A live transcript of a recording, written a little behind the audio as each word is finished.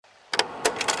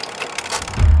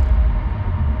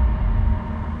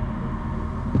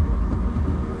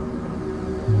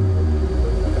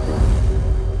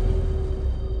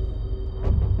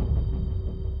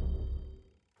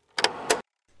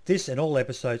This and all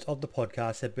episodes of the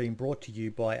podcast have been brought to you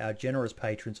by our generous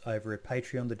patrons over at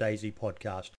Patreon The DayZ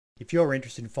Podcast. If you're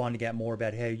interested in finding out more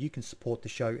about how you can support the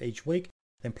show each week,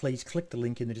 then please click the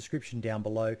link in the description down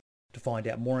below to find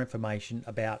out more information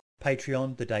about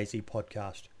Patreon The DayZ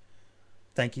Podcast.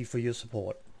 Thank you for your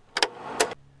support.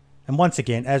 And once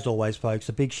again, as always, folks,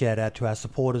 a big shout out to our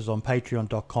supporters on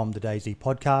patreon.com, The DayZ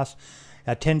Podcast.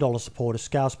 Our $10 supporters,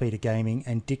 Scalespeeder Gaming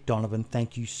and Dick Donovan.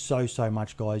 Thank you so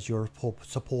much, guys. Your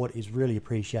support is really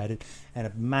appreciated. And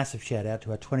a massive shout out to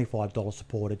our $25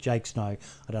 supporter, Jake Snow.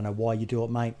 I don't know why you do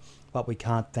it, mate, but we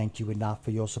can't thank you enough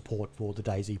for your support for the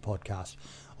DayZ Podcast.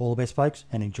 All the best, folks,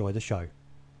 and enjoy the show.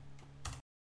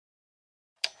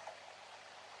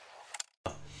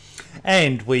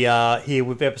 And we are here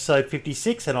with episode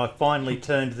 56, and I finally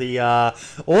turned the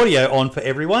audio on for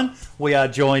everyone. We are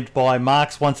joined by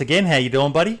Marks once again. How you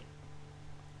doing, buddy?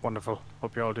 Wonderful.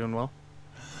 Hope you're all doing well.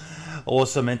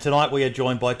 Awesome. And tonight we are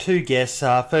joined by two guests.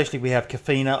 Firstly, we have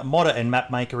Kafina, modder and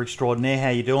map maker extraordinaire. How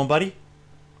you doing, buddy?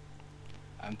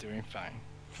 I'm doing fine.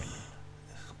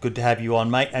 Good to have you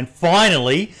on, mate. And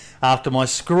finally, after my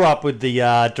screw up with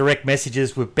the direct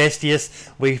messages with Bestius,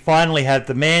 we finally have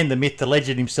the man, the myth, the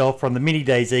legend himself from the Mini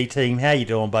DayZ team. How you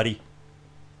doing, buddy?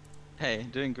 Hey,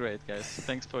 doing great, guys.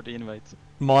 Thanks for the invite.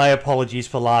 My apologies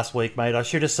for last week, mate. I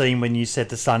should have seen when you said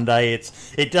the Sunday.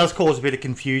 It does cause a bit of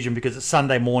confusion because it's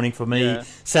Sunday morning for me, yeah.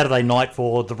 Saturday night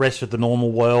for the rest of the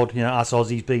normal world. You know, us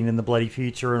Aussies being in the bloody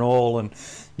future and all, and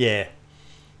yeah.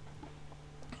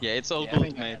 Yeah, it's all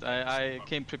good, mate. I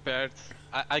came prepared.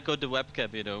 I got the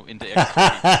webcam, in the extra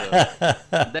week,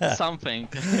 so that's something.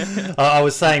 I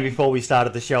was saying before we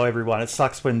started the show, everyone, it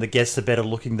sucks when the guests are better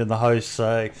looking than the host.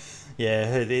 So,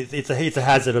 yeah, it's a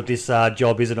hazard of this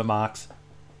job, isn't it, Marks?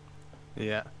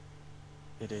 Yeah,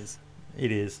 it is.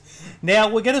 It is. Now,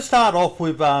 we're going to start off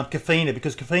with Kafina,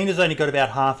 because Kafina's only got about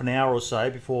half an hour or so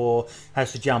before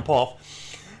has to jump off.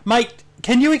 Mate,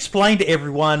 can you explain to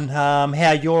everyone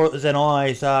how yours and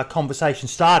I's conversation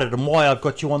started and why I've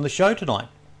got you on the show tonight?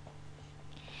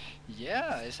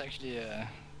 Yeah, it's actually a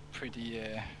pretty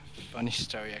funny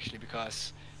story, actually,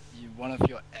 because one of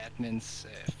your admins,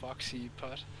 Foxy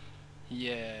Pot,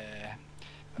 I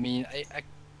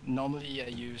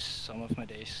normally use some of my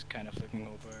days kind of looking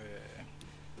over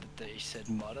the DayZ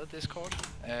modder Discord.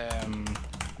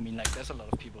 There's a lot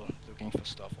of people looking for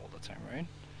stuff all the time, right?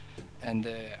 And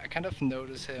I kind of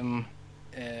noticed him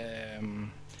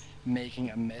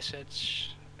making a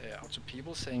message out to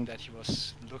people saying that he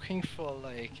was looking for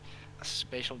like a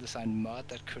spatial design mod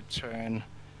that could turn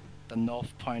the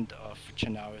north point of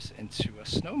Chernarus into a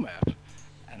snow map.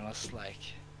 And I was like,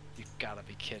 you gotta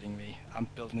be kidding me. I'm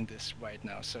building this right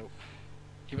now. So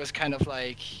he was kind of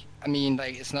like,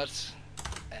 it's not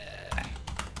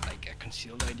like a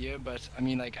concealed idea, but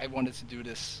I wanted to do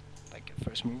this like a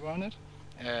first move on it.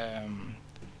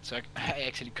 So I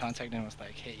actually contacted him and was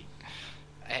like, hey,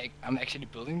 I'm actually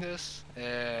building this,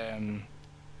 and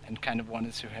kind of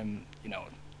wanted to him,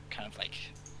 kind of like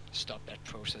stop that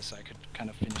process so I could kind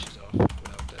of finish it off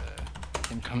without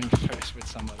him coming first with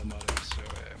some other models. So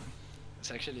it's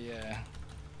actually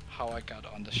how I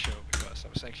got on the show, because I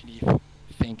was actually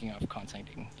thinking of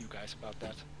contacting you guys about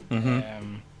that,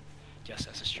 just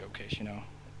as a showcase, I'm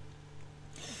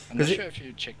not sure if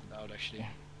you checked it out, actually.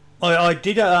 I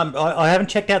did. I haven't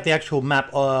checked out the actual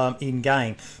map in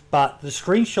game, but the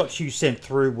screenshots you sent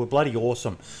through were bloody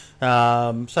awesome.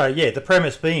 The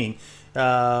premise being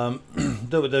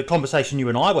the conversation you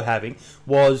and I were having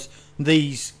was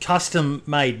these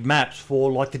custom-made maps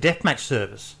for like the deathmatch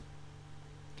service.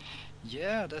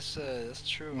 Yeah, that's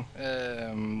true.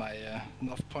 My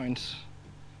North Point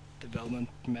development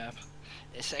map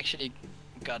is actually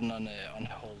gotten on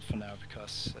hold for now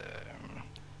because.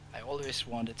 I always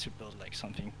wanted to build like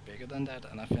something bigger than that,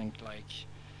 and I think like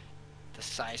the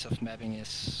size of mapping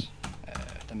is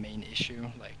the main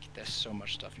issue. Like there's so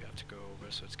much stuff you have to go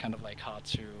over, so it's kind of like hard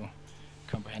to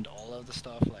comprehend all of the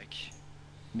stuff, like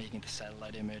making the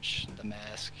satellite image, the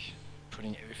mask,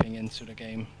 putting everything into the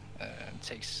game.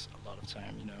 Takes a lot of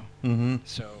time, Mm-hmm.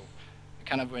 So I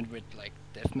kind of went with like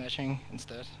deathmatching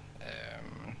instead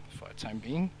for a time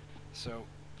being. So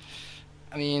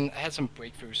I had some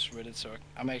breakthroughs with it, so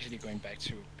I'm actually going back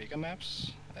to bigger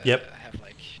maps. Yep. I have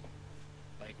like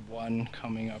one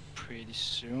coming up pretty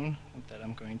soon that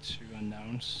I'm going to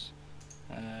announce.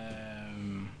 I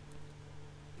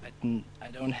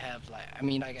don't have I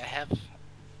have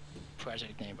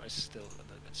project name, but it's still a little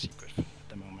bit secret at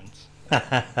the moment.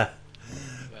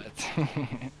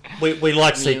 But we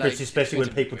like secrets, especially when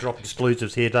people drop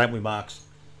exclusives here, don't we, Marks?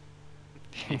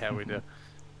 Yeah, we do.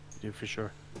 We do for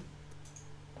sure.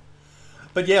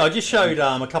 But yeah, I just showed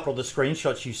a couple of the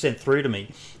screenshots you sent through to me.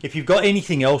 If you've got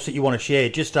anything else that you want to share,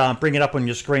 just bring it up on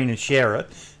your screen and share it,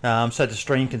 so the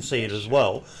stream can see it as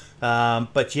well.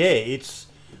 But yeah, it's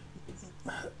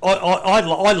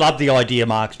I love the idea,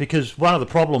 Marks, because one of the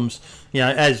problems,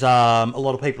 as a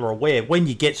lot of people are aware, when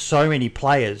you get so many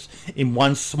players in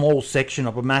one small section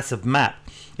of a massive map,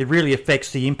 it really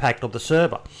affects the impact of the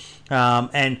server.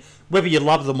 And whether you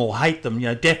love them or hate them,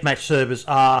 deathmatch servers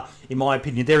are, in my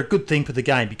opinion, they're a good thing for the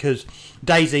game, because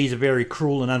DayZ is a very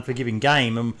cruel and unforgiving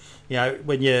game, and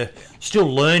when you're still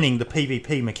learning the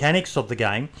PvP mechanics of the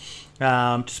game,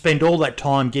 to spend all that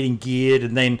time getting geared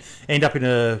and then end up in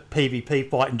a PvP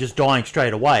fight and just dying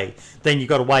straight away, then you've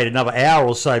got to wait another hour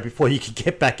or so before you can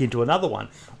get back into another one.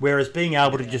 Whereas being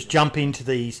able to just jump into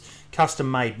these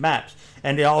custom-made maps,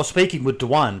 and I was speaking with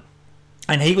Dewan,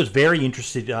 and he was very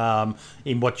interested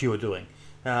in what you were doing,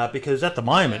 because at the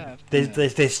moment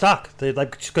they're stuck. They've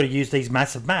just got to use these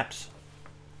massive maps.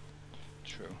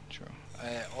 True.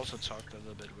 I also talked a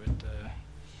little bit with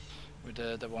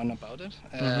the one about it.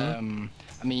 I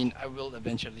mean, I will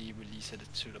eventually release it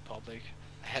to the public.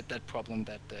 I had that problem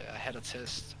that I had a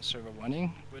test server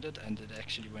running with it, and it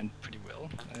actually went pretty well.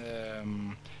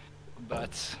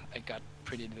 But I got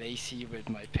pretty lazy with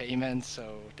my payments,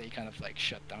 so they kind of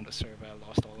shut down the server. I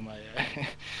lost all my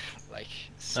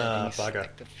settings,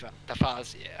 the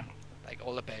files,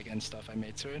 all the backend stuff I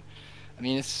made to it. I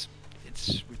mean, it's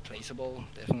replaceable,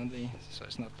 definitely, so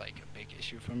it's not a big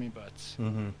issue for me, but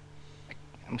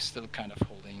I'm still kind of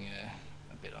holding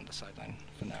a bit on the sideline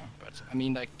for now. But I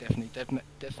mean, definitely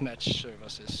deathmatch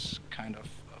servers is kind of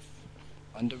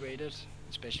underrated,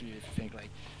 especially if you think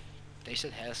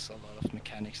DayZ has a lot of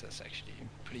mechanics that's actually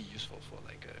pretty useful for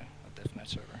a deathmatch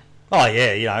server. Oh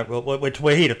yeah,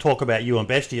 we're here to talk about you and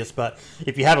Bestius, but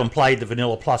if you haven't played the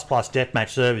vanilla plus deathmatch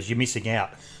servers, you're missing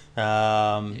out.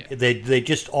 They're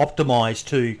just optimized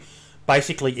to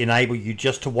basically enable you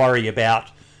just to worry about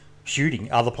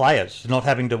shooting other players, not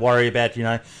having to worry about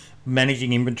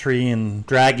managing inventory and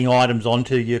dragging items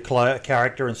onto your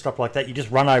character and stuff like that. You just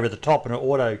run over the top and it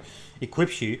auto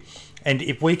equips you. And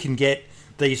if we can get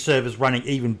these servers running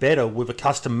even better with a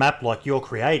custom map like you're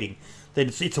creating, then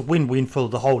it's a win-win for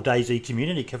the whole DayZ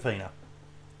community, Kafina.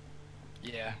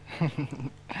 Yeah.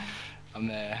 I'm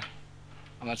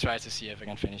gonna try to see if I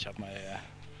can finish up my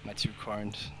 2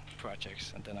 current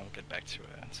projects, and then I'll get back to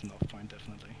North Point,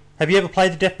 definitely. Have you ever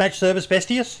played the deathmatch servers,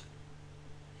 Bestius?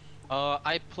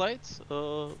 I played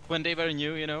when they were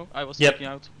new. I was checking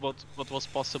out what was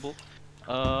possible.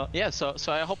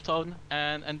 So I hopped on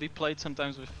and we played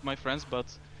sometimes with my friends, but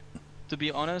to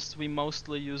be honest, we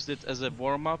mostly used it as a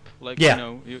warm-up.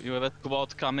 You have a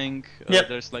squad coming,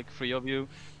 there's 3 of you,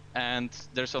 and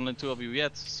there's only 2 of you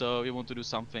yet, so you want to do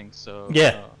something, so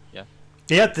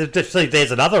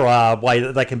there's another way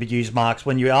that they can be used, Marks.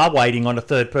 When you are waiting on a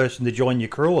third person to join your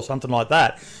crew or something like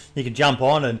that, you can jump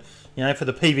on and, for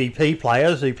the PvP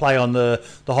players who play on the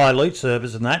high loot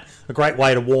servers and that, a great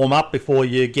way to warm up before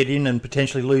you get in and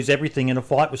potentially lose everything in a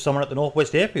fight with someone at the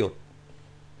Northwest Airfield.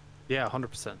 Yeah,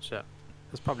 100%, yeah.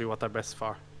 That's probably what they're best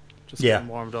for. Just getting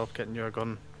warmed up, getting your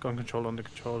gun control under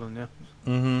control, and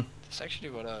That's actually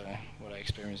what I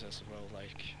experienced as well,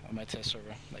 on my test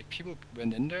server. People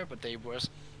went in there, but they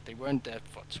weren't there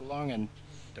for too long, and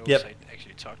those I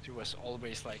actually talked to was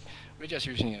always we're just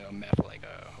using a map a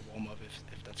warm-up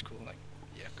if that's cool.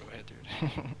 Go ahead,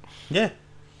 dude. Yeah.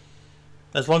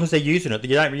 As long as they're using it,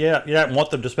 you don't want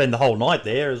them to spend the whole night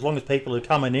there. As long as people are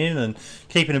coming in and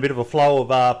keeping a bit of a flow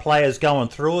of players going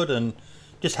through it and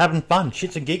just having fun,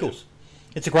 shits and giggles.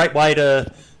 It's a great way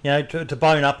to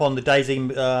bone up on the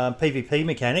DayZ PvP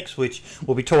mechanics, which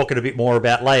we'll be talking a bit more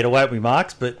about later, won't we,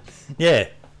 Marks? But yeah.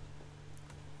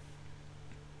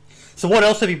 So what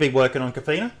else have you been working on,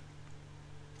 Kafina?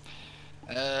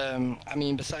 I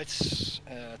mean, besides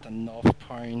the North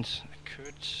Point, I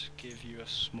could give you a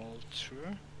small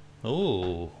tour.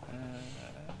 Ooh.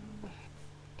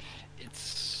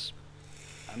 It's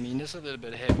a little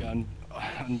bit heavy on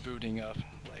booting up,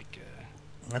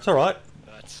 That's all right.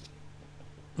 But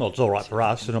well, it's all right for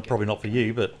us, and probably not for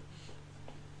you, but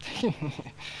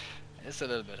it's a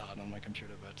little bit hard on my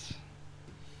computer, but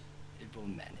it will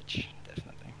manage,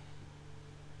 definitely.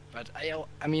 But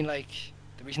I mean, the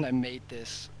reason I made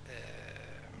this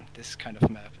this kind of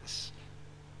map is,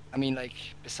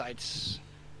 besides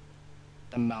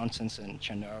the mountains in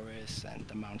Chernarus and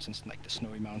the mountains, the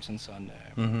snowy mountains on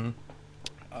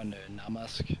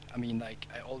Namask,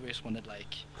 I always wanted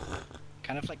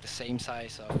kind of the same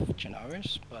size of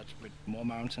Chernarus, but with more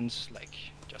mountains,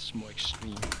 just more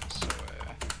extreme. So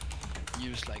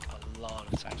used a lot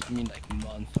of times,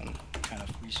 month on kind of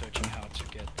researching how to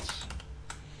get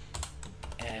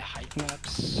height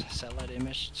maps, satellite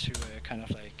image to kind of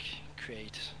like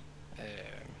create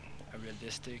a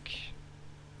realistic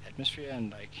atmosphere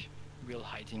and like real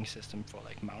heighting system for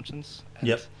like mountains. And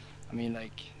Yep. I mean,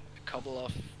 like a couple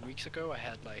of weeks ago, I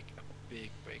had like a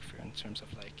big breakthrough in terms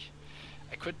of like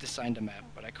I could design the map,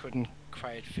 but I couldn't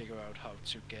quite figure out how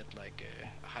to get like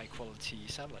a high quality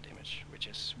satellite image, which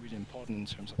is really important in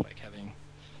terms of like having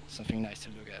something nice to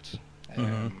look at.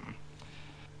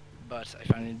 But I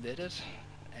finally did it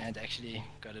and actually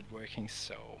got it working,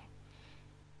 so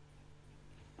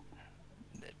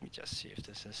let me just see if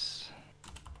this is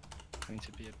going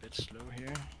to be a bit slow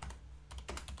here.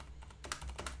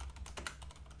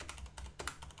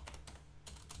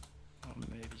 Or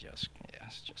maybe just, yeah,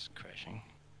 it's just crashing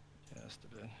just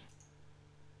a bit.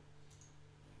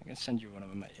 I can send you one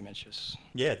of my images.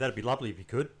 Yeah, that'd be lovely if you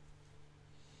could.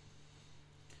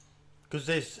 Because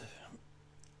there's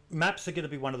maps are going to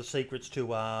be one of the secrets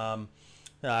to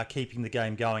keeping the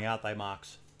game going, aren't they,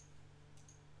 Marks?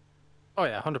 Oh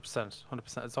yeah, 100%,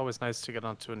 100%. It's always nice to get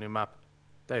onto a new map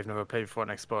they've never played before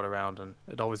and explore around, and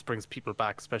it always brings people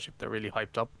back, especially if they're really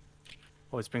hyped up.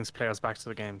 Always brings players back to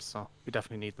the game, so we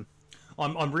definitely need them.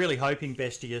 I'm really hoping,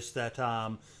 Bestius, that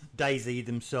DayZ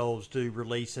themselves do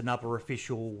release another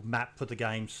official map for the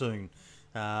game soon,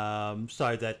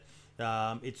 so that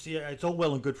it's all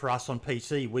well and good for us on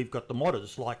PC. We've got the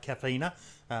modders like Caffeina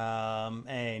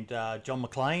and John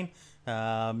McLean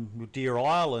with Deer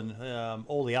Isle and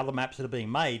all the other maps that are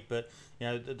being made, but you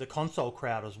know the console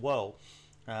crowd as well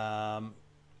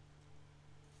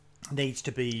needs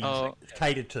to be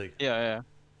catered to. Yeah,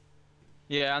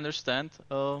 I understand.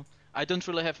 I don't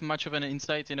really have much of an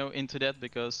insight, into that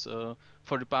because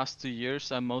for the past 2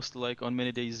 years I'm mostly like on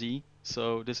Mini DayZ,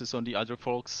 so this is on the other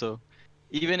folks. So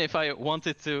even if I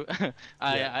wanted to,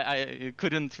 I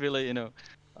couldn't really,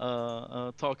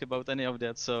 talk about any of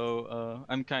that. So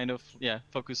I'm kind of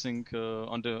focusing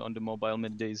on the mobile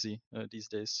Mini DayZ these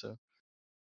days. So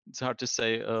it's hard to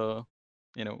say,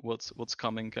 what's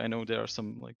coming. I know there are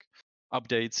some like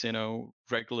updates,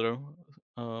 regular,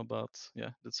 but yeah,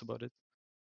 that's about it.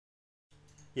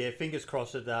 Yeah, fingers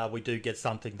crossed that we do get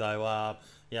something though.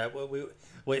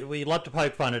 We love to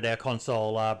poke fun at our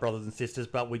console brothers and sisters,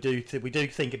 but we do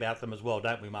think about them as well,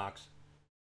 don't we, Marks?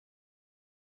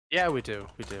 Yeah, we do.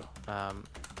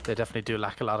 They definitely do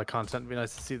lack a lot of content. It'd be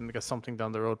nice to see them get something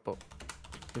down the road, but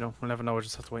we'll never know. We'll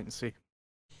just have to wait and see.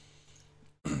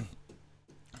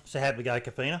 So how'd we go,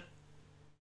 Caffeina?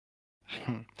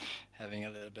 Having a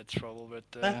little bit trouble with.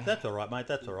 That's all right, mate.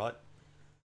 That's all right.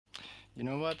 You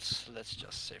know what? Let's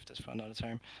just save this for another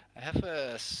time. I have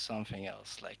something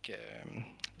else.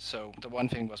 So the one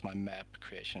thing was my map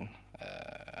creation.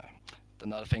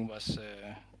 Another thing was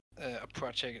a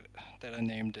project that I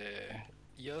named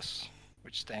EOS,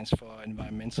 which stands for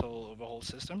Environmental Overhaul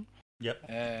System. Yep.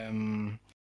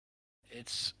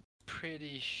 It's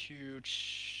pretty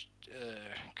huge,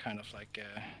 kind of like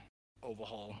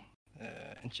overhaul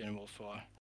in general for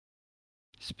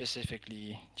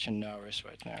specifically Chernarus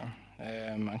right now.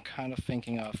 I'm kind of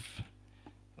thinking of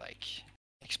like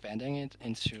expanding it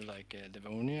into like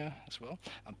Livonia as well,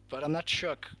 but I'm not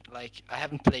sure. Like I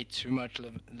haven't played too much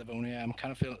Livonia. I'm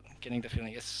kind of getting the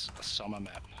feeling it's a summer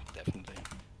map, definitely.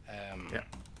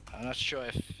 I'm not sure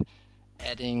if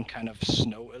adding kind of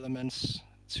snow elements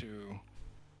to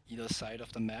either side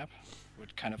of the map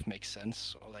would kind of make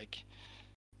sense, or like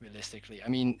realistically. I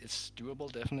mean, it's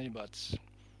doable definitely, but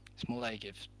it's more like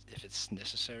if it's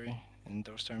necessary in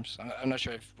those terms. I'm not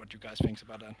sure what you guys think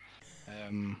about that.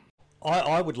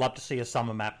 I would love to see a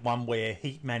summer map, one where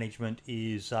heat management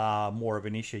is more of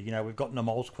an issue. We've got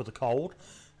Namolsk for the cold,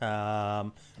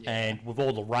 and with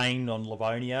all the rain on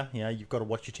Livonia, you've got to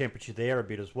watch your temperature there a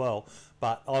bit as well.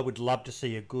 But I would love to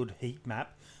see a good heat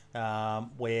map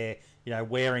where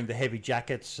wearing the heavy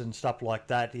jackets and stuff like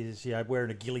that is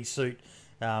wearing a ghillie suit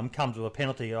comes with a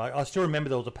penalty. I still remember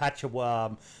there was a patch a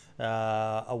while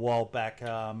back,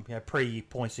 pre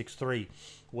 0.63,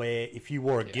 where if you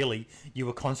wore a ghillie, you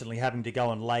were constantly having to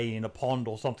go and lay in a pond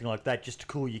or something like that just to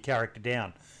cool your character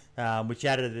down, which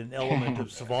added an element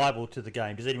of survival to the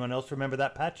game. Does anyone else remember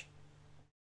that patch?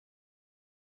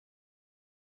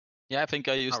 Yeah, I think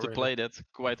I used to play that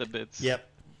quite a bit. Yep.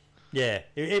 Yeah.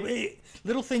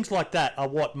 Little things like that are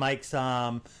what makes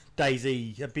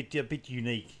DayZ a bit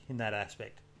unique in that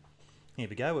aspect. Here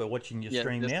we go. We're watching your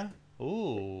stream now.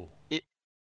 Ooh.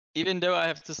 Even though I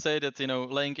have to say that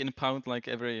laying in pound like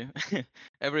every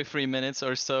 3 minutes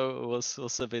or so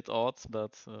was a bit odd,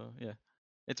 but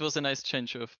it was a nice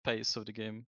change of pace of the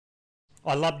game.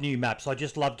 I love new maps. I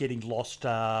just love getting lost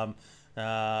in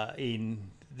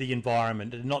the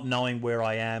environment and not knowing where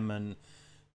I am, and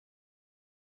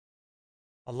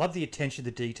I love the attention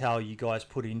to detail you guys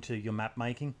put into your map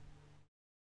making.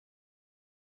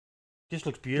 Just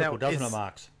looks beautiful, Now, doesn't it,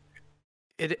 Marks?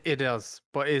 It does.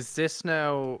 But is this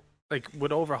now, like,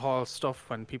 with overhaul stuff,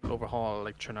 when people overhaul,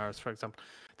 like Trenaris, for example,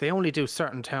 they only do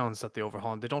certain towns that they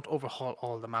overhaul. They don't overhaul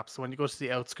all the maps. So when you go to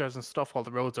the outskirts and stuff, all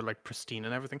the roads are, like, pristine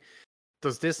and everything.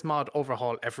 Does this mod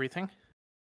overhaul everything?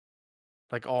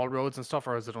 Like, all roads and stuff,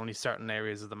 or is it only certain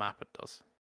areas of the map it does?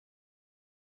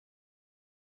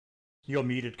 You're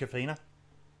muted, Kafina.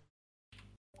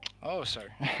 Oh, sorry.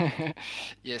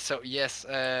 Yeah, so yes,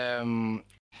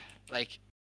 like,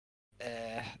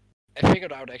 I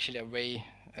figured out actually a way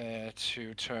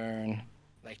to turn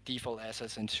like default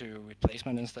assets into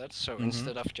replacement instead. So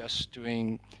instead of just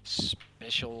doing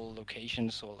special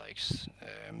locations or like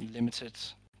limited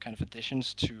kind of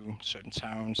additions to certain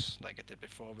towns, like I did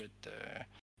before with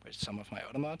some of my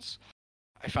other mods,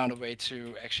 I found a way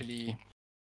to actually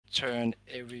turn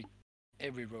every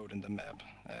road in the map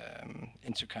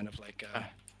into kind of like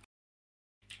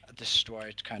a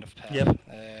destroyed kind of path. Yep,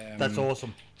 that's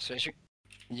awesome. So as you,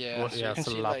 yeah, Well, so yeah, you can it's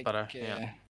a see lot like, better, yeah.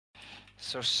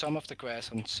 So some of the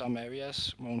grass in some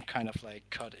areas won't kind of like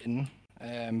cut in,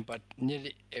 but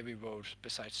nearly every road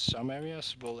besides some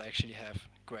areas will actually have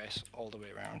grass all the way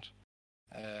around.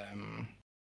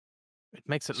 It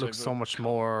makes it So look it so will much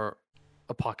more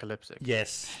apocalyptic.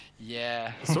 Yes.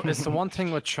 Yeah. So it's the one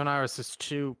thing with Trenaris, it's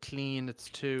too clean, it's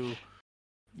too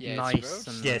Yeah, nice, it's roads.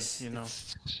 and Yes. you know,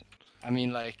 I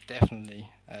mean, like, definitely.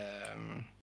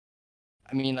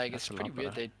 I mean, like, That's it's a pretty lot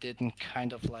weird better. they didn't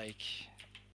kind of like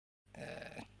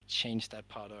change that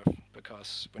part of,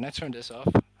 because when I turn this off,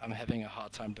 I'm having a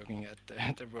hard time looking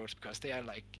at the roads because they are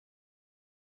like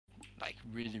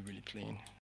really really clean.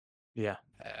 yeah.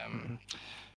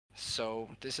 So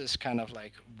this is kind of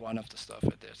like one of the stuff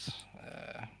I did.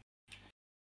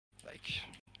 Like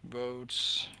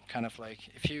roads, kind of like,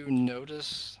 if you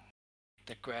notice,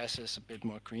 the grass is a bit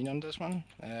more green on this one.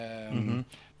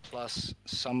 Plus,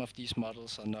 some of these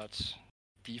models are not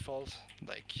default,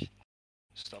 like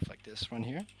stuff like this one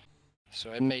here.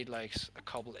 So I made like a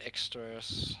couple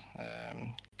extras,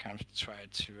 kind of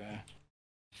tried to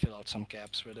fill out some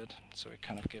gaps with it. So it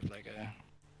kind of give like a...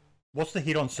 What's the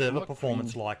hit on server more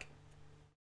performance green. like?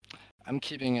 I'm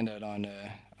keeping it on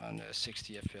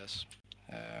 60 FPS.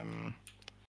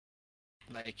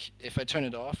 Like if I turn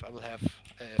it off, I will have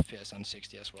FPS on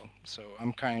 60 as well. So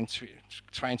I'm trying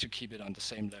to keep it on the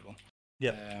same level.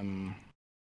 Yep.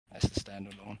 As the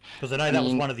standalone. Because I know that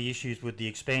was one of the issues with the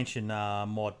expansion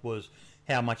mod, was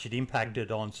how much it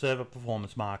impacted on server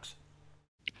performance, Marks.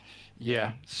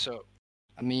 Yeah. So,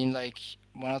 I mean, like,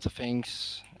 one of the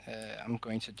things I'm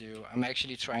going to do, I'm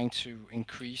actually trying to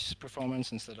increase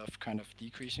performance instead of kind of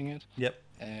decreasing it. Yep.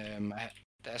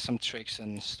 There's some tricks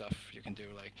and stuff you can do.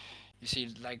 Like, you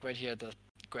see, like right here, the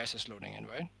grass is loading in,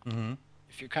 right? Mm-hmm.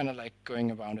 If you're kind of like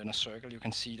going around in a circle, you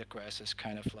can see the grass is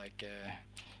kind of like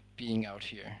being out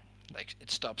here. Like, it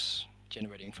stops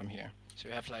generating from here. So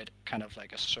you have like kind of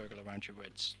like a circle around you where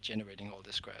it's generating all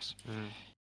this grass.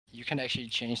 You can actually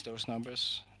change those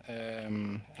numbers.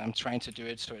 I'm trying to do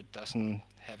it so it doesn't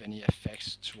have any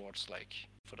effects towards, like,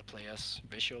 for the players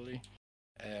visually,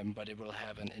 but it will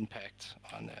have an impact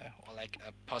on, or like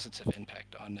a positive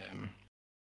impact on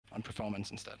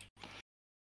performance instead.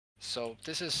 So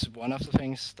this is one of the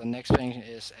things. The next thing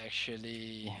is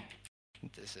actually,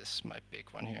 this is my big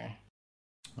one here.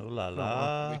 Oh la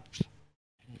la.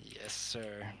 Yes,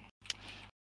 sir.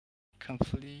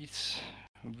 Complete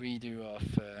redo of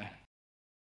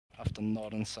the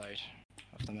northern side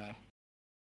of the map.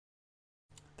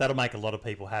 That'll make a lot of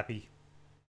people happy.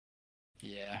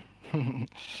 Yeah. I'm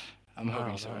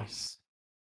hoping so. Nice.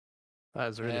 That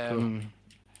is really cool.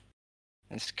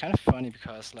 It's kind of funny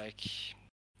because, like,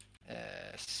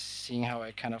 seeing how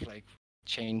I kind of like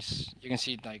change, you can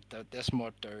see like there's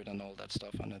more dirt and all that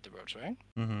stuff on the roads, right?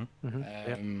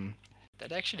 Mm-hmm.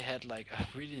 That actually had like a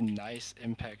really nice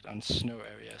impact on snow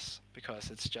areas because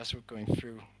it's just going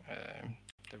through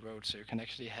the road, so you can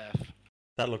actually have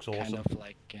That looks awesome.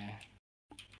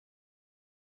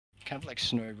 kind of like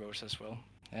snowy roads as well.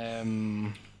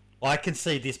 I can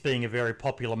see this being a very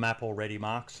popular map already,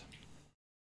 Marks.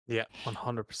 Yeah,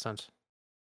 100%.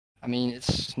 I mean,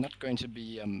 it's not going to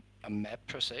be a map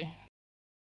per se.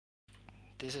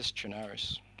 This is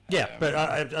Trenaris. Yeah, but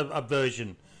a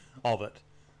version of it.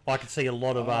 I can see a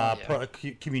lot of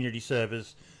community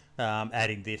servers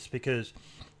adding this because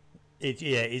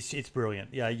it's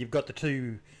brilliant. Yeah, you've got the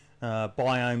two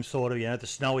biomes, sort of, the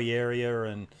snowy area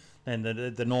and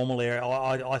the normal area.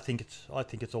 I think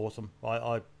it's awesome.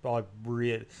 I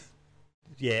really,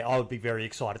 I would be very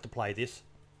excited to play this.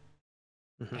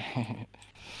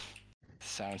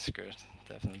 Sounds good,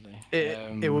 definitely.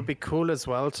 It would be cool as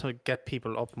well to get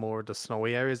people up more the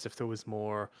snowy areas if there was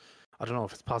more. I don't know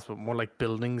if it's possible, more like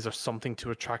buildings or something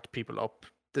to attract people up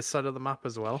this side of the map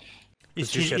as well.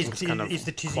 Is Usually I think it's kind of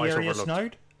the Tizzy quite area overlooked.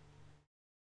 snowed?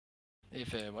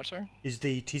 If what, sir? Is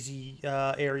the Tizzy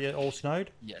area all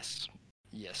snowed? Yes,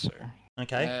 sir.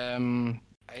 Okay.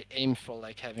 I aim for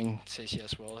like having Tizzy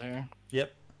as well here.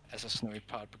 Yep. As a snowy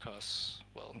part because,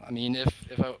 well, I mean,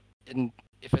 if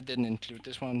I didn't include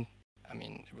this one, I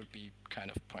mean, it would be kind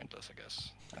of pointless, I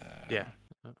guess. Yeah.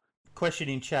 Question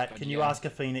in chat: But can you yeah. ask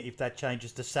Athena if that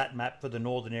changes the sat map for the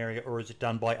northern area, or is it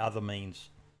done by other means?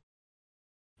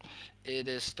 It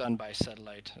is done by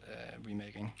satellite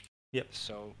remaking. Yep.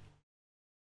 So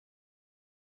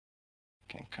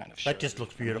can kind of show That just it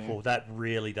looks from beautiful. here. That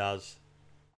really does.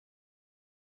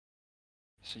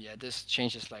 So yeah, this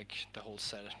changes like the whole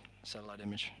satellite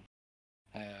image.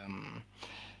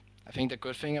 I think the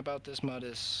good thing about this mod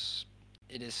is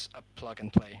it is a plug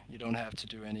and play. You don't have to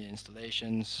do any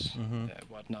installations,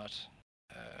 whatnot.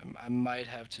 I might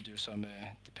have to do some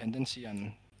dependency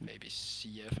on maybe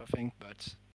CF, I think,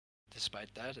 but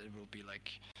despite that, it will be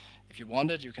like, if you want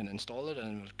it, you can install it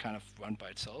and it will kind of run by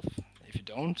itself. If you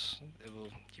don't,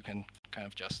 you can kind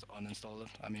of just uninstall it.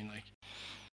 I mean, like,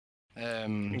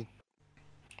 The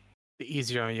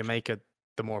easier you make it,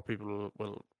 the more people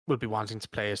will be wanting to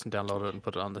play it and download it and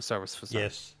put it on the service for sale.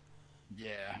 Yes.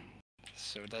 yeah.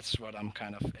 So that's what I'm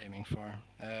kind of aiming for.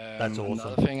 That's awesome.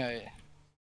 Another thing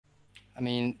I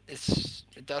mean,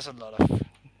 it does a lot of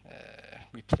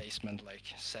replacement, like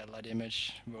satellite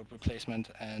image, road replacement,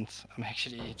 and I'm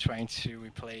actually trying to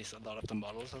replace a lot of the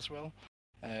models as well,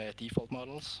 default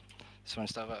models. So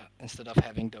instead of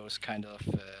having those kind of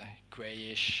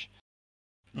grayish,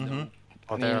 Mhm.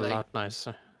 Oh, I they're mean, a like- lot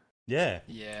nicer. Yeah.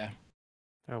 yeah.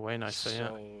 They're way nicer, yeah.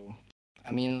 So,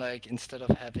 I mean, like, instead of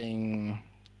having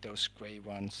those gray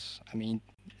ones, I mean,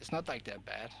 it's not like they're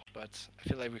bad, but I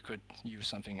feel like we could use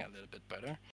something a little bit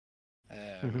better.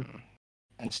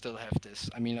 And still have this.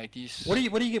 I mean, like these.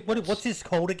 What's this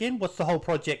called again? What's the whole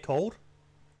project called?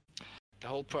 The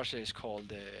whole project is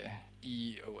called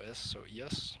EOS, so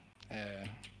EOS,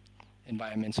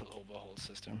 Environmental Overhaul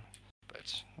System,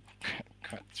 but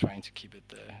trying to keep it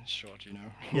short, you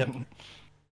know. Yep.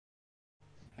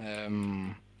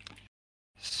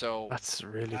 So. That's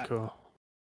really cool.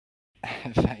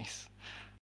 Thanks.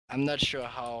 I'm not sure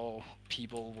how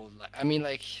people will like. I mean,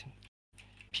 like,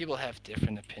 people have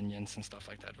different opinions and stuff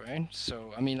like that, right?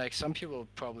 So, I mean, like, some people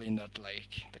probably not like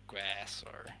the grass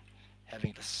or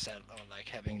having the set or like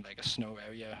having like a snow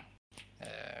area,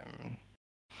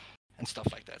 and stuff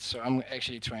like that. So I'm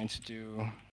actually trying to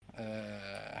do.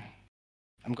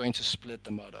 I'm going to split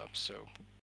the mod up. So,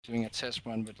 doing a test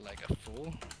run with like a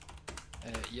full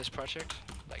ES project,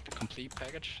 like the complete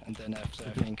package, and then after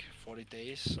I think 40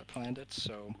 days I planned it.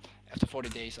 So after 40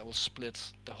 days I will split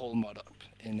the whole mod up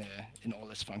in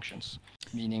all its functions,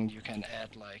 meaning you can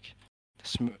add like the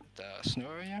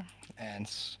snow area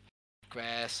and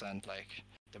grass and like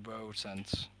the roads and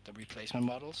the replacement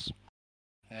models.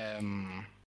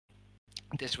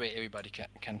 This way everybody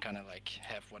can kind of like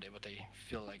have whatever they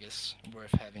feel like is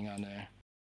worth having on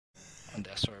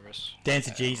their servers.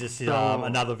 Dancer Jesus,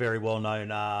 another very well-known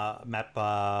map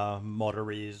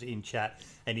modder, is in chat,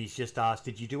 and he's just asked,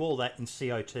 did you do all that in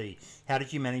COT? How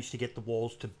did you manage to get the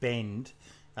walls to bend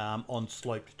on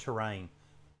sloped terrain?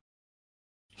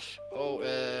 Oh,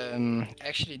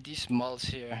 actually these models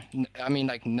here, I mean,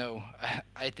 like, no,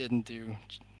 I didn't do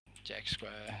jack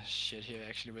square shit here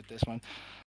actually with this one.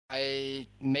 I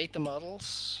made the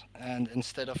models, and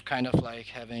instead of kind of like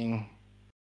having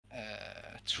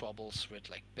troubles with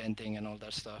like bending and all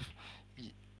that stuff,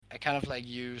 I kind of like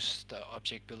use the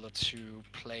object builder to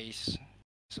place.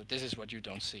 So this is what you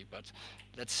don't see, but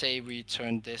let's say we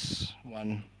turn this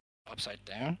one upside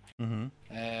down.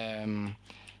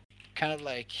 Kind of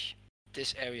like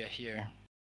this area here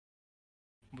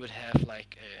would have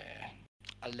like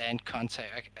a land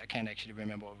contact. I can't actually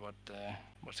remember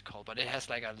what's it called, but it has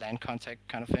like a land contact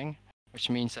kind of thing, which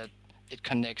means that it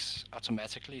connects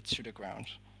automatically to the ground.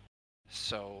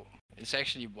 So it's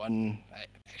actually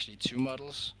two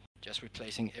models, just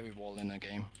replacing every wall in a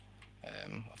game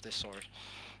of this sort.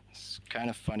 It's kind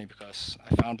of funny because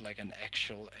I found like an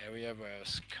actual area where I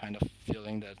was kind of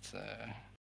feeling that.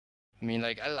 I mean,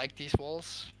 like, I like these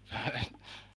walls, but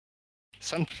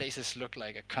some places look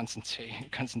like a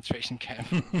concentration camp.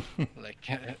 Like,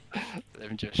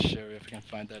 let me just show you if I can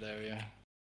find that area.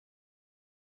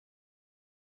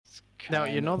 Now,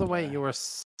 you know the way you were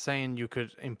saying you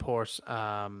could import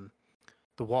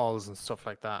the walls and stuff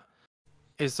like that.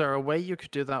 Is there a way you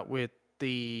could do that with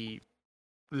the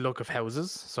look of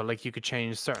houses. So like you could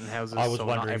change certain houses. I was so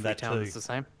wondering not every that town too. is the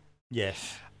same.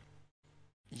 Yes.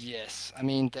 Yes, I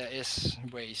mean there is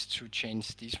ways to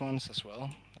change these ones as well.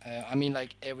 I mean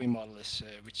like every model is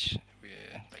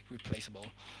replaceable.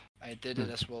 I did it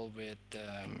as well with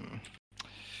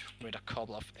a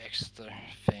couple of extra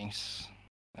things.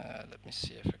 Let me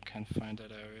see if I can find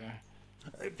that area.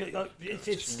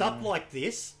 It's stuff like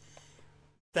this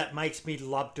that makes me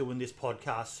love doing this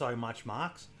podcast so much,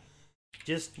 Marks.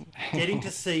 Just getting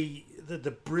to see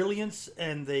the brilliance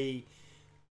and the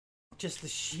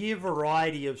sheer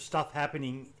variety of stuff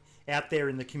happening out there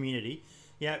in the community.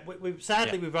 Yeah,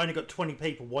 we've only got 20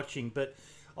 people watching, but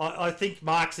I think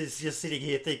Marks is just sitting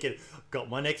here thinking, got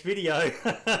my next video.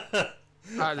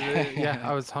 Yeah,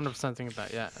 I was 100% thinking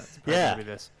that. Yeah, it's yeah. Be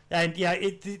this. And yeah,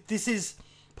 this is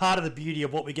part of the beauty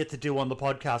of what we get to do on the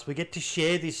podcast. We get to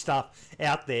share this stuff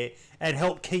out there and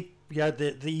help keep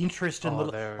the interest and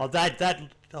that.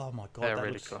 Oh my god, they're that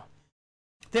really looks cool.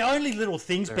 They're only little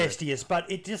things, They're bestiest, but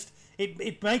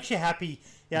it makes you happy.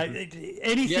 You know,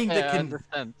 anything that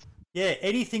can,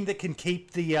 anything that can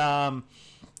keep the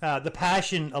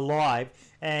passion alive,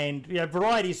 and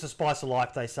variety is the spice of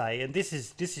life, they say, and this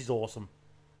is awesome.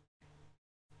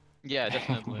 Yeah,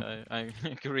 definitely, I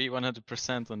agree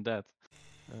 100% on that.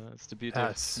 It's the beauty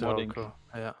of so modding. Cool.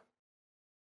 Yeah.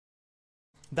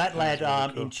 That lad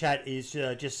really cool. in chat is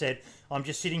just said, I'm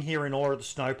just sitting here in awe of the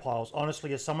snow piles.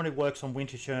 Honestly, as someone who works on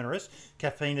Winter Churnerus,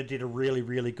 Caffeina did a really,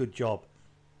 really good job.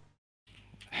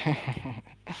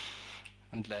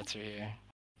 I'm glad to hear.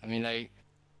 I mean, I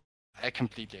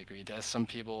completely agree. There's some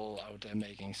people out there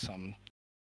making some,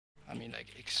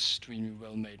 extremely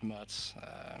well-made mods.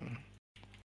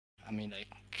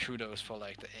 Kudos for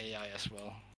the AI as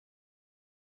well.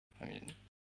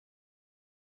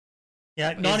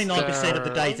 Yeah, 99% of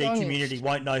the DayZ community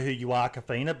won't know who you are,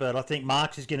 Caffeina, but I think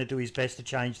Marks is going to do his best to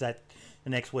change that the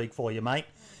next week for you, mate.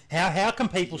 How can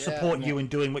people support you in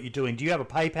doing what you're doing? Do you have a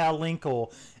PayPal link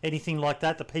or anything like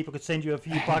that people could send you a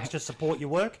few bucks to support your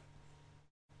work?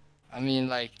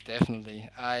 Definitely.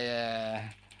 I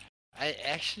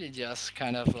actually just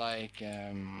kind of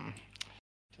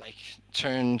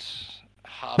turned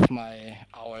half my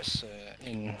hours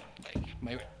in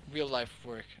my real life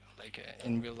work,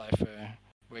 in real life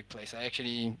workplace. I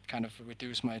actually kind of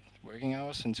reduced my working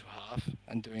hours into half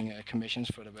and doing commissions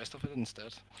for the rest of it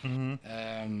instead.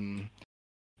 Mm-hmm.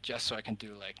 Just so I can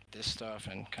do this stuff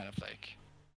and kind of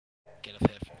get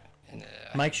ahead.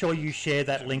 Make sure you share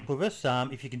that link with us.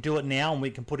 If you can do it now, and we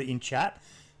can put it in chat.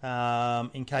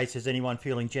 In case there's anyone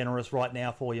feeling generous right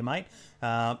now for you, mate.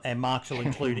 And Marks will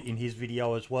include it in his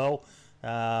video as well.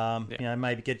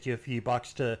 Maybe get you a few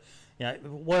bucks to,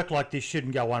 work like this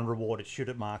shouldn't go unrewarded, should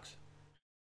it, Marks?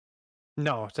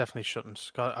 No, it definitely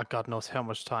shouldn't. God knows how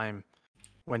much time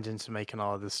went into making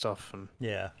all of this stuff, and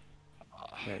yeah,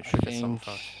 it should get some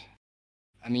fun.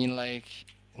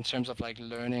 In terms of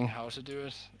learning how to do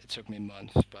it, it took me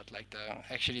months. But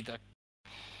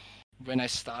when I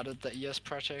started the ES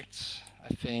project,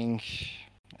 I think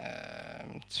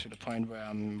to the point where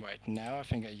I'm right now, I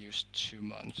think I used 2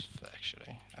 months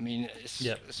actually.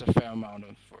 It's a fair amount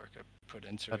of work I put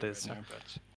into it right now.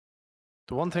 But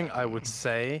the one thing I would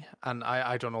say, and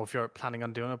I don't know if you're planning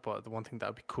on doing it, but the one thing that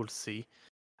would be cool to see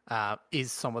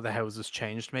is some of the houses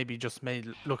changed. Maybe just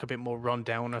look a bit more run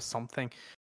down or something.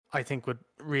 I think would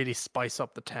really spice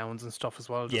up the towns and stuff as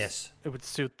well. Yes. It would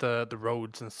suit the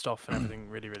roads and stuff and everything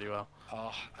really, really well.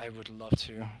 Oh, I would love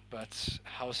to, but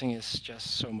housing is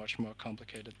just so much more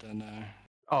complicated than...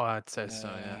 I'd say so,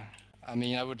 yeah.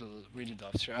 I would really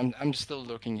love to. I'm still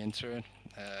looking into it.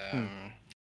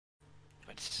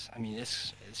 But it's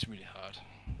really hard.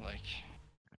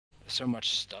 There's so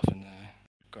much stuff in there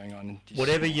going on.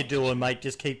 Whatever you're doing, mate,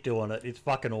 just keep doing it. It's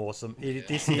fucking awesome.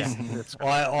 This is.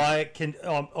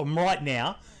 I'm right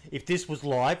now. If this was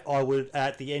live, I would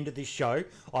at the end of this show,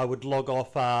 I would log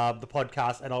off the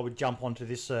podcast and I would jump onto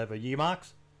this server. You,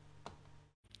 Marks?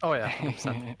 Oh yeah,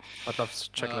 100%. I'd love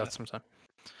to check it out sometime.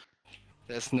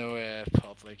 There's no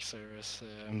public service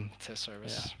test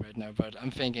service right now, but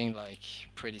I'm thinking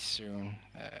pretty soon.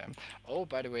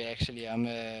 By the way, actually, I'm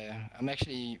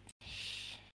actually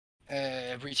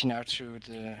reaching out to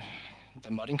the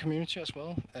modding community as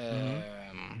well,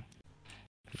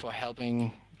 for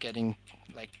helping getting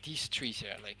these trees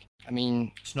here.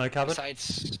 Snow covered.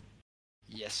 Besides,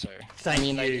 yes, sir. Thank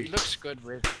you. It looks good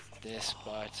with this,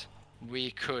 but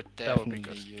we could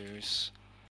definitely use.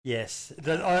 Yes,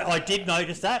 I did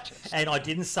notice that, and I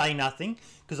didn't say nothing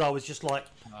because I was just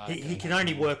he can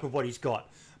only work with what he's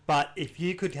got. But if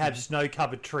you could have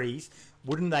snow-covered trees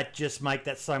Wouldn't that just make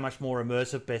that so much more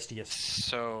immersive, Bestius?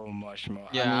 So much more.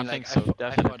 Yeah, I mean, I think like, so, I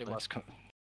thought it definitely. was.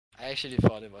 I actually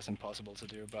thought it was impossible to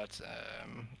do, but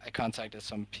I contacted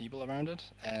some people around it,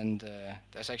 and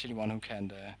there's actually one who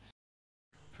can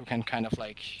kind of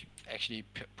like actually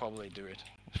probably do it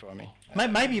for me.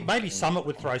 Maybe Summit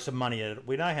would throw some money at it.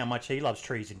 We know how much he loves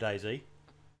trees in DayZ.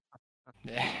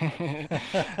 Yeah.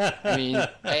 I mean,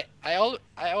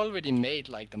 I already made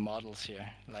like the models here,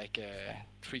 like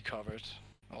tree covered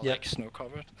or Yep. like snow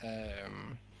covered.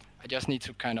 I just need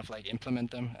to kind of like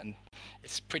implement them, and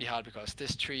it's pretty hard because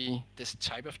this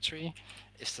type of tree,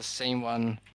 is the same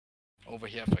one over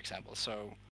here, for example.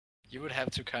 So you would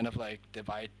have to kind of like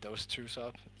divide those trees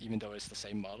up, even though it's the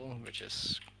same model, which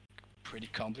is pretty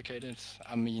complicated.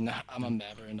 I mean, I'm a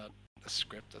mapper, not a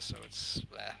scripter, so it's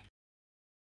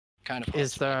kind of hard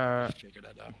Is to there- figure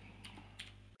that out.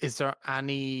 Is there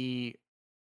any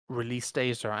release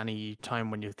date or any time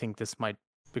when you think this might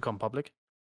become public?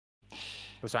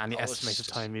 Was there any Oh, estimated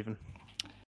it's- time even?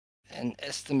 An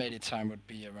estimated time would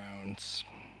be around,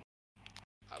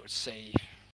 I would say,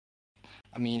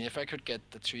 I mean, if I could get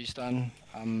the trees done,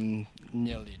 I'm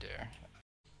nearly there.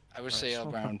 I would say Nice,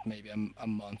 okay. around maybe a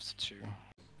month to 2,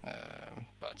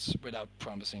 but without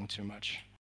promising too much.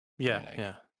 Yeah, like-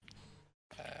 yeah.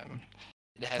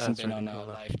 It hasn't That's been really on cool, a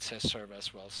though. live test server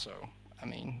as well, so I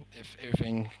mean, if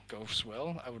everything goes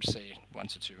well, I would say 1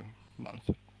 to 2 months,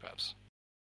 perhaps.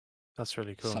 That's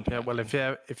really cool. Something Yeah, like well,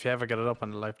 that. if you ever get it up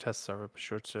on the live test server, be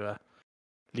sure to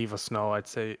leave us know. I'd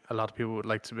say a lot of people would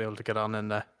like to be able to get on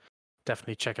and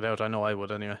definitely check it out. I know I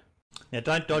would anyway. Now,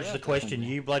 don't dodge Yeah, the question.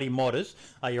 definitely. You bloody modders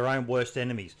are your own worst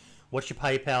enemies. What's your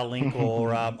PayPal link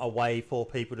or a way for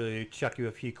people to chuck you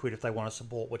a few quid if they want to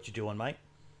support what you're doing, mate?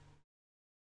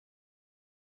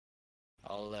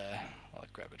 I'll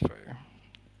grab it for you.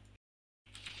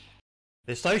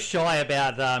 They're so shy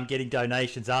about getting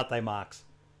donations, aren't they, Marks?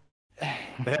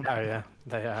 They are, yeah.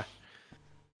 They are.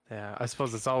 Yeah, I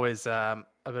suppose it's always a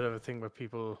bit of a thing where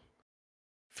people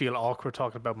feel awkward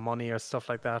talking about money or stuff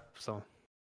like that. So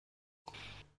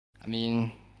I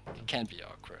mean, it can be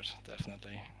awkward,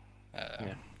 definitely.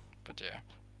 Yeah. But yeah.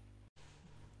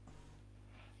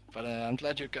 But I'm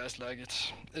glad you guys like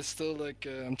it. It's still like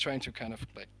I'm trying to kind of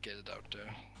like get it out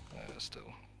there,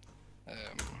 still.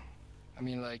 I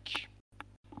mean, like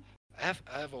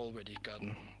I've already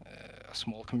gotten a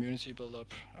small community built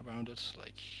up around it,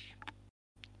 like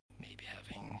maybe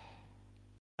having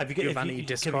Do you have any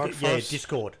Discord for us?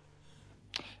 Discord.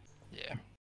 yeah.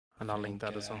 And I'll link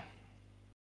that as well.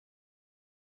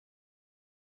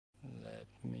 Let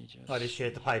me just. I just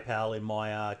shared the PayPal in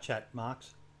my chat,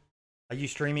 Marks. Are you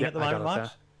streaming Yeah, at the I got moment, it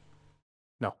Marks?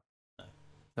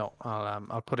 No,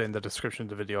 I'll put it in the description of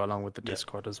the video along with the Yeah.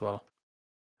 Discord as well.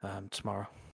 Tomorrow.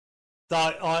 So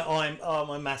I'm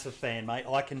a massive fan, mate.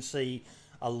 I can see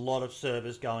a lot of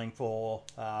servers going for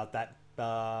that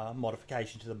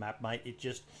modification to the map, mate.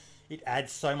 It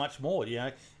adds so much more. You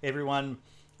know, everyone.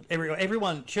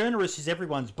 Churnerus is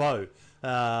everyone's bow.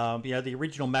 You know, the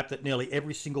original map that nearly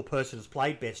every single person has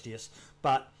played, Bestius.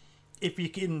 But if you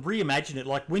can reimagine it,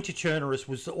 like Winter Churnerus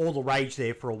was all the rage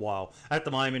there for a while. At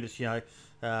the moment, it's, you know,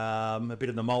 a bit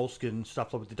of the Moleskin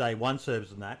stuff like with the Day 1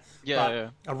 servers and that. Yeah, But yeah.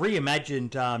 a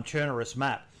reimagined Churnerus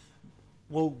map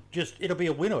it'll be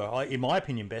a winner, in my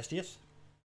opinion, Bestius.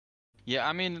 Yeah,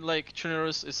 I mean, like,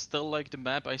 Chernarus is still like the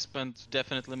map I spent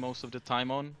definitely most of the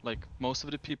time on, like most of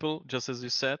the people, just as you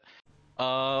said.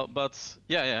 But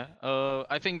yeah,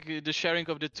 I think the sharing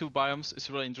of the two biomes is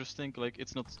really interesting. Like,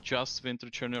 it's not just winter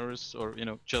Chernarus or, you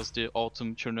know, just the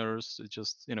autumn Chernarus, it's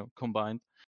just, you know, combined.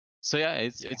 So yeah,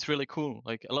 it's really cool.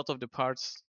 Like, a lot of the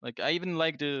parts, like, I even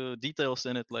like the details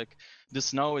in it. Like, the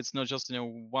snow, it's not just, you know,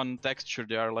 one texture.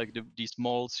 There are like these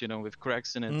molds, you know, with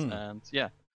cracks in it, and yeah.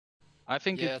 I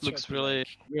think Yeah, it it's looks what we really, like.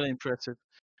 really impressive.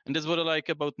 And that's what I like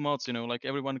about mods, you know, like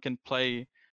everyone can play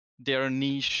their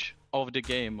niche of the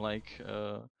game. Like,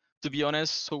 to be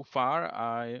honest, so far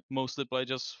I mostly play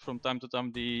just from time to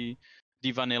time the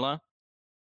vanilla,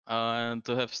 and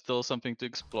to have still something to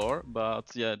explore. But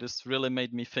yeah, this really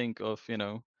made me think of, you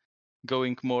know,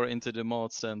 going more into the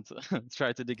mods and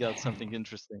try to dig out something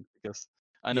interesting, because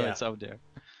I know Yeah. it's out there.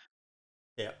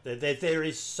 Yeah, there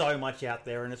is so much out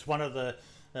there, and it's one of the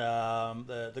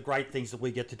great things that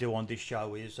we get to do on this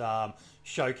show is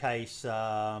showcase,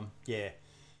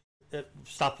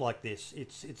 stuff like this.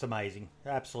 It's amazing,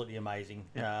 absolutely amazing.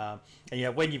 And yeah,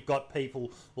 when you've got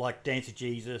people like Dancer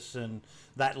Jesus and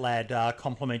that lad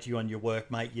compliment you on your work,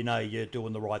 mate, you know you're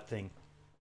doing the right thing.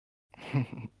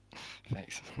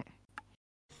 Thanks.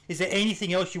 Is there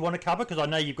anything else you want to cover? Because I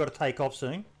know you've got to take off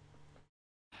soon.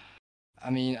 I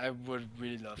mean, I would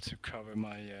really love to cover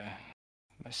my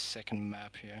my second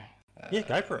map here. Yeah,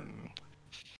 go for it.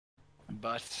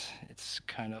 But it's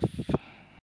kind of.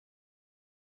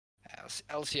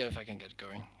 I'll see if I can get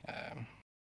going.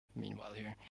 Meanwhile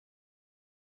here.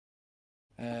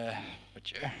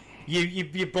 But yeah.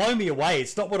 You blow me away.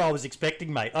 It's not what I was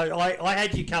expecting, mate. I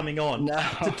had you coming on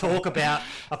to talk about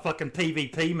a fucking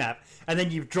PvP map, and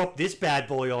then you've dropped this bad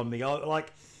boy on me. You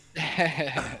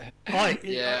can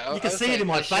see it in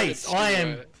my face.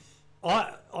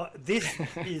 This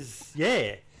is,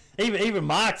 yeah. Even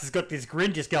Marks has got this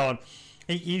grin just going,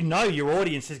 you know your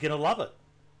audience is going to love it.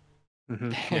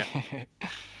 Mm-hmm. Yeah.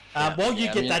 While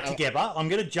you get that together, I'm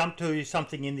going to jump to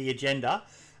something in the agenda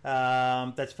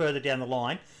that's further down the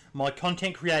line. My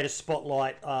content creator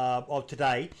spotlight of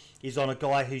today is on a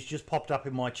guy who's just popped up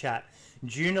in my chat,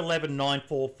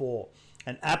 June11944,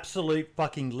 an absolute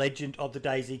fucking legend of the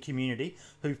DayZ community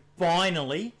who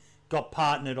finally got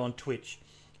partnered on Twitch.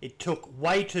 It took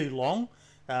way too long,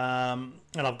 and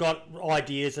I've got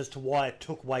ideas as to why it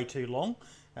took way too long,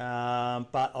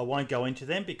 but I won't go into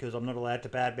them because I'm not allowed to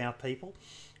badmouth people.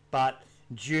 But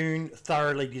June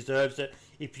thoroughly deserves it.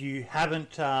 If you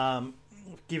haven't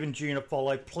given June a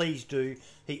follow, please do.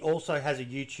 He also has a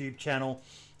YouTube channel.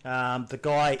 The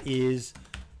guy is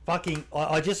fucking...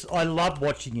 I love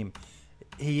watching him.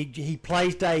 He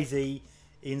plays DayZ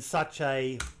in such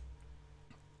a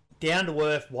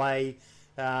down-to-earth way.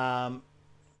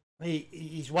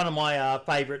 He's one of my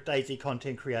favourite DayZ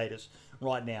content creators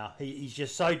right now. He's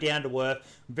just so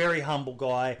down-to-earth, very humble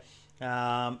guy,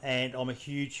 and I'm a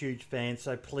huge fan,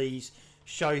 so please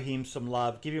show him some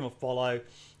love, give him a follow.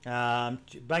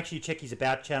 Make sure you check his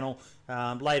About channel.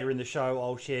 Later in the show,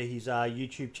 I'll share his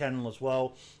YouTube channel as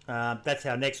well. That's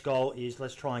our next goal, is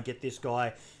let's try and get this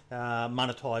guy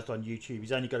monetized on YouTube.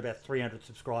 He's only got about 300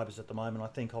 subscribers at the moment, I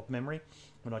think, off memory,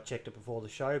 when I checked it before the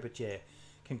show. But yeah,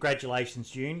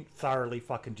 congratulations, June. Thoroughly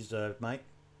fucking deserved, mate.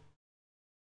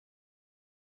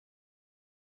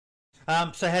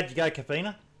 So how'd you go,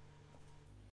 Kafina?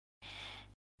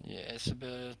 Yeah, it's a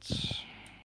bit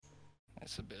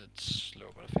slow,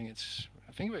 but I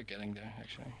think we're getting there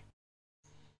actually.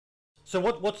 So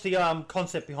what's the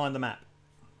concept behind the map?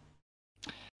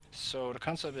 So the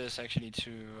concept is actually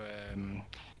to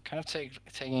kind of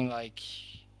taking like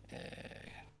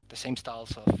the same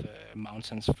styles of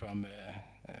mountains from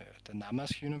the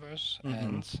Namask universe,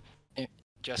 and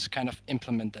just kind of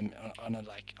implement them on a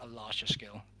larger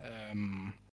scale.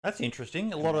 That's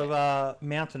interesting. A lot of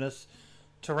mountainous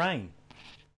terrain.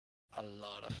 A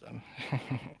lot of them.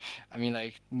 I mean,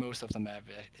 like most of the map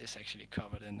is actually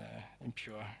covered in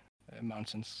pure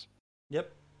mountains. Yep.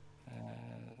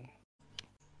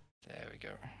 There we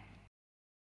go.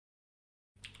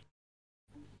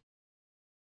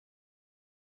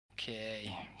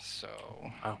 Okay, so.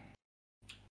 Wow.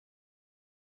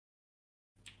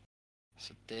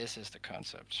 So this is the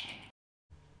concept.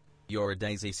 You're a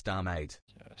DayZ star, mate.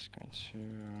 Just going to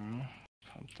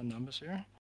pump the numbers here.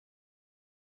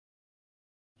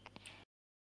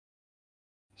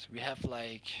 So we have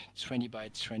like 20 by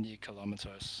 20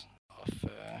 kilometers of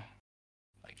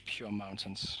like pure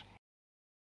mountains.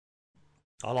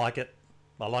 I like it.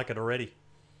 I like it already.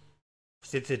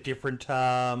 It's a different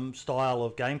style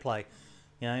of gameplay.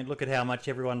 You know, look at how much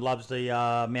everyone loves the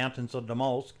mountains on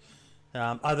Demolsk.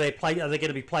 Are there going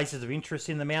to be places of interest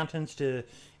in the mountains to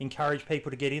encourage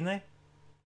people to get in there?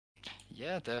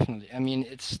 Yeah, definitely. I mean,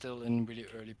 it's still in really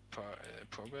early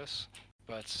progress,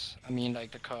 but I mean,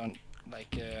 like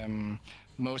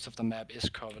most of the map is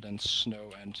covered in snow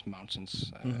and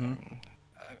mountains.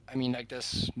 I mean, like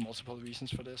there's multiple reasons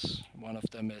for this. One of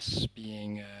them is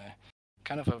being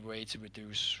kind of a way to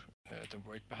reduce the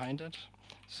work behind it.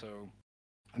 So,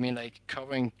 I mean, like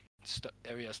covering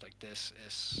areas like this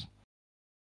is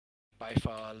by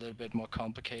far a little bit more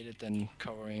complicated than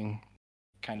covering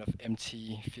kind of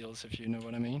empty fields, if you know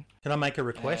what I mean. Can I make a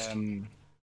request?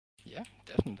 Yeah,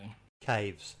 definitely.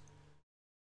 Caves.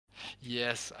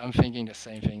 Yes, I'm thinking the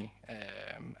same thing.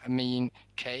 I mean,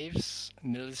 caves,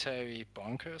 military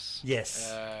bunkers,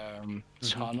 yes,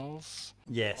 tunnels,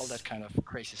 yes, all that kind of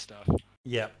crazy stuff.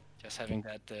 Yeah. Just having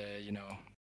that,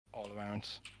 all around.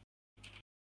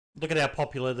 Look at how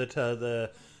popular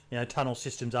the tunnel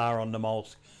systems are on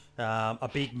Demolsk. A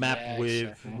big map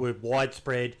with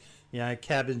widespread,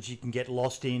 cabins you can get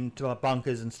lost in, to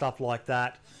bunkers and stuff like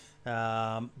that.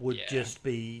 Would just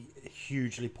be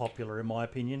hugely popular in my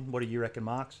opinion. What do you reckon,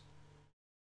 Marks?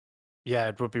 Yeah,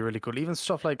 it would be really cool. Even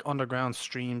stuff like underground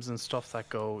streams and stuff that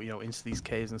go, into these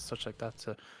caves and such like that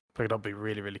to pick it up would be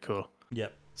really, really cool.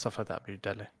 Yep. Stuff like that would be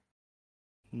deadly.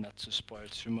 Not to spoil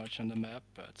too much on the map,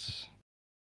 but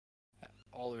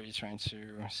already trying to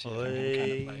see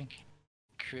if I can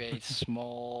create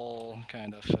small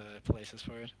kind of places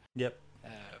for it. Yep.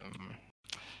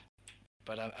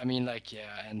 But I mean, like,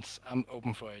 yeah, and I'm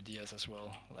open for ideas as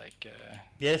well. Like,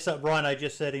 yeah. So Rhino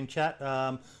just said in chat,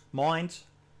 mines.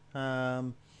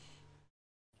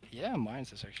 yeah,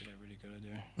 mines is actually a really good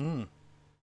idea.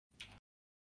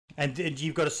 And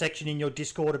you've got a section in your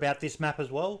Discord about this map as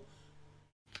well?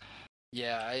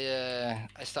 Yeah,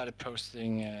 I started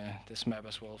posting this map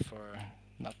as well for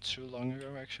not too long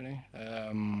ago, actually.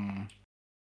 I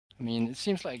mean, it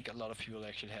seems like a lot of people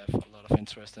actually have a lot of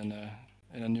interest in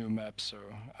a new map, so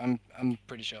I'm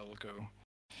pretty sure I will go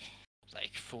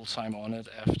like full time on it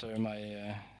after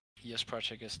my ES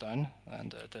project is done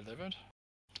and delivered.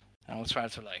 And I'll try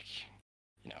to like,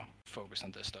 focus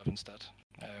on this stuff instead.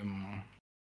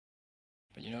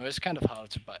 But it's kind of hard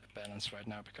to balance right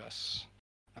now because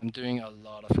I'm doing a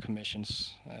lot of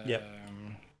commissions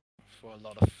for a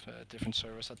lot of different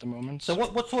servers at the moment. So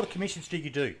what sort of commissions do you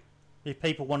do if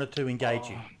people wanted to engage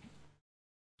you?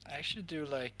 I actually do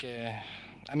like,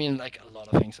 I mean, like a lot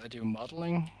of things. I do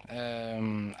modeling.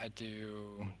 I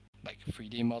do like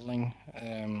 3D modeling.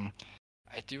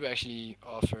 I do actually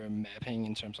offer mapping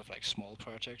in terms of like small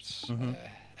projects. Mm-hmm.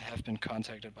 I have been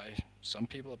contacted by some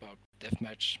people about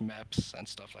deathmatch maps and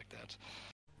stuff like that.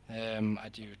 I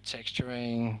do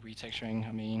texturing,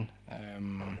 retexturing,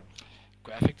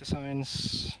 graphic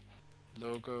designs,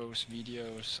 logos,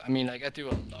 videos. I mean, like I do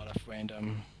a lot of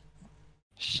random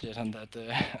shit on that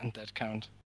on that count.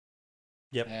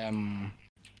 Yep. I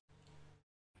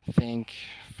think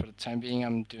for the time being,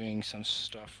 I'm doing some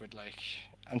stuff with like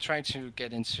I'm trying to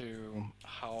get into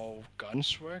how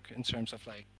guns work in terms of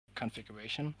like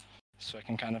configuration, so I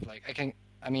can kind of like I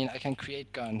can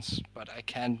create guns, but I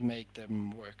can't make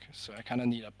them work. So I kind of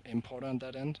need an importer on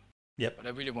that end. Yep. But I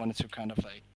really wanted to kind of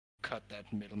like cut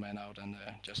that middleman out and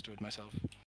just do it myself.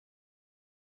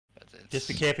 Just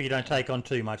be careful you don't take on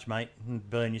too much, mate, and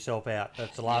burn yourself out.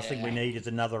 That's the last thing we need is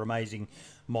another amazing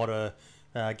modder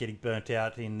getting burnt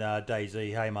out in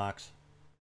DayZ. Hey, Marks.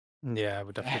 Yeah,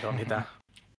 we definitely don't need that.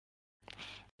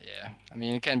 Yeah, I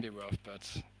mean, it can be rough, but...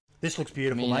 This looks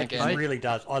beautiful, mate. Again, it really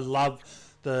does. I love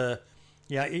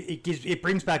it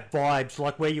brings back vibes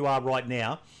like where you are right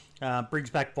now. Brings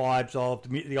back vibes of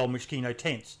the old Moschino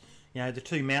tents. The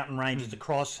two mountain ranges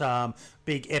across,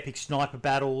 big epic sniper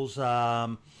battles.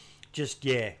 I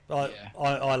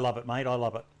love it, mate. I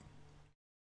love it.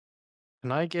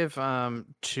 Can I give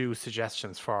 2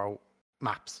 suggestions for our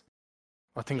maps?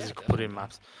 Or things you could put in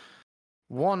maps.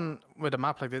 One, with a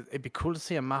map like this, it'd be cool to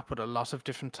see a map with a lot of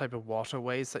different type of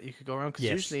waterways that you could go around. Because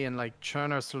usually in like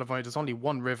Chernarus, Livonia, there's only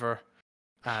one river,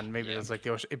 and maybe there's like the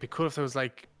ocean. It'd be cool if there was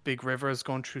like big rivers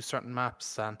going through certain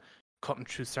maps and cutting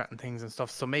through certain things and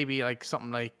stuff. So maybe like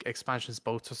something like expansions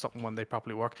boats or something when they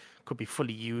properly work could be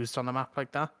fully used on a map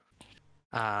like that.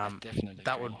 Definitely.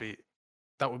 That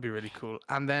would be really cool.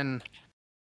 And then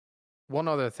one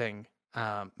other thing.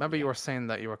 Remember you were saying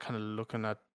that you were kind of looking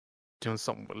at doing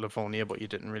something with Livonia, but you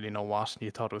didn't really know what, and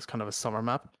you thought it was kind of a summer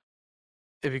map.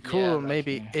 It'd be cool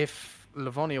maybe if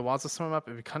Livonia was a summer map,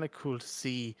 it'd be kind of cool to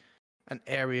see an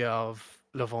area of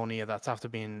Livonia that's after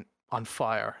being on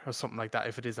fire or something like that,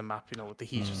 if it is a map, with the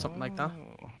heat or something like that.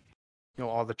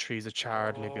 All the trees are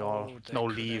charred, maybe all no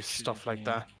leaves, stuff like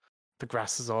that. The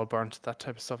grass is all burnt, that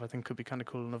type of stuff I think could be kind of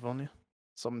cool in Livonia.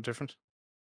 Something different.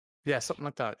 Yeah, something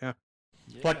like that, yeah.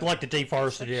 Like the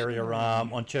deforested area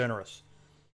on Chernarus.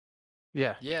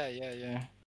 Yeah. Yeah.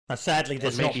 Now, sadly,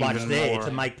 there's not much there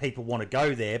to make people want to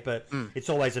go there, but it's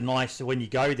always a nice when you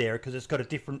go there because it's got a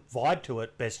different vibe to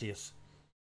it, Bestius.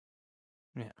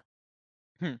 Yeah.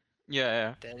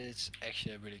 Yeah. That is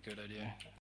actually a really good idea.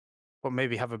 But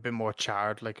maybe have a bit more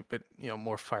charred, like a bit,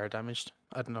 more fire damaged.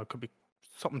 I don't know, it could be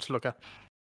something to look at.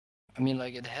 I mean,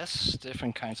 like, it has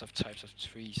different kinds of types of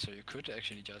trees, so you could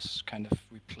actually just kind of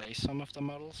replace some of the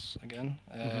models again,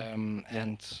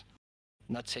 and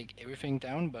not take everything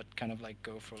down, but kind of like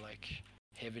go for like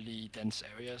heavily dense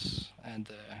areas. And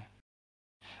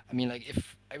I mean, like,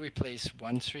 if I replace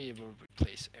one tree, it will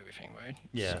replace everything, right?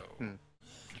 Yeah.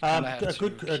 So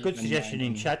a good suggestion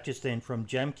in chat just then from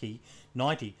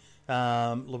Jamkey90,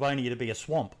 Livonia to be a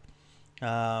swamp.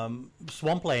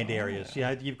 Swampland areas.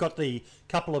 You've got the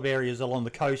couple of areas along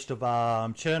the coast of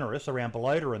Chernarus around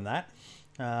Balota and that.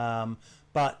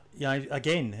 But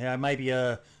again, maybe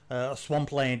a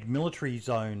swampland military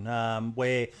zone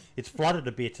where it's flooded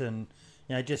a bit and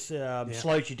just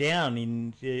slows you down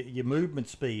in your movement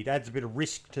speed, adds a bit of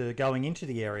risk to going into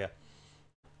the area.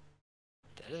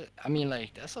 I mean,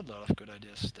 like, that's a lot of good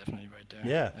ideas, definitely right there.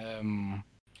 Yeah. Um,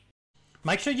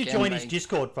 Make sure you join his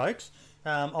Discord, folks.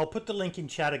 I'll put the link in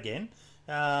chat again.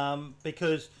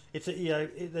 because it's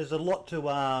there's a lot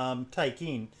to take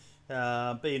in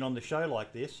being on the show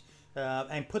like this,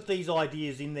 and put these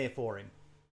ideas in there for him.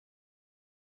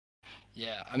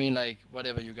 Yeah, I mean, like,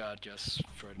 whatever you got, just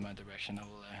throw it in my direction. I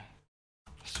will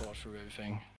sort through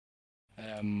everything.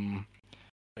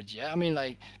 But yeah, I mean,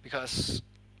 like, because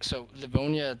so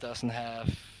Livonia doesn't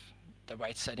have the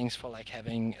right settings for like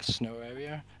having a snow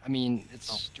area. I mean,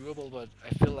 it's doable, but I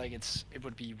feel like it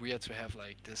would be weird to have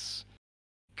like this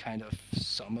kind of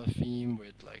summer theme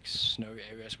with like snowy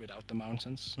areas without the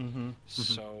mountains.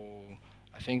 So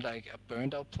I think like a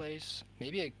burned out place,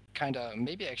 maybe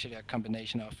actually a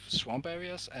combination of swamp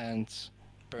areas and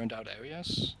burned out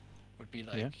areas would be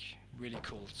like really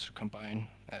cool to combine.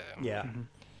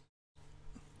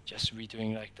 Just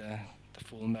redoing like the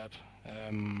full map.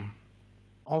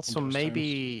 Also, in those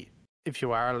maybe if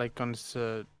you are like going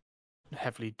to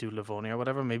heavily do Livonia or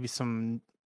whatever, maybe some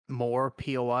more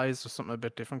POIs or something a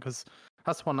bit different, because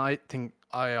that's one I think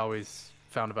I always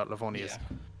found about Livonia is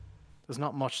there's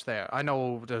not much there. I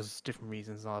know there's different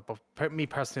reasons and all that, but me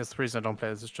personally, that's the reason I don't play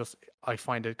it. It's just I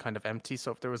find it kind of empty.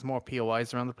 So if there was more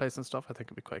POIs around the place and stuff, I think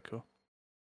it'd be quite cool.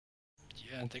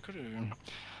 Yeah, they could.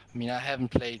 I mean, I haven't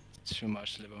played too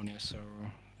much Livonia, so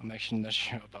I'm actually not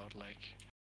sure about like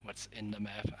what's in the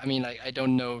map. I mean, like I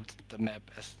don't know the map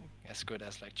as good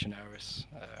as like Chernarus,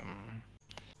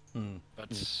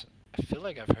 but I feel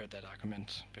like I've heard that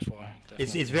argument before.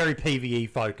 It's very PvE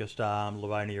focused.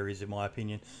 Livonia is, in my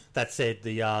opinion. That said,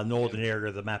 the northern area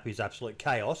of the map is absolute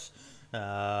chaos.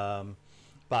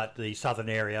 But the southern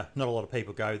area, not a lot of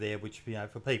people go there, which,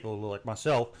 for people like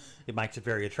myself, it makes it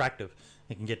very attractive.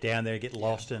 You can get down there, get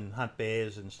lost, and hunt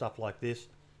bears and stuff like this.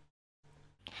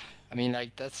 I mean,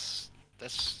 like that's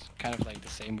kind of like the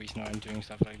same reason why I'm doing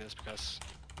stuff like this, because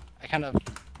I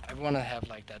want to have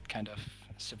like that kind of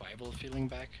survival feeling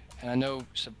back, and I know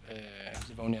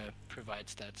Livonia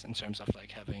provides that in terms of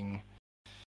like having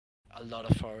a lot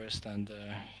of forest and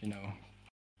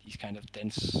these kind of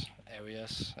dense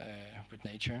areas with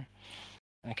nature.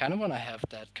 And I kind of want to have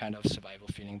that kind of survival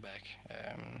feeling back,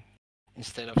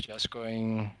 instead of just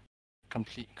going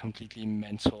completely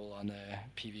mental on a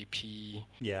PvP.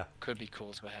 Yeah, could be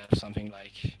cool to have something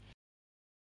like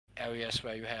areas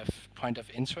where you have point of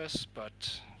interest,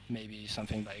 but maybe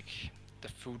something like the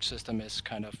food system is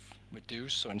kind of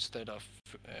reduced. So instead of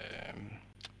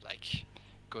like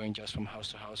going just from house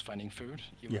to house finding food,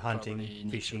 you're hunting,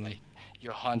 fishing.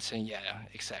 You're hunting, yeah,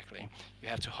 exactly. You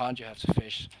have to hunt, you have to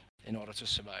fish in order to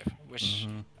survive, which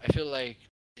I feel like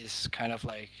is kind of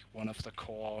like one of the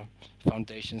core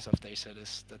foundations of DayZ,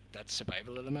 is that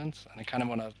survival element. And I kind of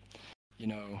want to,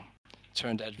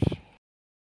 turn that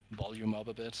volume up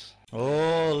a bit.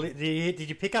 Oh, did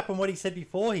you pick up on what he said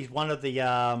before? He's one of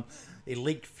the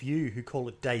elite few who call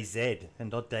it DayZ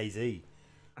and not DayZ.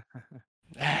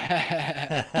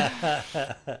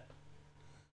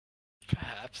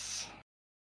 Perhaps.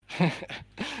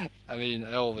 I mean,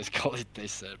 I always call it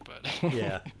DayZ, but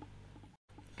yeah.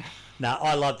 Now,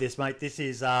 I love this, mate. This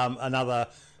is another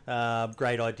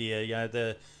great idea.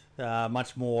 The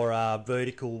much more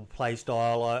vertical play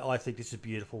style. I think this is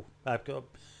beautiful.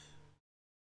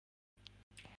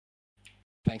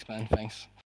 Thanks, man. Thanks.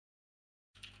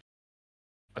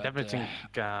 But everything,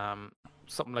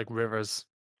 something like rivers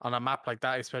on a map like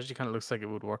that, especially, kind of looks like it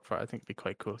would work for it. I think it'd be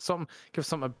quite cool. Give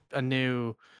some a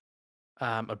new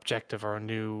objective or a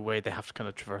new way they have to kind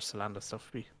of traverse the land and stuff.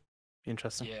 Would be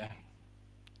interesting. Yeah,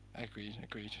 agreed.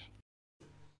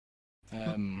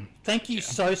 Thank you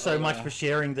so much for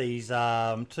sharing these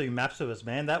 2 maps with us,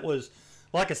 man. That was,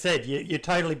 like I said, you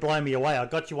totally blown me away. I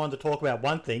got you on to talk about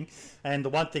one thing, and the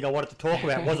one thing I wanted to talk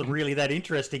about wasn't really that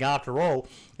interesting after all.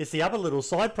 It's the other little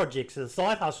side projects, the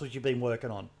side hustles you've been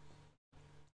working on.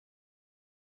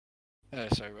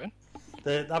 Sorry, what?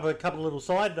 The other couple of little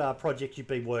side projects you've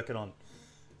been working on.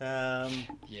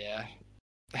 Yeah.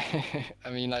 I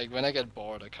mean, like, when I get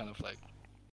bored, I kind of, like,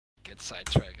 get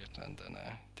sidetracked and then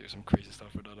do some crazy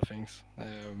stuff with other things.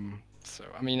 So,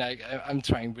 I mean, like, I'm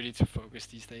trying really to focus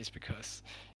these days, because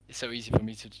it's so easy for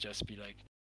me to just be like,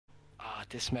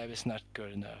 this map is not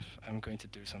good enough, I'm going to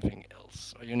do something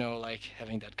else. Or, like,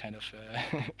 having that kind of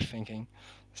thinking.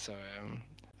 So,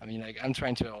 I mean, like, I'm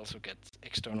trying to also get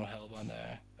external help on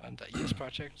the ES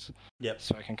projects. Yep.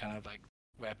 So I can kind of, like,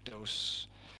 wrap those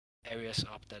areas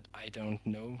up that I don't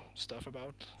know stuff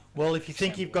about. Well, if you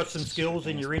think you've got some skills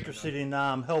and you're interested in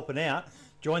helping out,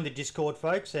 join the Discord,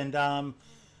 folks, and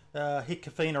hit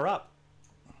Kafina up.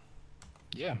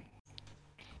 Yeah.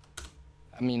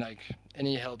 I mean, like,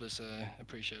 any help is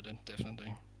appreciated,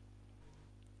 definitely.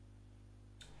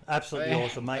 Absolutely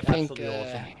awesome, mate. Absolutely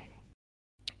awesome.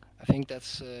 I think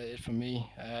that's it for me.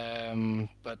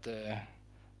 But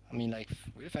I mean, like,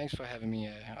 really thanks for having me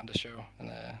on the show,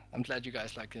 and I'm glad you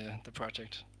guys like the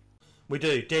project. We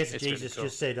do. Des It's really Jesus cool.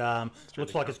 just said, It's looks really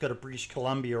like cool. it's got a British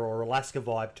Columbia or Alaska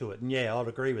vibe to it. And yeah, I'd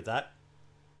agree with that.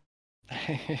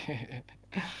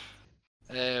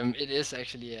 It is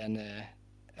actually a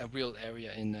real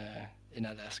area in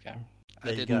Alaska.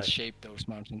 There I you didn't go. shape those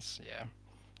mountains. Yeah.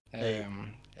 There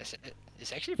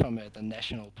It's actually from the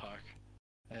national park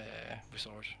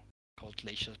resort called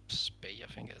Glaciers Bay,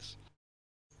 I think it is.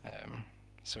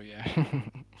 So yeah.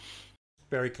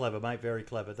 Very clever, mate. Very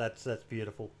clever. That's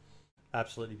beautiful.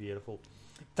 Absolutely beautiful.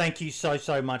 Thank you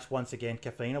so much once again,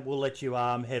 Kafina. We'll let you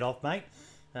head off, mate.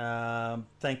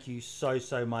 Thank you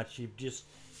so much. You've just,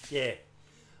 yeah.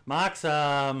 Marks,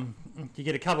 you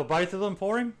get to cover both of them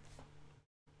for him?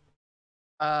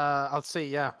 I'll see.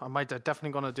 Yeah, I might.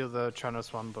 Definitely gonna do the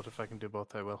Trenos one, but if I can do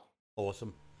both, I will.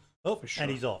 Awesome. Oh, For sure.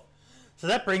 and he's off. So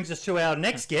that brings us to our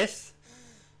next guest.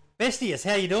 Bestius,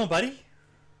 how you doing, buddy?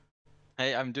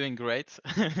 Hey, I'm doing great.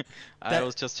 I That-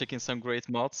 was just checking some great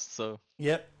mods, so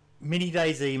Yep. Mini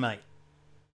DayZ, mate.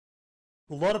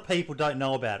 A lot of people don't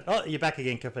know about it. Oh, you're back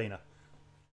again, Kafina.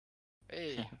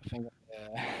 Hey, I think.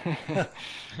 Yeah,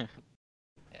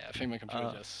 I think my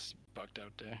computer just bugged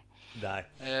out there.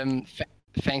 No.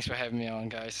 Thanks for having me on,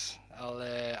 guys.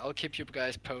 I'll keep you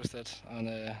guys posted on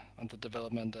the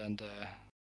development and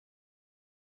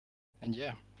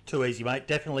yeah. Too easy, mate.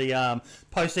 Definitely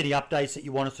post any updates that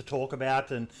you want us to talk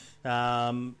about, and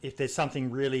if there's something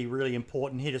really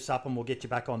important, hit us up and we'll get you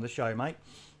back on the show, mate,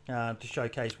 to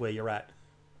showcase where you're at.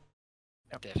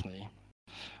 Definitely.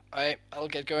 All right, I'll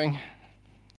get going.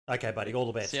 Okay, buddy. All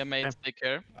the best. see you, mate. Yeah. Take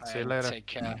care. See you Alright, later. Take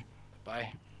care.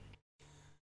 Bye.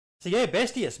 So yeah,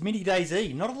 Bestius, Mini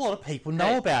DayZ. Not a lot of people know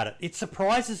Hey. about it. It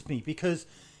surprises me because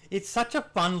it's such a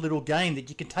fun little game that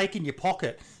you can take in your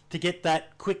pocket to get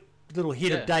that quick little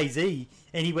hit of Yeah. DayZ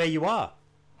anywhere you are.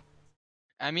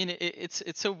 I mean, it's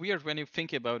so weird when you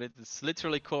think about it. It's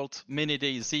literally called Mini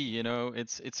DayZ. You know,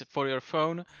 it's for your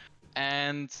phone,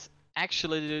 and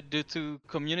actually the two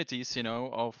communities, you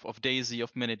know, of DayZ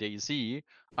of Mini DayZ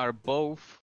are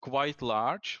both quite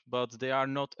large, but they are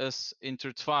not as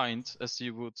intertwined as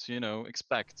you would, you know,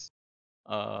 expect.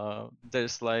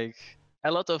 There's like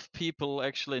a lot of people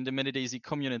actually in the Mini DayZ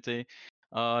community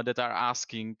that are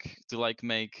asking to like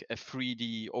make a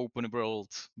 3D open world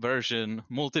version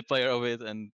multiplayer of it,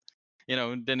 and you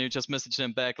know, then you just message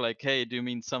them back like, hey, do you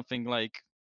mean something like,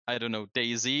 I don't know,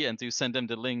 DayZ? And you send them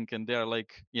the link, and they're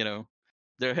like, you know,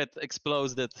 their head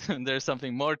explodes that there's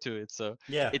something more to it. So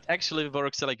Yeah. it actually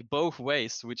works like both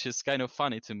ways, which is kind of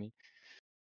funny to me.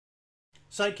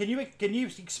 So can you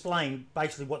explain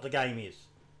basically what the game is?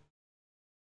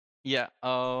 Yeah.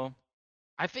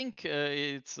 I think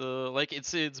it's like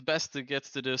it's best to get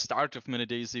to the start of Mini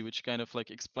DayZ, which kind of like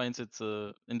explains it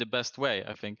in the best way,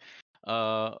 I think.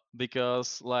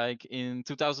 Because like in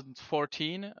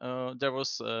 2014, there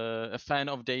was a fan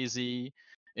of DayZ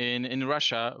in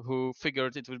Russia who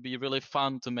figured it would be really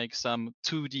fun to make some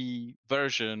 2D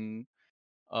version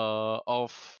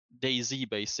of DayZ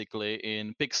basically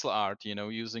in pixel art, you know,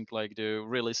 using like the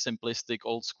really simplistic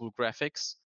old school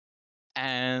graphics.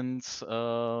 And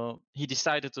he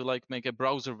decided to like make a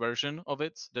browser version of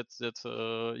it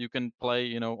that you can play,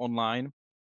 you know, online.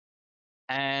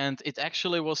 And it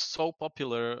actually was so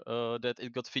popular that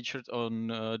it got featured on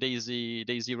DayZ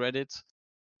Reddit,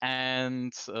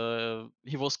 and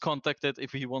he was contacted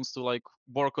if he wants to like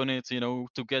work on it, you know,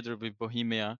 together with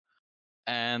Bohemia.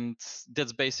 And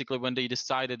that's basically when they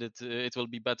decided that it will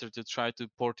be better to try to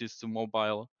port it to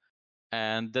mobile.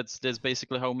 And that's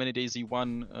basically how Mini DayZ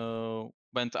 1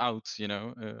 went out, you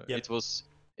know. Yep.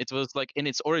 It was like in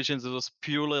its origins it was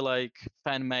purely like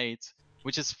fan made,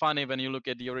 which is funny when you look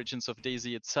at the origins of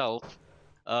DayZ itself.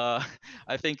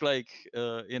 I think like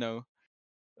you know,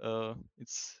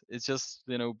 it's just,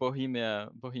 you know, Bohemia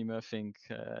thing,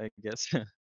 I guess.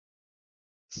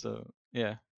 So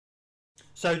yeah.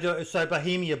 So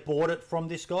Bohemia bought it from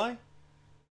this guy?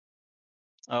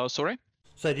 Oh, sorry.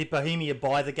 So did Bohemia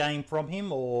buy the game from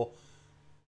him, or?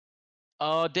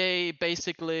 They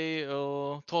basically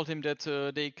told him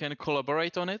that they can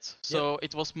collaborate on it. So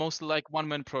it was mostly like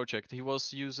one-man project. He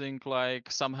was using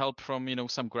like some help from, you know,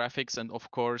 some graphics, and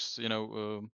of course, you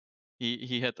know,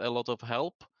 he had a lot of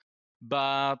help.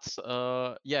 But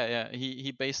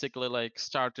he basically like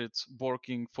started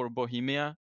working for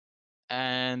Bohemia,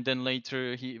 and then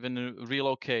later he even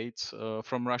relocated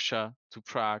from Russia to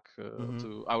Prague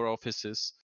to our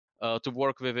offices. To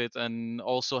work with it and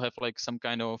also have like some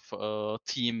kind of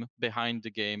team behind the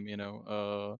game, you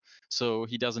know, so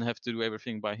he doesn't have to do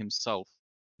everything by himself.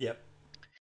 Yep.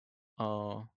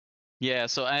 Yeah,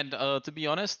 so and to be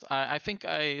honest, I think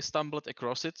I stumbled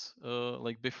across it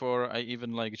like before I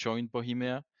even like joined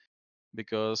Bohemia,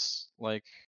 because like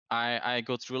I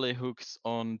got really hooked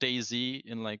on DayZ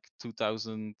in like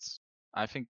 2000. I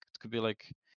think it could be like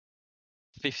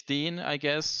 15, I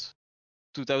guess,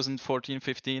 2014,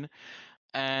 15.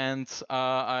 And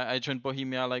I joined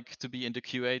Bohemia like to be in the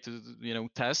QA to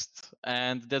test,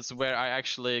 and that's where I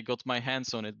actually got my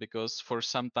hands on it, because for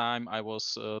some time I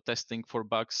was testing for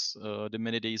bugs, the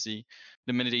Mini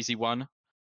DayZ 1,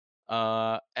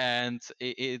 and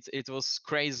it was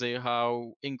crazy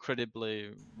how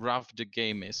incredibly rough the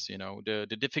game is.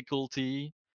 The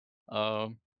difficulty uh,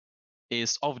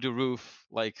 is off the roof,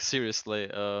 like seriously.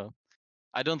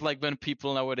 I don't like when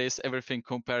people nowadays everything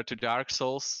compared to Dark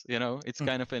Souls. It's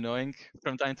kind of annoying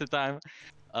from time to time.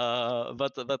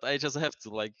 But I just have to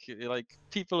like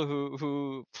people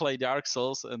who play Dark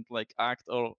Souls and like act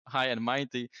all high and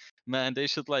mighty, man. They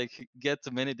should like get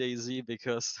to Mini DayZ,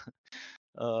 because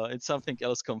it's something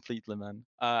else completely, man.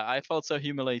 I felt so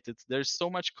humiliated. There's so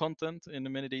much content in the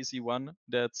Mini DayZ 1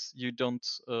 that you don't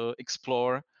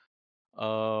explore.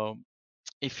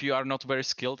 If you are not very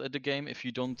skilled at the game, if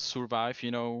you don't survive,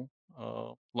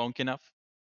 long enough,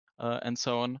 and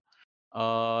so on,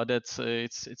 that's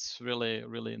it's really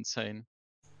really insane.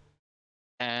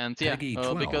 And yeah, Peggy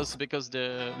 12. because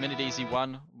the Mini DayZ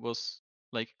 1 was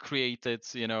like created,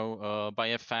 by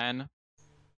a fan,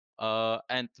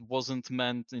 and wasn't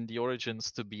meant in the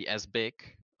origins to be as big.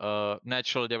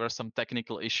 Naturally, there were some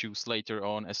technical issues later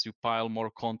on. As you pile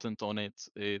more content on it,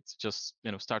 it just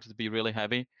started to be really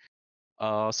heavy.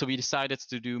 So we decided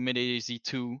to do Mini DayZ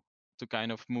 2 to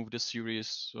kind of move the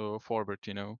series forward.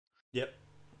 Yep.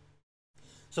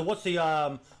 So what's the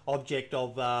object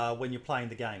of when you're playing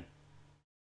the game?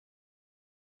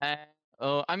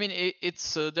 I mean,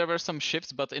 it's there were some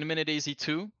shifts, but in Mini DayZ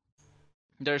 2,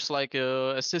 there's like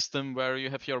a system where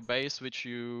you have your base, which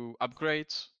you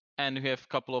upgrade, and you have a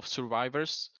couple of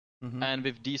survivors. Mm-hmm. And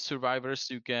with these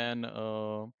survivors, you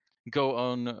can go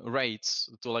on raids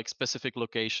to like specific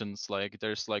locations. Like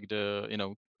there's like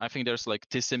I think there's like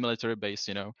TISI military base,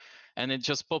 and it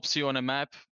just pops you on a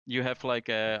map. You have like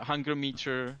a hunger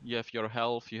meter, you have your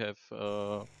health, you have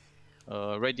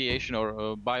radiation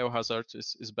or biohazard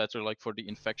is better like for the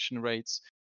infection rates.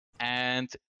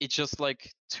 And it's just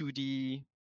like 2D,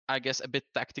 I guess a bit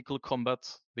tactical combat,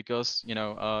 because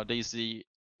DayZ,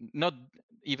 not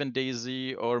even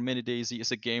DayZ or Mini DayZ,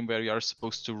 is a game where you are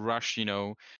supposed to rush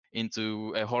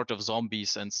into a horde of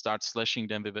zombies and start slashing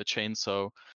them with a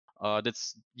chainsaw.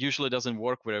 That's usually doesn't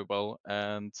work very well,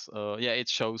 and yeah, it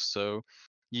shows. So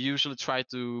you usually try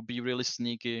to be really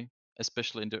sneaky,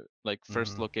 especially in the like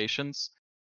first locations.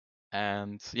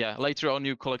 And yeah, later on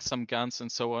you collect some guns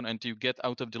and so on, and you get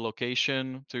out of the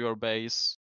location to your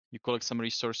base, you collect some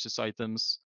resources,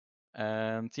 items,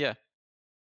 and yeah,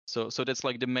 so that's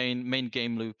like the main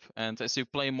game loop. And as you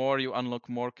play more, you unlock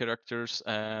more characters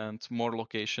and more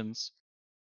locations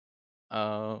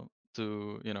to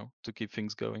keep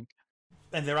things going.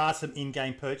 And there are some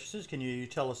in-game purchases. Can you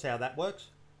tell us how that works?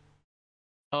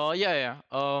 Yeah.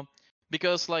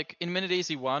 Because like in Mini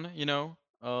DayZ 1,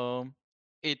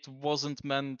 it wasn't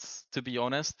meant, to be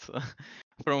honest,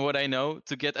 from what I know,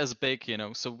 to get as big,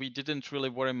 So we didn't really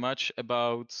worry much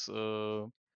about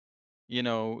the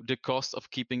cost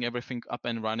of keeping everything up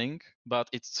and running. But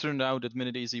it turned out that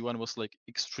Mini DayZ 1 was like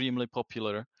extremely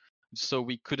popular. So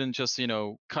we couldn't just,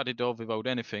 cut it off without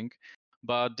anything.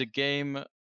 But the game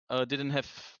didn't have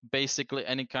basically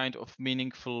any kind of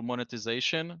meaningful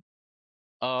monetization.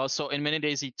 So in Mini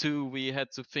DayZ 2, we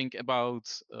had to think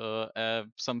about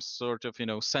some sort of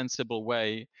sensible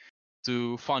way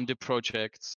to fund the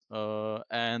project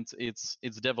and its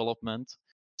development.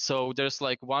 So there's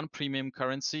like one premium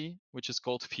currency, which is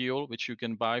called fuel, which you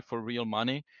can buy for real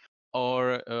money,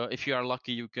 or if you are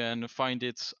lucky, you can find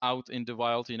it out in the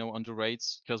wild, on the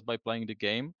raids, just by playing the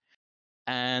game.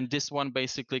 And this one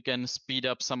basically can speed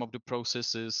up some of the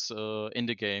processes in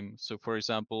the game. So for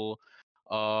example,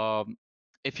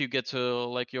 if you get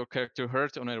like your character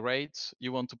hurt on a raid,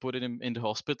 you want to put it in the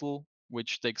hospital,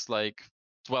 which takes like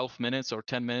 12 minutes or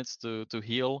 10 minutes to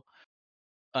heal.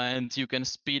 And you can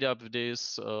speed up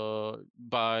this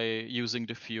by using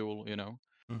the fuel,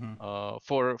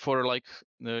 for like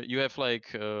you have like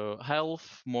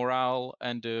health, morale,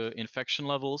 and infection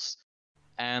levels,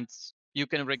 and you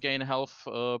can regain health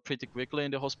pretty quickly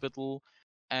in the hospital,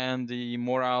 and the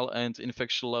morale and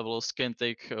infection levels can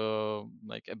take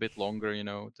like a bit longer.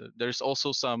 There's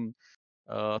also some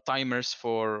timers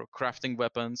for crafting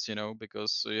weapons,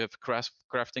 because you have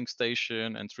crafting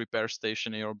station and repair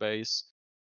station in your base.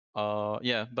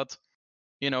 Yeah, but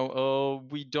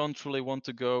we don't really want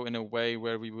to go in a way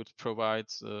where we would provide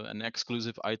an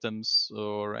exclusive items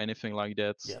or anything like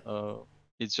that. Yep.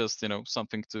 It's just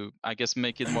something to, I guess,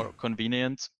 make it more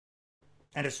convenient.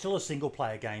 And it's still a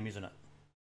single-player game, isn't it?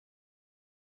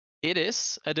 It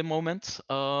is at the moment,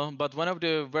 but one of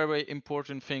the very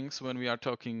important things when we are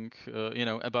talking,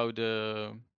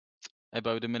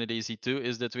 about the Mini-DayZ 2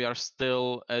 is that we are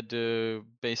still at the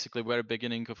basically very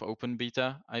beginning of open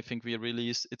beta. I think we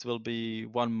released, it will be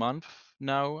 1 month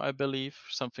now, I believe,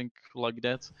 something like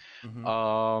that.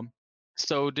 Mm-hmm.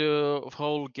 So the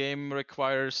whole game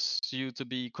requires you to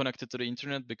be connected to the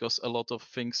internet because a lot of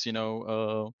things,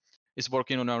 is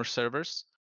working on our servers.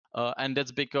 And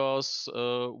that's because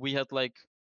we had like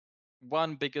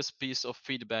one biggest piece of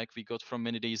feedback we got from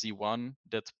Mini-DayZ 1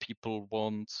 that people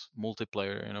want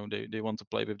multiplayer. They want to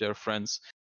play with their friends.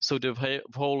 So the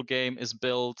whole game is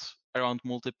built around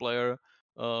multiplayer,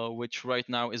 which right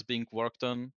now is being worked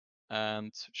on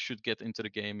and should get into the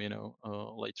game,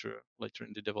 later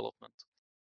in the development.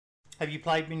 Have you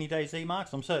played Mini-DayZ,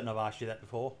 Marks? I'm certain I've asked you that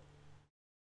before.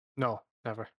 No,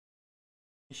 never.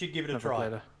 You should give it a Never try.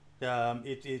 played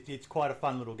it. It's quite a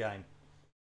fun little game.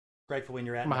 Great for when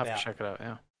you're out I'm and gonna have about. to check it out.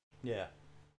 Yeah. Yeah.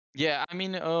 Yeah, I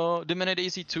mean, the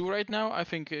Mini-DayZ 2 right now, I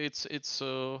think it's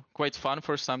quite fun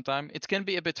for some time. It can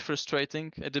be a bit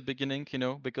frustrating at the beginning,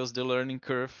 because the learning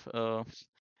curve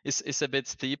is a bit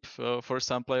steep for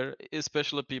some player,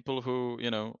 especially people who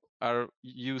are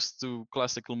used to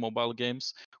classical mobile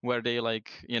games where they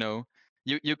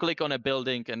you click on a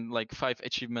building and like 5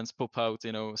 achievements pop out,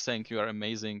 saying you are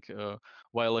amazing,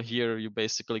 while here you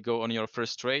basically go on your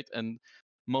first rate and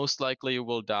most likely you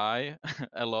will die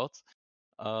a lot.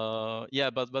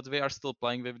 But we are still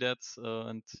playing with that,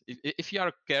 and if you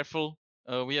are careful,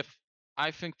 we have,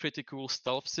 I think, pretty cool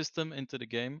stealth system into the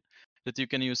game that you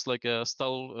can use like a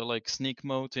stealth, like sneak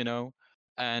mode,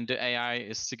 and the AI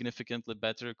is significantly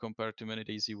better compared to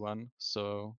Mini-DayZ 1.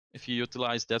 So if you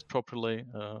utilize that properly,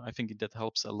 I think that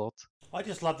helps a lot. I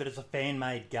just love that it's a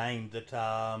fan-made game that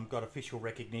got official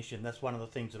recognition. That's one of the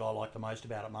things that I like the most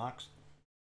about it, Marks.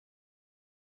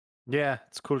 Yeah,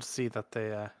 it's cool to see that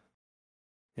they,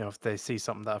 if they see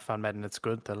something that a fan made and it's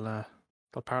good, they'll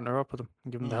partner up with them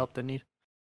and give them the help they need.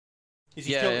 Is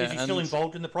he still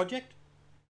involved in the project?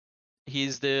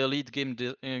 He's the lead game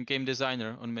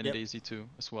designer on Mini-DayZ 2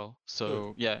 as well.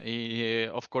 So good. Yeah, he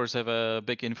of course have a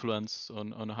big influence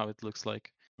on how it looks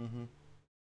like. Mm-hmm.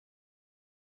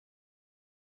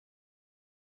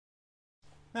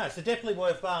 No, so definitely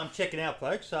worth checking out,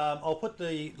 folks. I'll put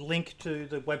the link to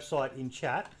the website in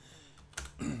chat.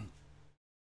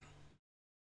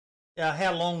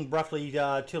 How long, roughly,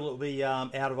 till it'll be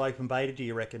out of open beta, do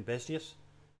you reckon, Bestius?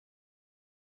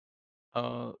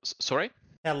 Sorry?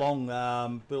 How long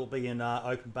will it be in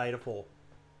open beta for?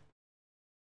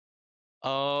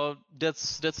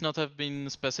 That's not have been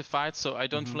specified, so I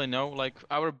don't really know. Like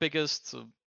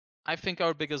I think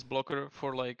our biggest blocker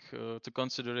for to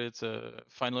consider it a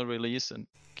final release and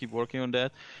keep working on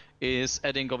that is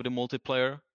adding of the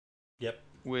multiplayer. Yep.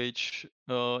 Which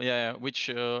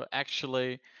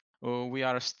actually we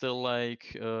are still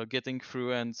getting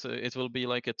through, and it will be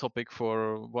like a topic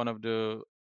for one of the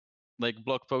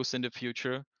blog posts in the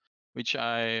future, which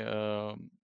I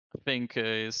think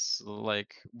is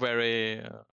very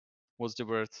what's the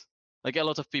word? Like a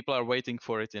lot of people are waiting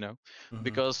for it,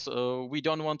 because we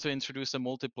don't want to introduce a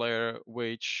multiplayer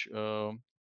which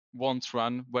won't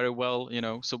run very well,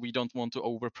 so we don't want to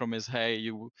overpromise,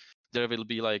 hey, there will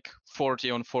be like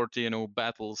 40 on 40,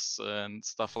 battles and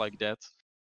stuff like that.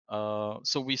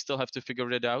 So we still have to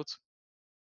figure it out.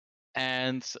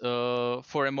 And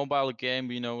for a mobile game,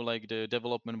 the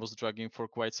development was dragging for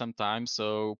quite some time.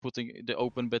 So putting the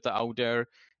open beta out there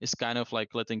is kind of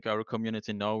like letting our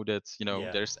community know that,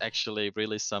 there's actually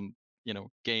really some,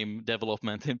 game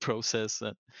development in process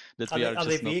that we are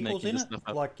just not making this stuff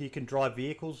up. Like you can drive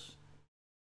vehicles?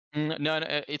 No,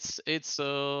 it's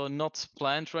not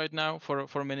planned right now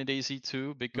for Mini-DayZ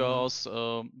 2 because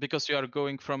you are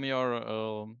going from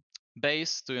your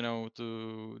base to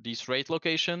these raid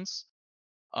locations.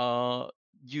 The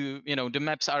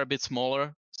maps are a bit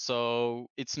smaller, so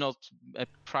it's not a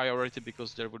priority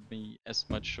because there would be as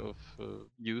much of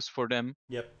use for them.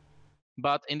 Yep.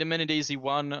 But in the Mini-DayZ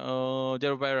 1,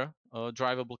 there were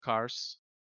drivable cars.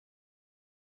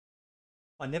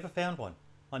 I never found one.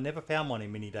 I never found one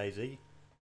in Mini-DayZ.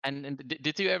 And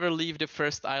did you ever leave the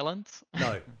first island?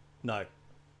 No.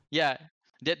 Yeah,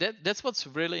 that's what's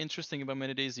really interesting about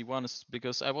Mini-DayZ 1 is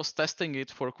because I was testing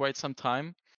it for quite some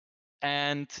time,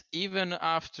 and even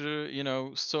after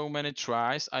so many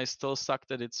tries, I still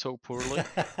sucked at it so poorly.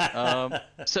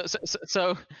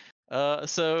 So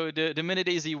So the Mini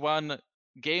DayZ 1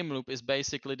 game loop is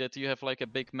basically that you have like a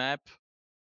big map,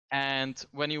 and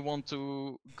when you want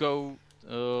to go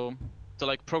to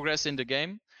like progress in the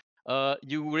game,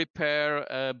 you repair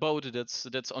a boat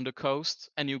that's on the coast,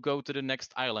 and you go to the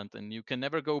next island, and you can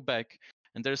never go back.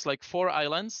 And there's like 4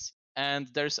 islands, and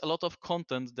there's a lot of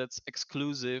content that's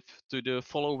exclusive to the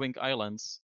following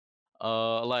islands.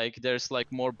 Like there's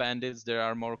like more bandits, there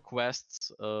are more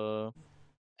quests,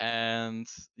 and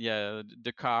yeah,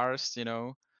 the cars, you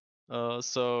know.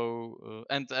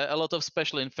 And a lot of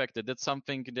special infected. That's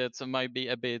something that might be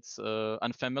a bit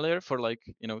unfamiliar for like,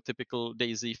 you know, typical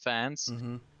DayZ fans.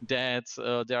 Mm-hmm. That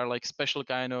there are like special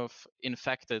kind of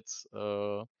infected.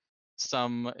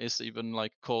 Some is even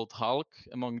like called Hulk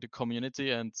among the community,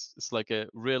 and it's like a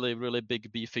really, really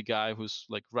big beefy guy who's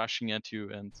like rushing at you,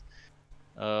 and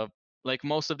like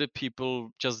most of the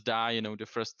people just die, you know, the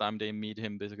first time they meet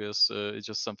him, because it's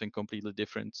just something completely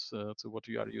different to what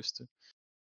we are used to.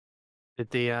 Did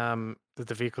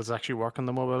the vehicles actually work on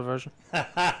the mobile version?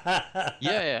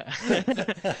 Yeah.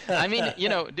 I mean, you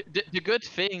know, the good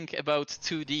thing about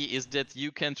 2D is that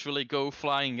you can't really go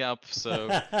flying up, so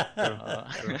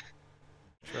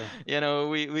Sure. you know,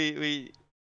 we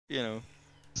you know,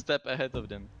 step ahead of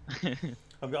them. I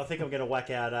think I'm going to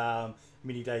whack out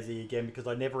Mini DayZ again, because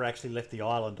I never actually left the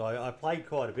island. I played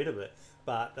quite a bit of it,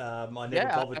 but I never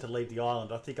bothered to leave the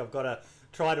island. I think I've got to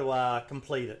try to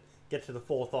complete it, get to the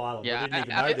 4th island. Yeah, I didn't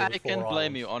even know there was 4 can't blame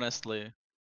islands. you, honestly.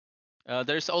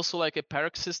 There's also like a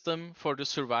perk system for the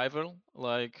survival,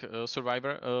 like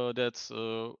survivor,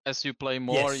 that as you play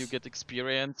more, you get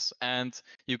experience, and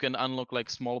you can unlock like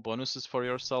small bonuses for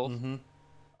yourself. Mm-hmm.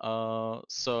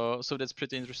 So that's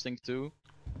pretty interesting too.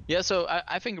 Yeah, so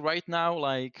I think right now,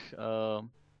 like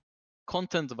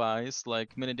content-wise,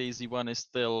 like Mini DayZ 1 is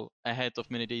still ahead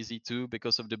of Mini DayZ 2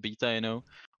 because of the beta, you know,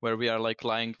 where we are like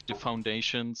laying the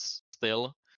foundations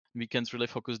still. We can't really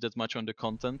focus that much on the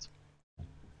content.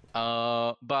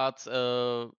 But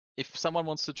if someone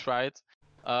wants to try it,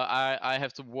 I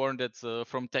have to warn that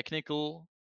from technical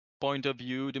point of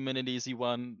view, the Mini DayZ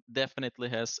 1 definitely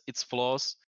has its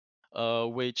flaws,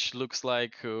 which looks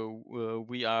like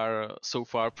we are so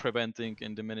far preventing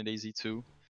in the Mini DayZ 2.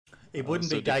 It wouldn't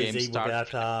so be the game DayZ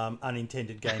starts- without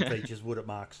unintended game features, would it,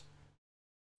 Marks?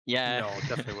 Yeah. No,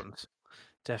 definitely wouldn't.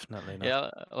 Definitely not. Yeah,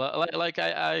 like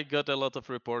I got a lot of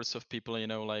reports of people, you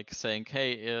know, like saying,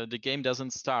 hey, the game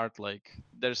doesn't start, like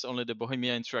there's only the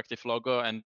Bohemia Interactive logo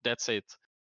and that's it.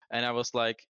 And I was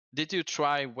like, did you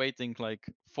try waiting like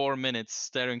 4 minutes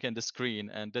staring at the screen?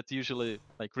 And that usually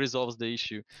like resolves the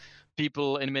issue.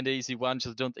 People in Mini DayZ 1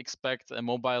 just don't expect a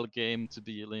mobile game to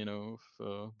be, you know,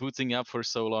 booting up for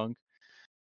so long.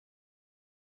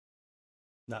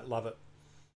 No, love it.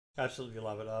 Absolutely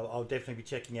love it. I'll definitely be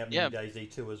checking out Mini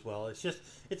DayZ 2 as well. It's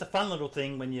a fun little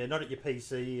thing when you're not at your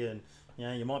PC, and you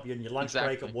know, you might be on your lunch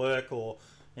break at work, or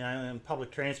you know, in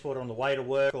public transport on the way to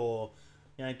work, or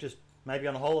you know, just maybe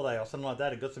on a holiday or something like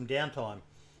that, and got some downtime.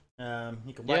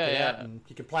 You can whack it out, and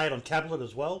you can play it on tablet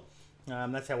as well.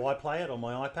 That's how I play it on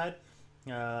my iPad.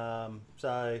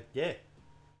 So yeah,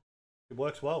 it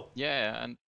works well. Yeah,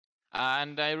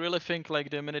 and I really think like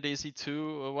the Mini DayZ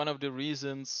 2, one of the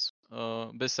reasons,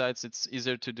 besides it's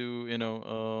easier to do, you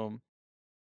know,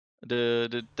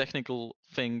 the technical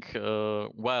thing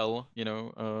well, you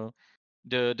know,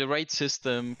 the rate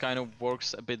system kind of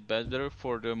works a bit better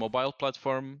for the mobile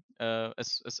platform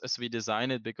as we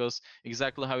design it, because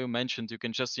exactly how you mentioned, you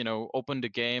can just, you know, open the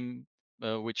game,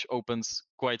 which opens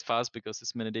quite fast because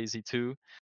it's Mini DayZ 2.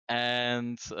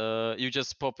 And you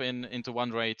just pop into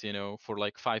one rate, you know, for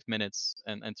like 5 minutes,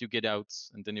 and you get out,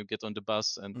 and then you get on the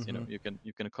bus, and you know, you can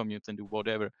commute and do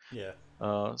whatever. Yeah.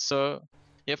 So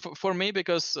yeah, for me,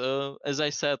 because as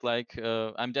I said, like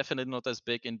I'm definitely not as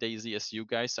big in DayZ as you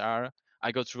guys are.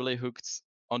 I got really hooked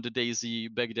on the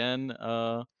DayZ back then,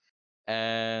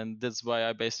 and that's why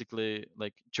I basically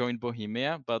like joined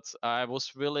Bohemia. But I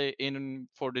was really in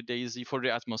for the DayZ, for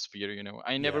the atmosphere, you know.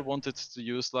 I never wanted to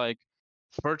use like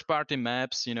third-party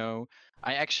maps, you know.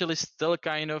 I actually still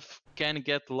kind of can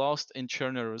get lost in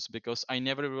Chernarus, because I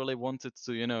never really wanted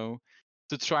to, you know,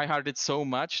 to try hard it so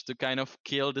much to kind of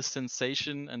kill the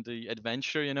sensation and the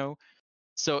adventure, you know.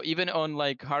 So even on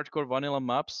like hardcore vanilla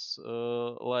maps, you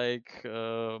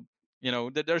know,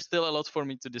 there's still a lot for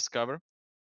me to discover.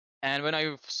 And when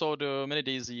I saw the Mini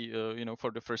DayZ, you know,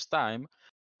 for the first time,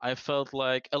 I felt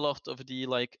like a lot of the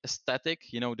like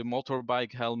aesthetic, you know, the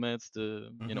motorbike helmets,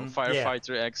 the you know,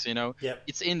 firefighter X, you know,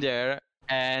 it's in there.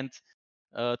 And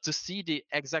to see the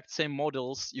exact same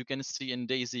models you can see in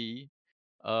DayZ,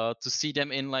 to see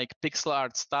them in like pixel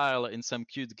art style in some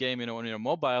cute game, you know, on your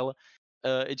mobile,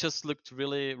 it just looked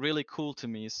really, really cool to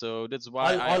me. So that's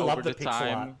why I love over the the pixel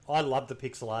time. art. I love the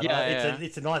pixel art. Yeah,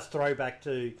 It's a nice throwback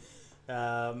to,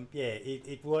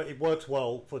 it works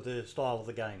well for the style of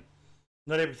the game.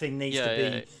 Not everything needs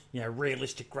to be,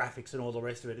 realistic graphics and all the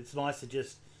rest of it. It's nice to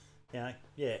just,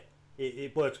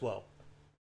 it works well.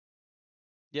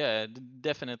 Yeah,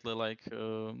 definitely. Like,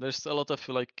 there's a lot of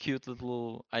like cute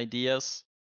little ideas.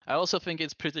 I also think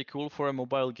it's pretty cool for a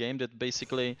mobile game that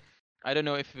basically, I don't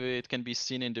know if it can be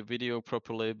seen in the video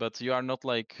properly, but you are not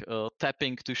like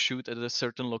tapping to shoot at a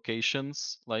certain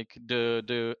locations. Like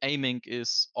the aiming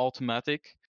is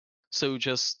automatic, so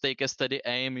just take a steady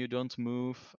aim. You don't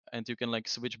move, and you can like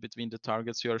switch between the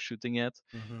targets you are shooting at.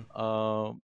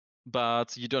 Mm-hmm.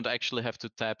 But you don't actually have to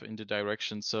tap in the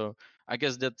direction. So I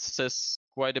guess that says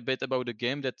quite a bit about the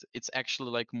game, that it's actually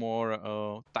like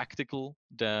more tactical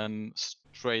than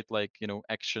straight like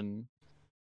action.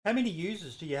 How many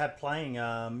users do you have playing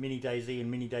Mini DayZ and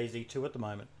Mini DayZ 2 at the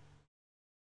moment?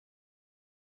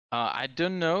 I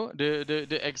don't know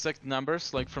the exact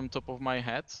numbers like from top of my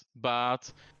head,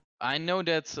 but I know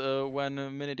that when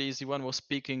Mini DayZ 1 was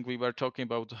speaking, we were talking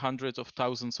about hundreds of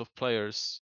thousands of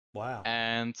players. Wow.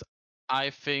 And I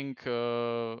think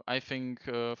for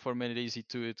Mini DayZ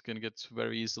 2 it can get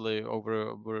very easily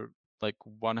over like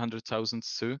 100,000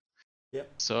 too. Yep.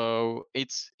 So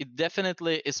it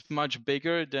definitely is much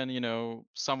bigger than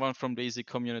someone from the DayZ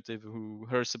community who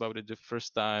hears about it the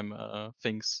first time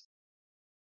thinks.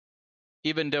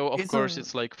 Even though of course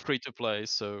it's like free to play,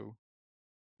 so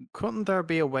couldn't there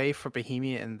be a way for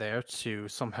Bohemia in there to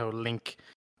somehow link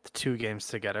the two games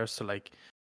together? So like,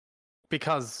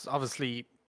 because obviously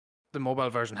the mobile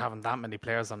version having that many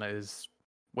players on it is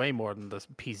way more than the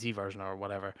PC version or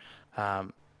whatever.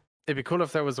 It'd be cool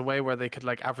if there was a way where they could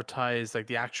like advertise like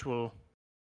the actual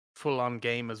full-on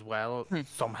game as well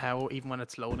somehow, even when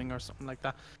it's loading or something like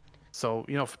that. So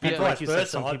for people like you said,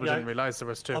 some people didn't realize there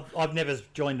was two. I've never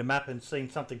joined a map and seen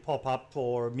something pop up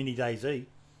for Mini DayZ.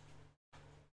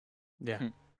 Yeah.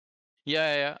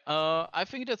 Yeah. I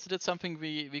think that's something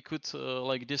we could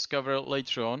like discover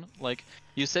later on. Like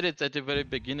you said it at the very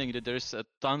beginning that there's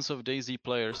tons of DayZ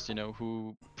players,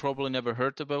 who probably never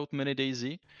heard about Mini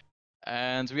DayZ,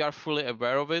 and we are fully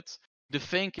aware of it. The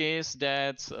thing is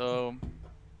that,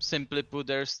 simply put,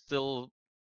 there's still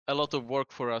a lot of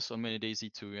work for us on Mini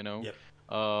DayZ 2.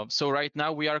 Yep. So right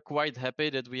now we are quite happy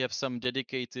that we have some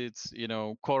dedicated,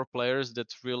 core players that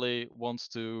really want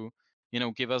to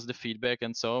give us the feedback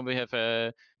and so on. We have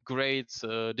a great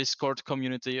Discord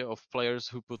community of players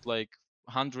who put like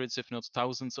hundreds, if not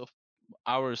thousands of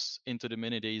hours into the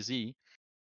Mini DayZ.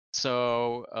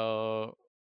 So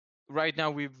right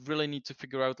now we really need to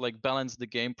figure out like balance the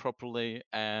game properly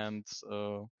and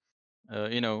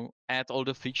add all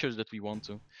the features that we want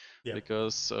to. Yep.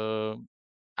 Because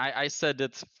I said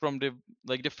that from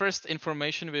the first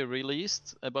information we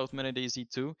released about Mini DayZ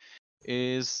 2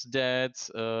 is that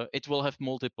it will have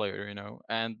multiplayer,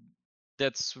 and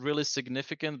that's really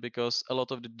significant because a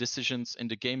lot of the decisions in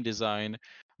the game design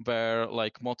were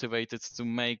like motivated to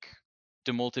make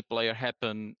the multiplayer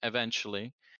happen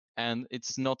eventually, and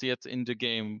it's not yet in the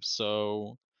game.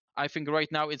 So I think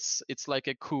right now it's like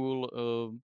a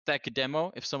cool tech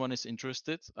demo. If someone is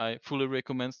interested, I fully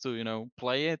recommend to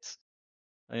play it,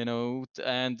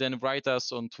 and then write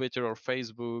us on Twitter or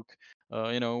Facebook,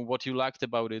 what you liked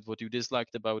about it, what you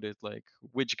disliked about it, like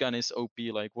which gun is OP,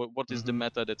 like what is the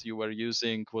meta that you were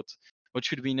using, what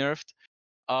should be nerfed.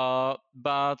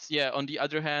 But yeah, on the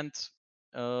other hand,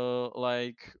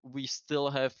 like we still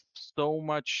have so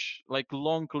much like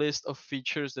long list of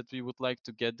features that we would like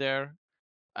to get there,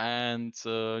 and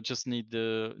just need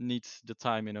the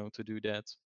time to do that.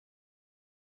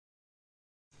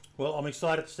 Well, I'm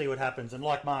excited to see what happens, and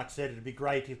like Mark said, it'd be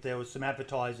great if there was some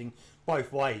advertising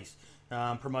both ways,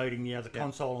 promoting the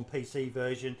console and PC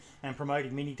version, and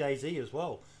promoting Mini DayZ as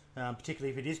well.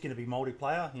 Particularly if it is going to be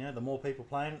multiplayer, the more people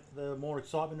playing, the more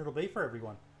excitement it'll be for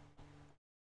everyone.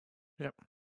 Yep.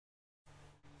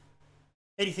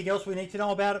 Anything else we need to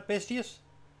know about it, Bestius?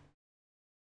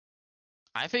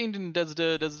 I think that's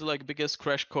the like biggest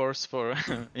crash course for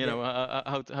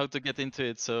how to get into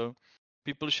it. So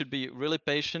people should be really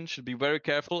patient, should be very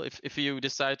careful. If you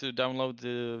decide to download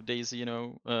the DayZ,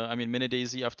 Mini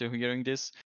DayZ after hearing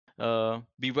this,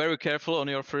 be very careful on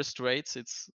your first rates.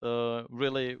 It's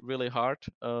really, really hard.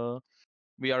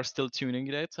 We are still tuning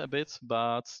it a bit,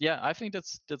 but yeah, I think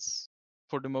that's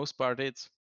for the most part it.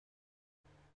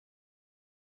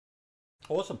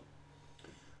 Awesome.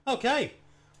 Okay,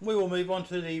 we will move on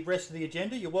to the rest of the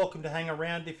agenda. You're welcome to hang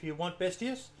around if you want,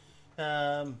 Bestius.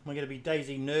 We're going to be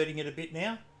DayZ nerding it a bit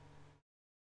now.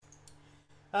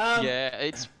 Yeah,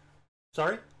 it's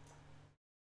Sorry?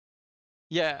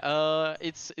 Yeah,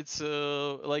 it's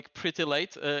like pretty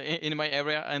late in my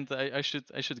area, and I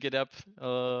should get up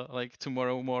like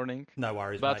tomorrow morning. No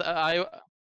worries, But mate.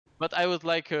 I would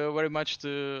like very much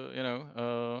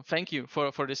to thank you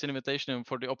for this invitation and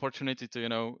for the opportunity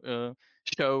to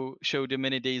show the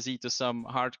mini DayZ to some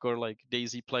hardcore like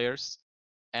DayZ players,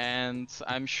 and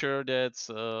I'm sure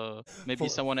that maybe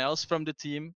someone else from the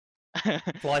team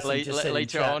Blyson just said in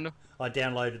later chat, on. I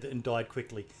downloaded it and died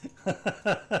quickly.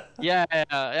 Yeah,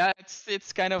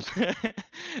 it's kind of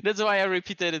that's why I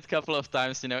repeated it a couple of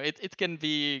times. It can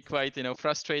be quite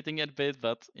frustrating a bit,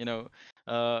 but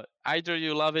either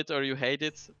you love it or you hate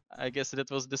it. I guess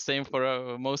that was the same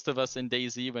for most of us in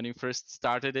DayZ when you first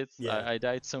started it. Yeah. I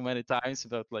died so many times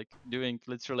without like doing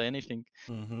literally anything.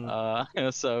 Mm-hmm.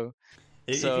 So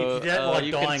If you don't like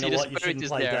you can dying see a the lot, you spirit shouldn't is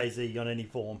play there. DayZ on any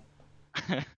form.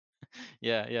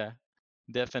 Yeah,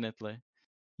 definitely.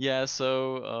 Yeah,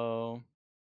 so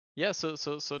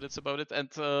that's about it. And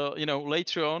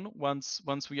later on,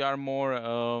 once we are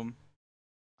more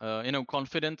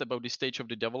confident about the stage of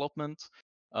the development,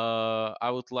 I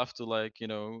would love to like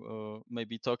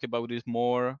maybe talk about it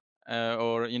more,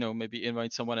 or maybe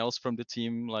invite someone else from the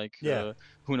team, like Yeah.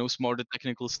 who knows more the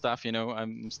technical stuff.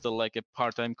 I'm still like a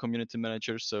part-time community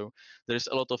manager, so there's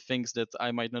a lot of things that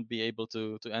I might not be able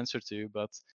to answer to, but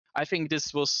I think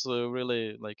this was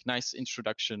really like nice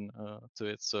introduction to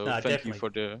it. So No, thank you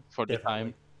definitely. for the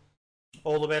time.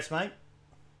 All the best, mate.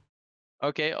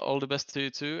 Okay, all the best to you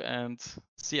too, and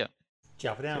see ya.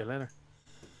 Ciao for now. See you later.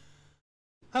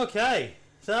 Okay,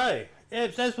 so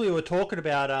as we were talking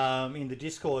about in the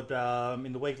Discord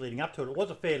in the week leading up to it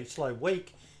was a fairly slow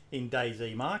week in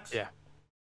DayZ, Marks. Yeah,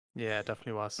 it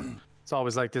definitely was. It's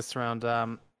always like this around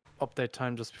update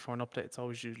time, just before an update. It's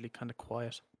always usually kind of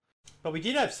quiet. But we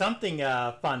did have something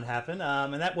fun happen,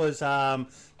 and that was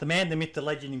the man, the myth, the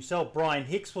legend himself, Brian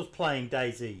Hicks, was playing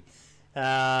DayZ.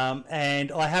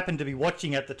 And I happened to be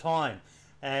watching at the time.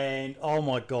 And oh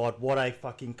my god, what a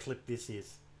fucking clip this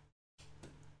is.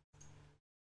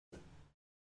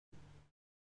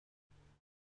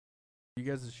 You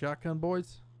guys the shotgun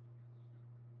boys?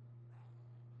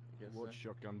 What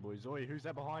shotgun boys? Oi, who's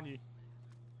that behind you?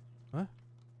 Huh?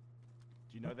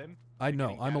 Do you know them? I They're know.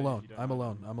 getting I'm gatted if alone. you don't I'm know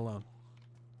alone. them. I'm alone.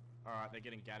 Alright, they're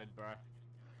getting gatted, bro.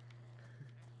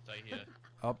 Stay here.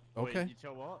 Oh, Oi, okay. you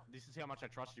tell what? This is how much I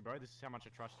trust you, bro. This is how much I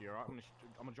trust you, alright? I'm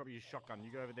gonna drop you a shotgun.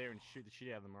 You go over there and shoot the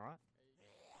shit out of them, alright?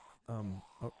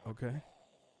 Okay.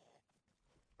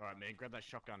 Alright, man, grab that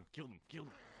shotgun. Kill them. Kill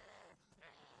them.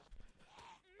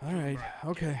 All right.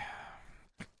 Okay.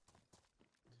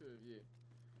 Two of you.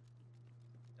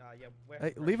 Yeah,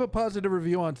 Hey, leave a positive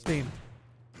review on Steam.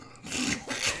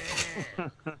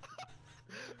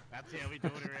 That's how we do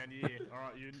it around here.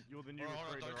 Alright, you're the new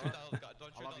recruiter, alright?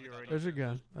 I love you already. There's your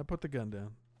gun. I put the gun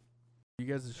down. You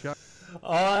guys the shot?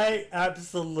 I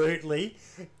absolutely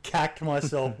cacked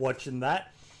myself watching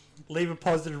that. Leave a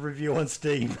positive review on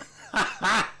Steam.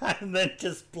 And then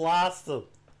just blast them.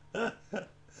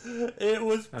 It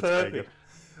was perfect.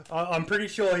 I'm pretty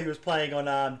sure he was playing on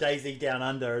DayZ Down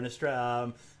Under, an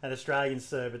Australian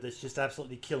server that's just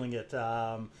absolutely killing it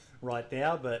right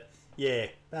now. But yeah,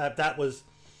 that was...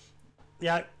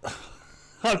 Yeah,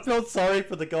 I felt sorry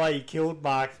for the guy he killed,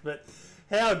 Marks, but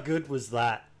how good was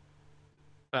that?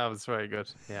 That was very good.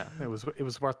 Yeah, it was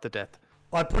worth the death.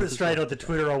 I put it straight onto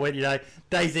Twitter. I went,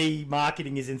 DayZ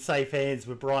marketing is in safe hands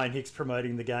with Brian Hicks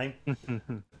promoting the game.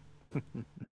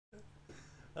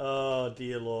 Oh,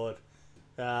 dear Lord.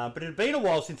 But it had been a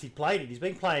while since he played it. He's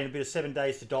been playing a bit of 7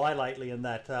 Days to Die lately and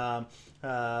that.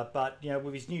 But,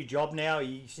 with his new job now,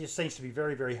 he just seems to be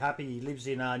very, very happy. He lives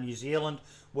in New Zealand,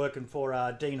 working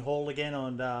for Dean Hall again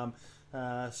on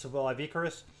Survive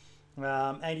Icarus.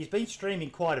 And he's been streaming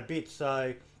quite a bit,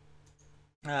 so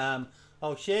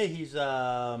I'll share his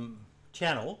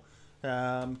channel.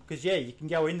 Because, you can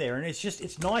go in there. And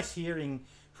it's nice hearing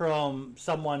from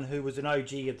someone who was an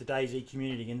OG of the DayZ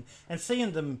community and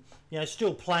seeing them,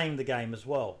 still playing the game as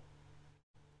well.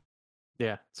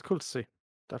 Yeah, it's cool to see.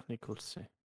 Definitely cool to see.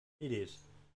 It is.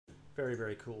 Very,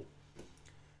 very cool.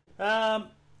 Now,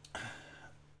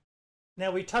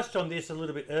 we touched on this a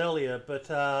little bit earlier, but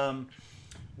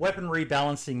weapon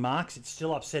rebalancing, Marks, it's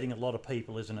still upsetting a lot of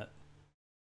people, isn't it?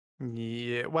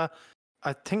 Yeah, well,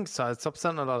 I think so. It's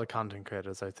upsetting a lot of content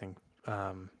creators, I think.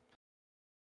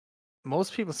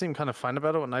 Most people seem kind of fine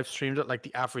about it when I've streamed it. Like,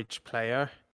 the average player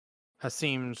has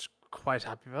seemed quite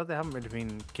happy about it. They haven't really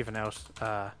been giving out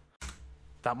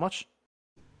that much.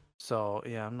 So,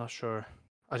 yeah, I'm not sure.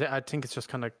 I think it's just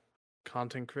kind of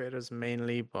content creators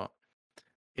mainly, but,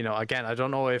 again, I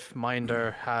don't know if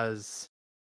Minder has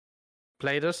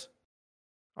played it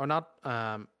or not.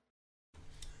 Now,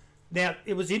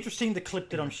 it was interesting, the clip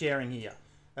that I'm sharing here,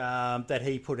 that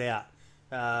he put out,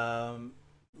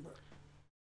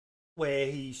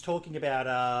 where he's talking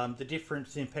about the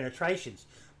difference in penetrations.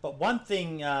 But one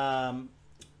thing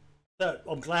that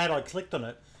I'm glad I clicked on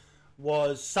it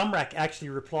was Sumrak actually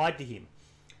replied to him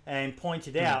and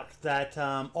pointed out that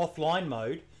offline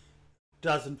mode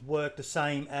doesn't work the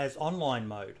same as online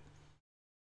mode.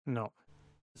 No.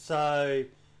 So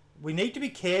we need to be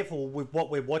careful with what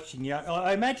we're watching. You know,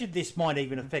 I imagine this might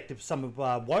even affect some of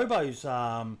Wobo's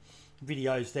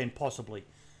videos then possibly.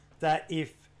 That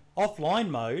if offline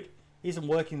mode isn't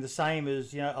working the same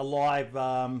as, you know, a live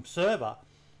server,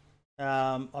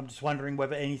 I'm just wondering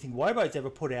whether anything Wobo's ever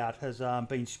put out has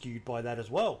been skewed by that as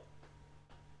well.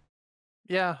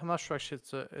 Yeah, I'm not sure actually.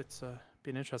 It's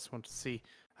been an interesting one to see.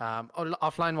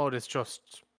 Offline mode is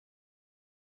just,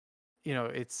 you know,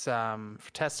 it's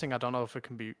for testing. I don't know if it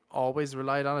can be always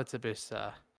relied on. It's a bit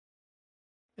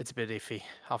iffy,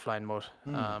 offline mode.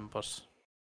 But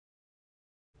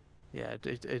yeah,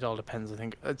 it all depends, I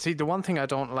think. See, the one thing I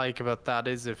don't like about that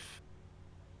is if,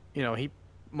 you know, he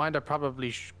might have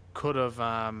probably could have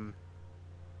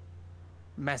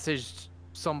messaged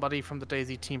somebody from the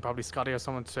DayZ team, probably Scotty or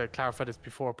someone, to clarify this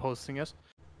before posting it.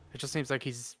 It just seems like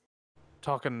he's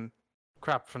talking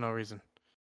crap for no reason.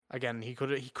 Again, he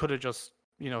could have just,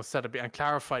 you know, said a bit and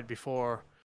clarified before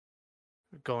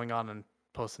going on and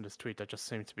posting this tweet. That just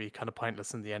seemed to be kind of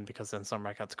pointless in the end, because then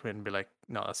Sumrak had to come in and be like,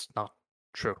 no, that's not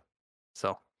true.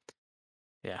 So,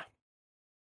 yeah.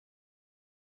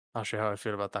 Not sure how I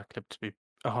feel about that clip, to be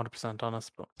 100%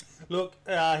 honest, but look,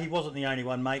 he wasn't the only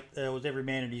one, mate. There was every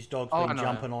man and his dog's been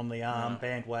jumping on the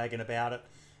bandwagon about it.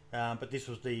 But this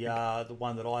was the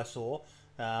one that I saw,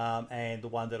 and the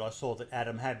one that I saw that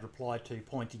Adam had replied to,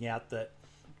 pointing out that,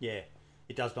 yeah,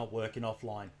 it does not work in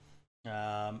offline.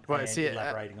 And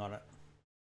elaborating on it.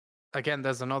 Again,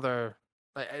 there's another.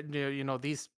 You know,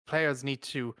 these players need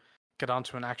to get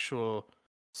onto an actual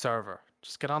server.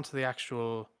 Just get onto the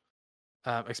actual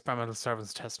experimental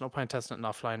servers test. No point testing it in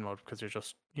offline mode, because you're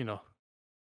just, you know,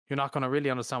 you're not going to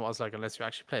really understand what it's like unless you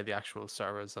actually play the actual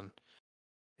servers. And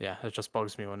yeah, it just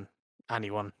bugs me when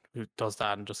anyone who does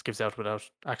that and just gives out without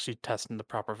actually testing the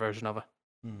proper version of it.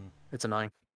 It's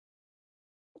annoying.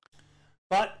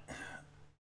 But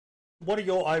what are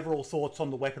your overall thoughts on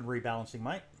the weapon rebalancing,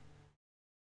 mate?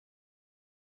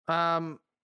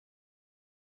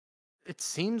 It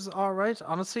seems alright,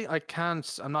 honestly.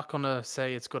 I'm not gonna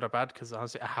say it's good or bad, because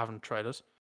honestly I haven't tried it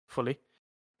fully,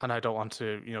 and I don't want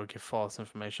to, you know, give false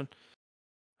information.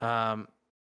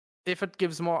 If it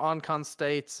gives more on-con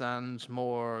states and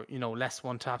more, you know, less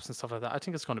one-taps and stuff like that, I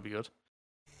think it's going to be good.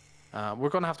 We're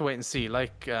going to have to wait and see.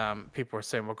 Like people were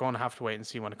saying, we're going to have to wait and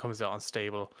see when it comes out on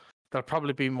stable. There'll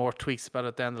probably be more tweaks about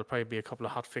it then. There'll probably be a couple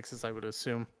of hot fixes, I would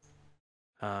assume.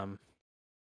 But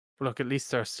look, at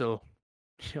least they're still,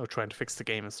 you know, trying to fix the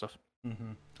game and stuff.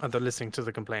 And they're listening to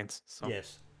the complaints. So.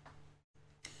 Yes.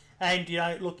 And, you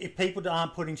know, look, if people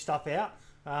aren't putting stuff out,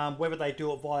 whether they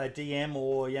do it via DM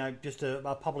or, you know, just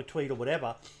a public tweet or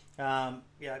whatever, you know,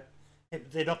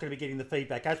 they're not going to be getting the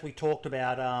feedback. As we talked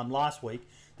about last week,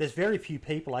 there's very few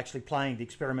people actually playing the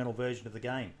experimental version of the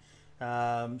game.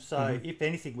 So if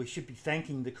anything, we should be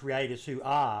thanking the creators who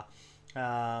are, you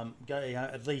know,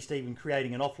 at least even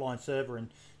creating an offline server and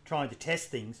trying to test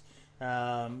things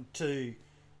to,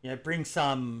 you know, bring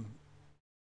some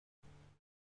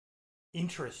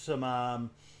interest,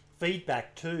 some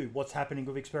feedback to what's happening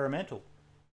with experimental.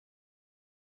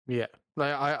 Yeah,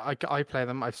 like I play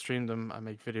them, I've streamed them, I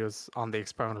make videos on the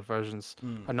experimental versions.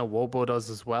 I know Wobo does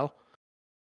as well.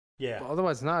 Yeah. But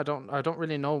otherwise, no, I don't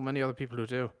really know many other people who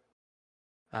do.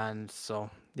 And so,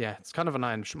 yeah, it's kind of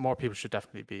annoying. More people should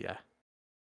definitely be,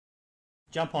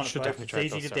 jump on it, folks. It's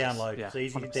easy to download. Yeah, it's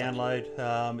easy 100%. To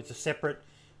download. It's a separate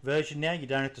version now. You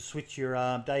don't have to switch your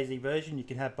DayZ version. You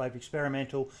can have both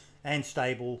experimental and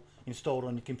stable installed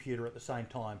on your computer at the same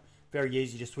time. Very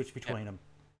easy to switch between them.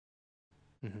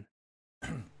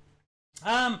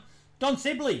 Don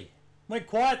Sibley went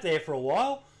quiet there for a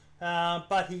while,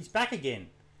 but he's back again.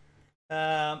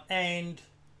 And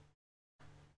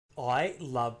I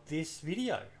love this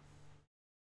video.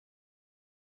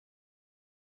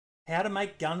 How to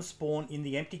make guns spawn in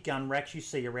the empty gun racks you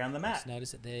see around the map. Just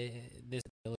notice that there's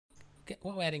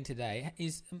what we're adding today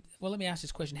is, well, let me ask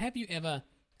this question. Have you ever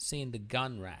seen the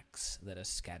gun racks that are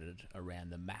scattered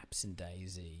around the maps in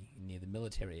DayZ near the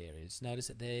military areas? Notice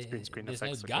that there's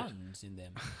no guns in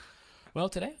them. Well,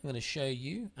 today I'm going to show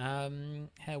you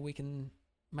how we can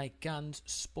make guns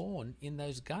spawn in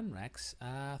those gun racks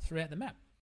throughout the map.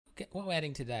 Okay, what we're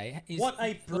adding today is... What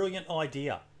a brilliant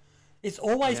idea. It's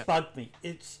always bugged me.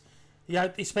 It's,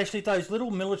 especially those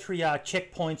little military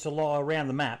checkpoints around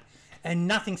the map, and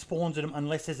nothing spawns at them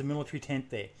unless there's a military tent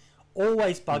there.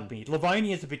 Always bugged me.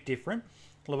 Livonia is a bit different.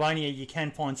 Livonia, you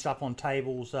can find stuff on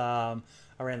tables around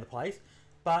the place,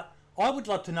 but I would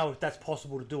love to know if that's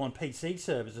possible to do on PC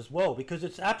servers as well, because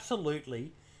it's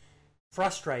absolutely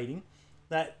frustrating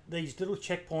that these little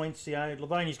checkpoints,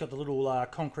 Livonia's got the little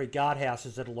concrete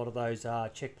guardhouses at a lot of those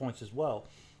checkpoints as well,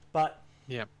 but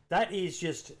that is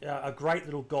just a great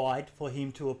little guide for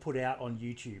him to have put out on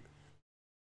YouTube.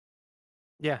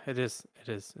 Yeah, it is. It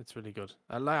is. It's really good.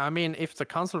 I mean, if the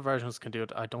console versions can do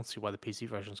it, I don't see why the PC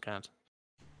versions can't.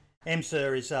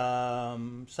 MSir is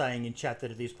saying in chat that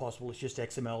it is possible. It's just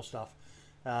XML stuff.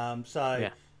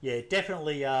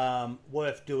 Definitely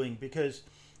worth doing, because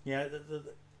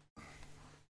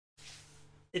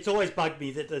it's always bugged me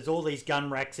that there's all these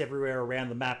gun racks everywhere around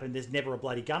the map and there's never a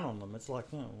bloody gun on them. It's like,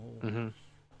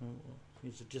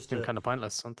 is it just kind of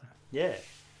pointless, aren't they? Yeah.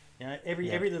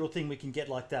 Every little thing we can get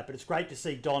like that. But it's great to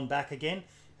see Don back again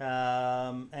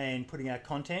and putting out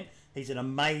content. He's an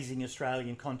amazing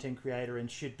Australian content creator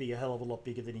and should be a hell of a lot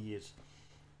bigger than he is.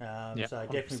 So 100%.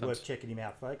 Definitely worth checking him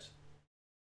out, folks.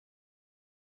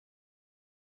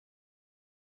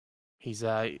 He's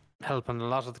helping a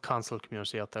lot of the console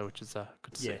community out there, which is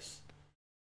good to see.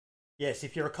 Yes,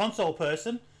 if you're a console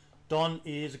person, Don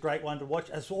is a great one to watch.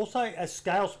 As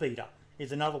Scale Speeder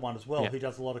is another one as well, who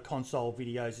does a lot of console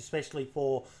videos, especially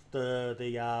for the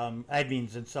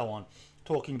admins and so on,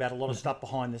 talking about a lot of stuff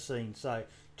behind the scenes. So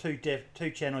two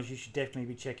channels you should definitely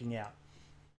be checking out.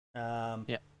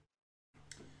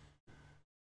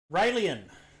 Raelian,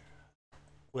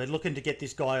 we're looking to get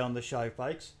this guy on the show,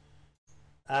 folks.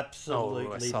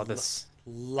 Absolutely, I saw this.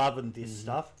 Loving this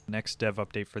stuff. Next dev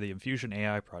update for the Infusion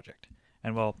AI project.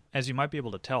 And well, as you might be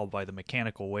able to tell by the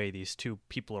mechanical way these two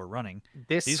people are running,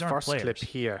 these aren't first players. Clip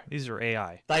here, these are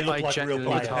AI. They look like real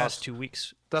players. The past 2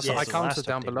 weeks, that's what I commented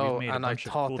down below, and I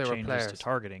thought cool they were changes players to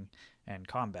targeting and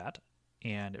combat,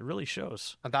 and it really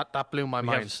shows. And that blew my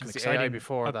mind, because the AI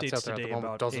before that's out there at the moment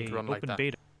about doesn't run like that.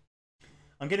 Beta.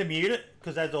 I'm going to mute it,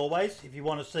 because as always, if you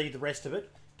want to see the rest of it,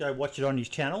 go watch it on his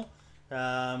channel.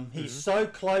 He's so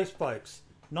close, folks.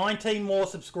 19 more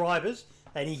subscribers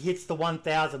and he hits the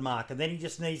 1,000 mark, and then he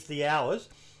just needs the hours,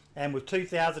 and with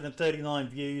 2,039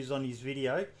 views on his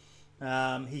video,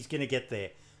 he's going to get there.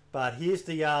 But here's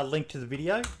the link to the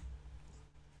video.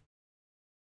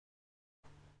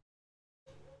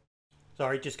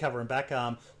 Sorry, just covering back.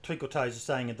 Twinkle Toes is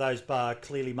saying that those bar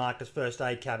clearly marked as first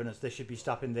aid cabinets. There should be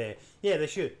stuff in there. Yeah, there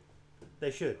should.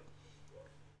 They should.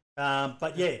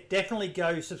 But yeah, definitely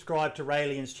go subscribe to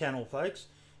Raelian's channel, folks.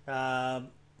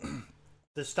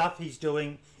 The stuff he's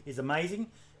doing is amazing.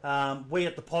 We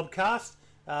at the podcast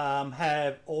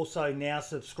have also now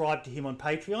subscribed to him on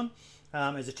Patreon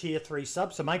as a tier 3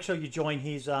 sub. So make sure you join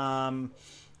his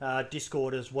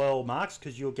Discord as well, Marks,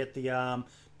 because you'll get the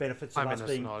benefits of us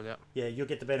being you'll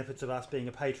get the benefits of us being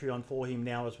a Patreon for him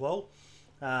now as well.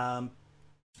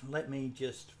 Let me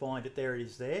just find it. There it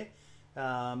is there.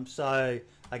 So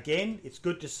again, it's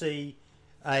good to see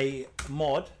a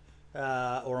mod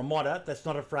or a modder that's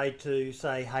not afraid to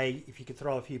say, hey, if you could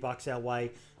throw a few bucks our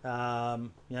way.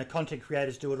 Content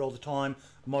creators do it all the time.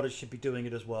 Modders should be doing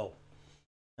it as well.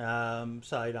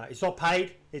 It's not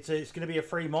paid. It's going to be a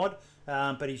free mod,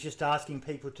 but he's just asking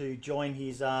people to join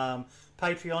his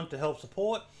Patreon to help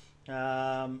support,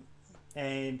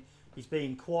 and he's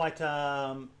been quite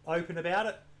open about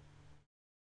it.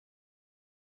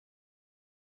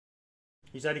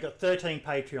 He's only got 13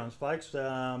 Patreons, folks.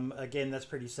 Again, that's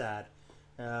pretty sad.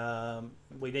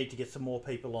 We need to get some more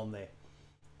people on there.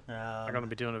 I'm going to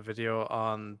be doing a video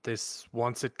on this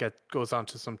once it goes on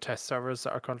to some test servers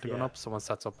that are currently going up. So once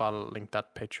that's up, I'll link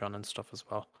that Patreon and stuff as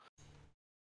well.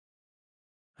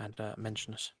 And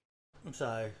mention it.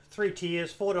 So 3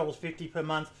 tiers, $4.50 per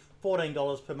month,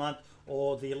 $14 per month,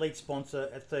 or the elite sponsor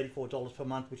at $34 per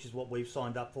month, which is what we've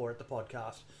signed up for at the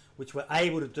podcast, which we're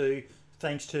able to do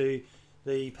thanks to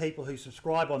the people who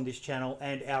subscribe on this channel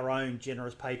and our own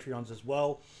generous Patreons as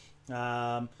well.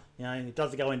 It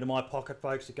doesn't go into my pocket,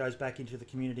 folks. It goes back into the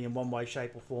community in one way,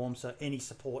 shape or form. So any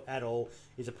support at all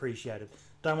is appreciated.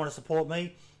 Don't want to support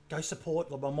me? Go support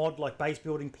a mod like Base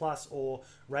Building Plus or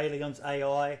Raelian's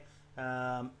AI.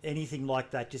 Anything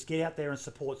like that. Just get out there and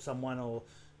support someone or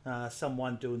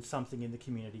someone doing something in the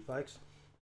community, folks.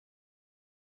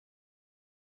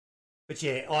 But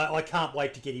yeah, I can't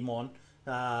wait to get him on.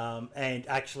 And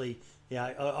actually,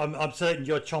 I'm certain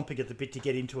you're chomping at the bit to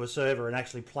get into a server and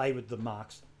actually play with the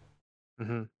Marks.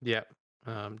 Yeah,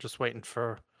 just waiting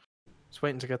to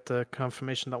get the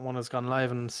confirmation that one has gone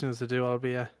live, and as soon as they do, I'll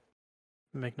be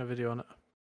making a video on it.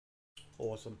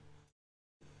 Awesome.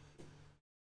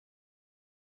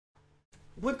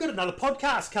 We've got another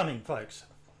podcast coming, folks.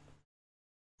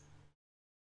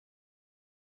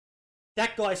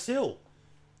 That Guy Sill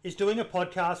is doing a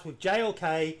podcast with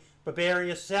JLK,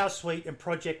 Barbarius, South Sweet, and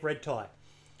Project Red Tie.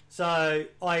 So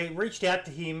I reached out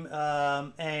to him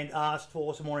and asked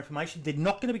for some more information. They're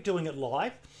not going to be doing it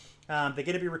live. They're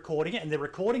going to be recording it, and they're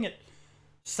recording it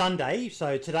Sunday.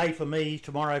 So today for me,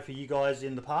 tomorrow for you guys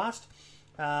in the past.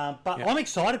 But I'm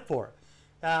excited for it.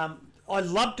 I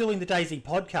love doing the DayZ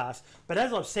podcast, but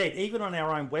as I've said, even on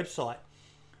our own website,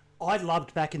 I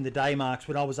loved back in the day, Marks,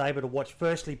 when I was able to watch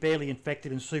firstly Barely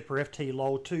Infected and Super FT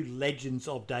LOL, two legends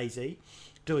of DayZ,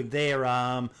 doing their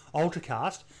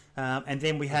Ultracast. And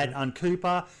then we had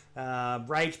Uncooper,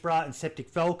 Ragebra, and Septic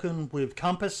Falcon with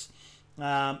Compass.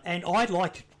 And I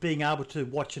liked being able to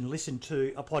watch and listen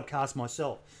to a podcast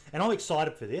myself. And I'm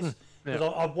excited for this because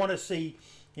I want to see,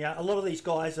 a lot of these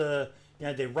guys are,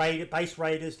 they're base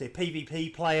raiders, they're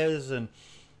PvP players. And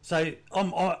so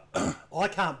I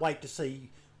can't wait to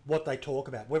see what they talk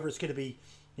about, whether it's going to be,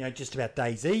 just about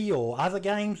DayZ or other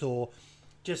games or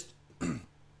just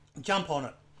jump on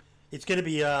it. It's going to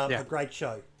be a great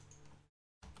show.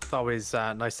 It's always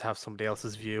nice to have somebody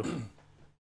else's view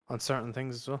on certain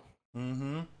things as well.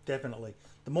 Definitely.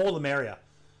 The more the merrier.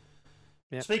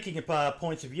 Yep. Speaking of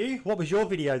points of view, what was your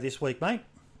video this week, mate,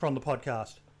 from the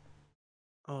podcast?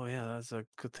 Oh, yeah, that's a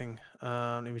good thing.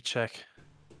 Let me check.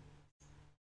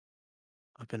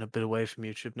 I've been a bit away from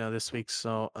YouTube now this week,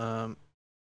 so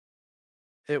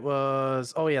it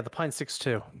was the Pine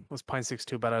 6.2. Was Pine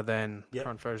 6.2 better than the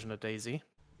current version of DayZ?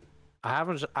 I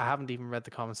haven't even read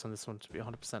the comments on this one, to be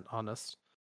 100% honest.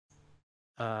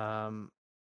 A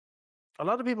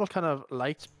lot of people kind of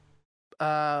liked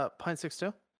Pine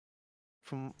 6.2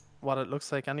 from what it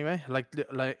looks like anyway, like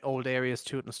old areas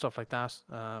to it and stuff like that.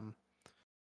 A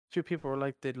few people were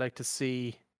like they'd like to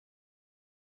see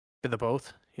a bit of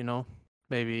both,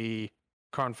 maybe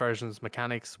current versions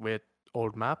mechanics with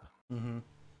old map,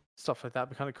 stuff like that would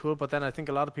be kind of cool. But then I think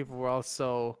a lot of people were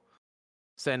also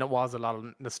saying it was a lot of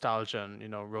nostalgia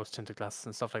and rose tinted glasses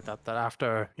and stuff like that. That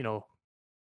after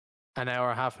an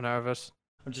hour, half an hour of it,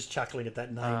 I'm just chuckling at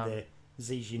that name there,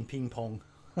 Xi Jinping Pong.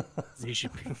 Xi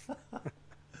Jinping.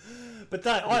 But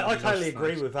I totally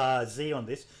agree with Z on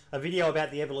this. A video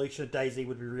about the evolution of DayZ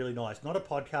would be really nice. Not a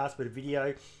podcast, but a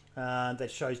video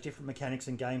that shows different mechanics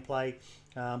and gameplay.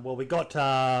 Well, we got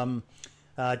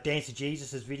Dancer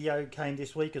Jesus' video came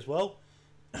this week as well,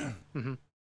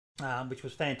 which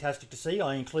was fantastic to see.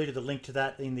 I included the link to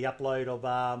that in the upload of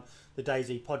the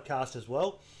DayZ podcast as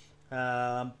well.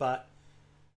 But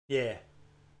yeah,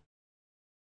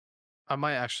 I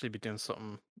might actually be doing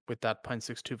something with that Pine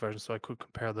 6.2 version, so I could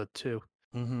compare the two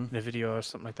in a video or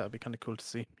something like that. Would be kind of cool to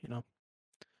see,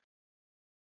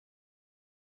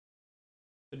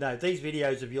 But no, these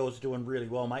videos of yours are doing really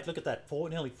well, mate. Look at that,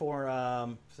 nearly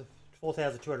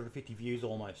 4,250 views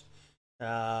almost.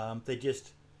 They're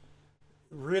just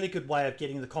really good way of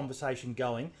getting the conversation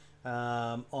going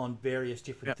on various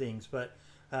different things. But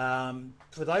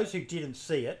for those who didn't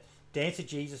see it, Dancer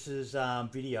Jesus's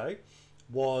video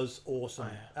was awesome.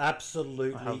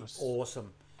 Absolutely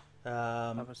awesome.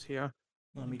 I was here.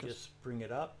 Let me just bring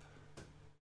it up.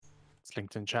 It's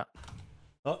linked in chat.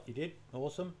 Oh, you did?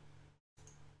 Awesome.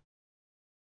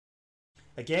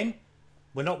 Again,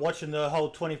 we're not watching the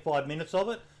whole 25 minutes of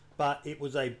it, but it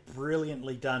was a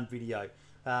brilliantly done video.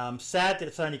 Sad that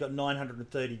it's only got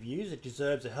 930 views. It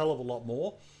deserves a hell of a lot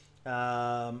more.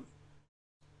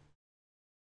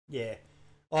 Yeah,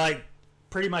 I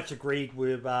pretty much agreed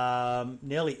with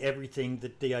nearly everything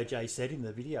that DOJ said in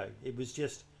the video. It was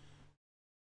just,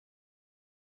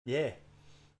 yeah.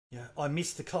 I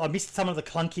missed some of the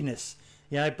clunkiness,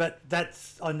 but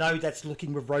I know that's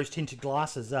looking with rose tinted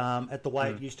glasses at the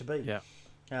way it used to be. Yeah.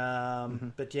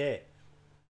 But yeah.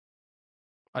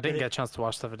 I didn't get a chance to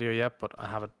watch the video yet, but I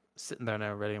have it sitting there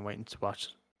now ready and waiting to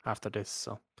watch after this,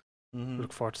 so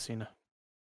look forward to seeing it.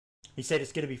 He said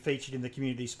it's going to be featured in the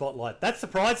community spotlight. That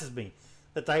surprises me,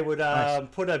 that they would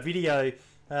put a video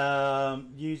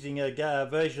using a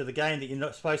version of the game that you're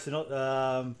not supposed to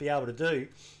not be able to do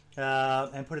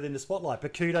and put it in the spotlight.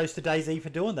 But kudos to DayZ for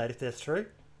doing that, if that's true.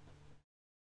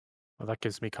 Well, that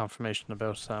gives me confirmation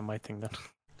about my thing then.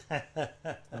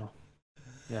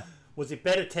 Yeah. Was it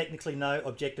better technically? No.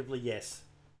 Objectively, yes.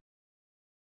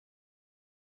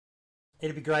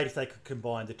 It'd be great if they could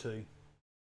combine the two.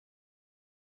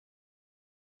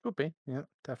 Could be, yeah,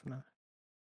 definitely.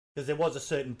 Because there was a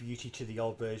certain beauty to the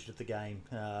old version of the game,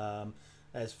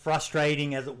 as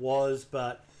frustrating as it was,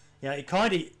 but it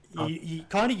kind of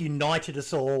united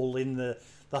us all in the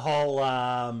the whole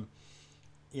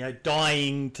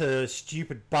dying to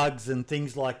stupid bugs and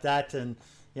things like that. And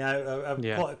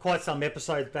quite some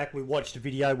episodes back, we watched a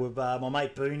video with my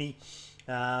mate Booney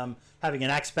having an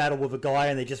axe battle with a guy,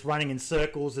 and they're just running in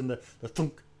circles, and the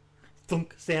thunk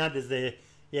thunk sound is there.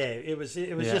 Yeah, it was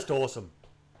just awesome.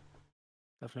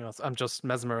 Definitely was. I'm just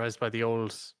mesmerized by the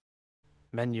old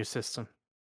menu system.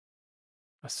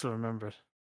 I still remember it.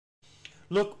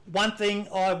 Look, one thing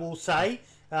I will say,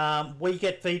 we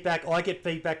get feedback. I get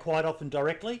feedback quite often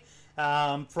directly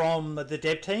from the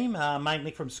dev team,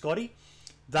 mainly from Scotty.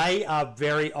 They are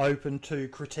very open to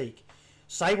critique.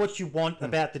 Say what you want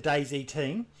about the DayZ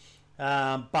team,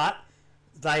 but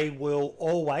they will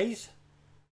always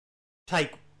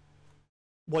take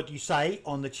what you say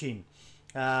on the chin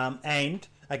and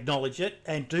acknowledge it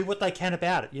and do what they can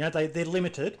about it. They're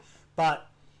limited, but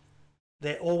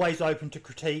they're always open to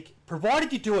critique,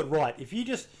 provided you do it right. If you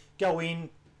just go in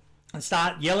and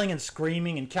start yelling and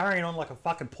screaming and carrying on like a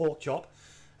fucking pork chop,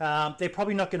 they're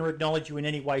probably not going to acknowledge you in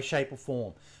any way, shape or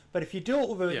form. But if you do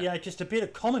it with just a bit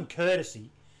of common courtesy,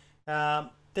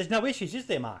 there's no issues, is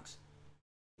there, Marks?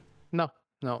 No,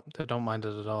 they don't mind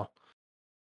it at all.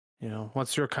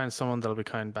 Once you're kind to someone, they'll be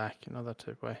kind back. That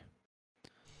type of way.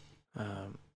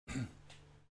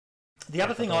 The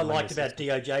other thing I liked about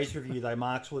DOJ's review, though,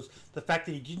 Marks, was the fact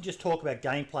that he didn't just talk about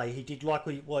gameplay. He did, like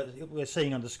we're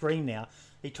seeing on the screen now,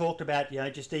 he talked about,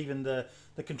 just even the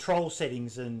control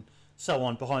settings and so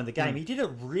on behind the game. He did a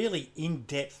really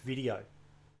in-depth video.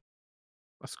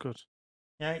 That's good.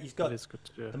 He's got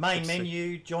the main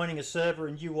menu, joining a server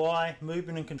and UI,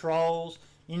 movement and controls,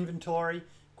 inventory,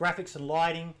 graphics and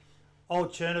lighting,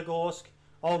 old Chernogorsk,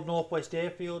 old Northwest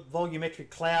Airfield, volumetric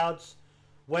clouds,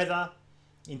 weather,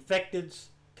 infecteds,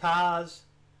 cars,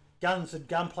 guns and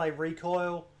gunplay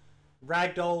recoil,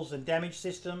 ragdolls and damage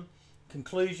system,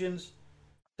 conclusions,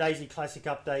 DayZ Classic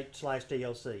Update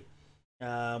 /DLC,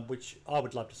 which I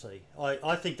would love to see.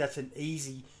 I think that's an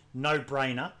easy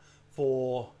no-brainer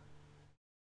for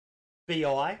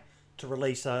BI to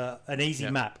release an easy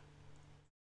map.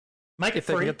 Make it free. If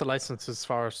they can get the licenses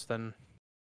for us, then...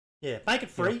 Yeah, make it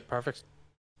free. Perfect.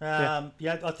 I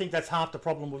think that's half the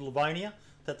problem with Livonia,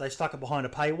 that they stuck it behind a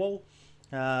paywall,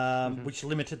 which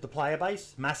limited the player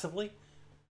base massively.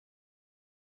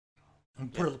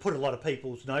 And put a lot of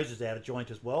people's noses out of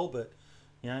joint as well, but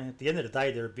at the end of the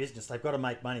day, they're a business. They've got to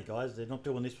make money, guys. They're not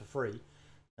doing this for free.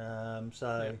 No,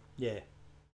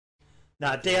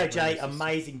 DOJ,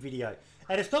 amazing video.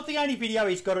 And it's not the only video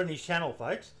he's got on his channel,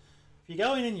 folks. If you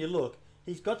go in and you look,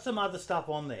 he's got some other stuff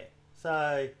on there.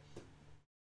 So,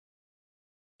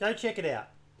 go check it out.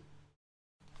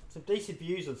 Some decent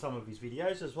views on some of his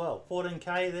videos as well.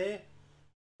 14k there.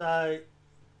 So,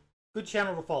 good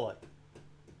channel to follow.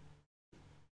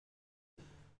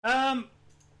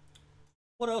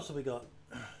 What else have we got?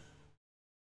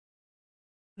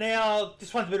 Now,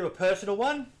 this one's a bit of a personal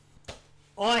one.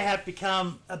 I have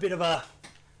become a bit of a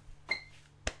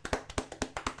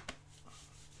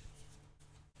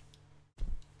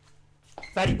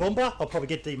fatty bomber. I'll probably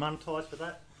get demonetized for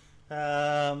that.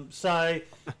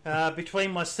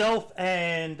 Between myself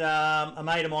and a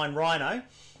mate of mine, Rhino,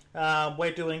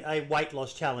 we're doing a weight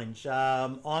loss challenge.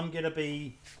 I'm going to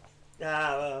be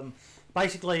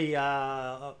basically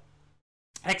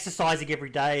exercising every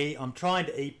day. I'm trying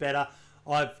to eat better.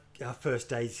 Our first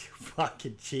day's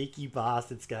fucking cheeky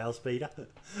bastard, Scale Speeder.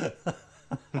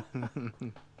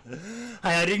 Hey,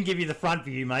 I didn't give you the front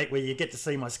view, mate, where you get to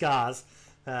see my scars.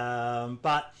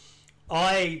 But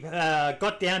I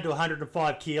got down to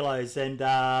 105 kilos and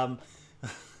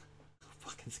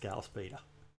fucking Scale Speeder.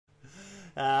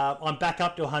 I'm back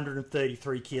up to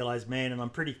 133 kilos, man, and I'm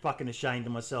pretty fucking ashamed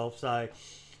of myself. So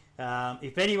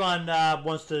if anyone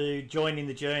wants to join in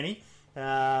the journey,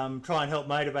 try and help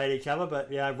motivate each other. But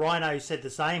Rhino said the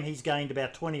same. He's gained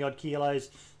about 20 odd kilos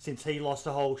since he lost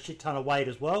a whole shit ton of weight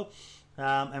as well.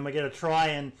 And we're going to try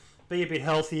and be a bit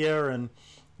healthier, and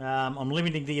I'm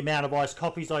limiting the amount of iced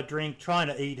coffees I drink, trying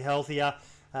to eat healthier,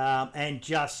 and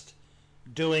just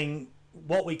doing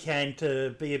what we can to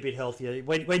be a bit healthier.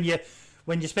 When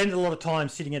you spend a lot of time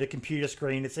sitting at a computer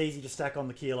screen, it's easy to stack on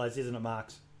the kilos, isn't it,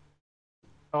 Marks?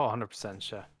 Oh, 100%,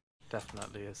 sure.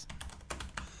 Definitely is.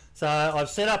 So I've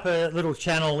set up a little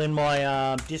channel in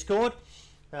my Discord.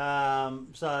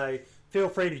 So feel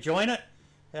free to join it,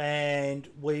 and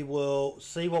we will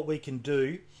see what we can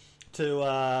do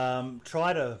to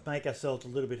try to make ourselves a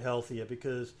little bit healthier,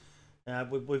 because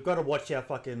we've got to watch our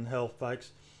fucking health,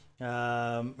 folks.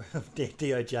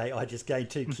 DOJ, I just gained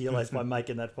 2 kilos by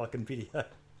making that fucking video.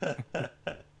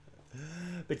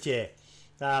 But yeah,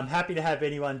 Happy to have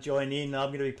anyone join in. I'm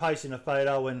going to be posting a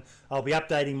photo and I'll be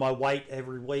updating my weight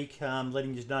every week,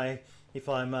 letting you know if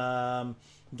I'm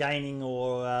gaining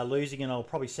or losing, and I'll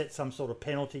probably set some sort of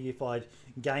penalty if I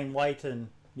gain weight, and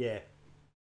yeah.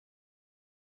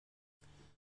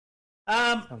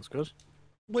 Sounds good.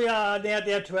 We are now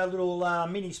down to our little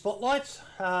mini spotlights.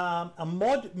 A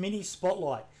mod mini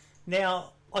spotlight.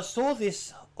 Now, I saw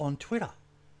this on Twitter.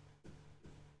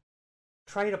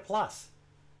 Trader Plus.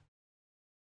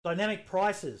 Dynamic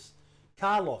prices.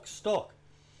 Car lock, stock.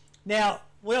 Now,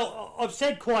 well, I've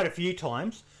said quite a few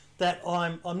times that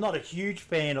I'm not a huge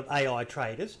fan of AI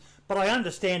traders, but I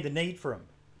understand the need for them.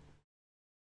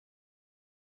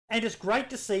 And it's great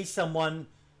to see someone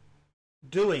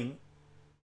doing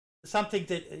something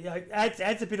that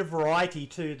adds a bit of variety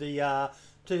to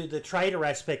the trader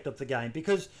aspect of the game,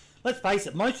 because let's face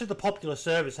it, most of the popular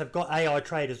servers have got AI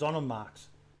traders on them, Marks.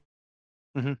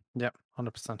 Yep,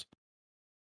 100%.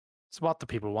 It's what the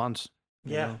people want.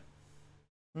 Yeah.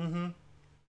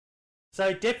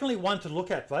 So definitely one to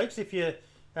look at, folks. If you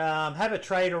have a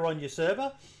trader on your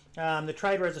server, the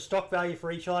trader has a stock value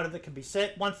for each item that can be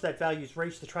set. Once that value is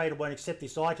reached, the trader won't accept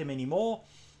this item anymore.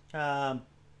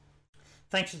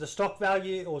 Thanks to the stock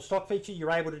value or stock feature,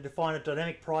 you're able to define a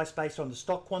dynamic price based on the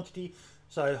stock quantity.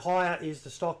 So higher is the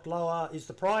stock, lower is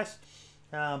the price.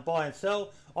 Buy and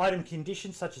sell. Item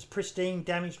conditions such as pristine,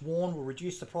 damaged, worn will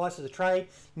reduce the price of the trade.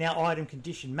 Now item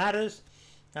condition matters.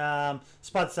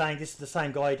 Spud saying this is the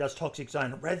same guy who does Toxic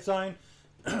Zone and Red Zone.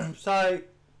 So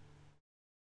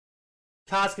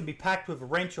cars can be packed with a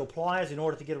wrench or pliers in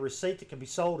order to get a receipt that can be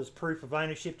sold as proof of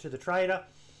ownership to the trader.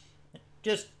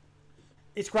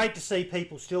 It's great to see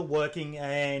people still working,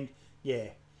 and yeah,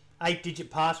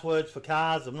 8-digit passwords for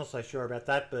cars. I'm not so sure about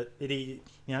that, but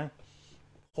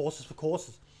horses for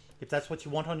courses. If that's what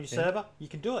you want on your server, you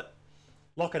can do it.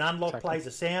 Lock and unlock plays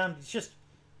a sound. It's just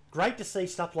great to see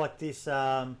stuff like this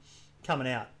coming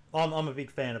out. I'm a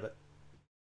big fan of it.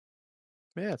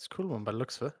 Yeah, it's a cool one by the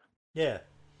looks of it. Yeah.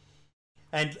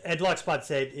 And like Spud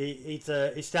said, it's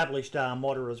a established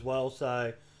modder as well,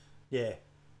 so yeah.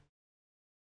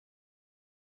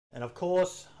 And of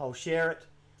course, I'll share it.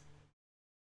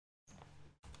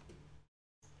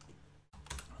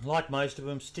 Like most of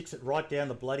them, sticks it right down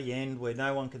the bloody end where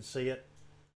no one can see it,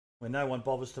 where no one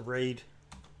bothers to read.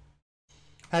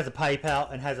 Has a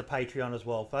PayPal and has a Patreon as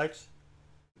well, folks.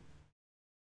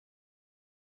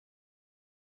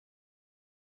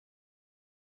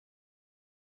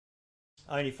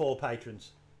 Only 4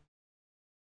 patrons.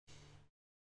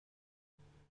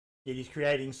 Yet he's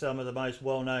creating some of the most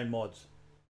well-known mods.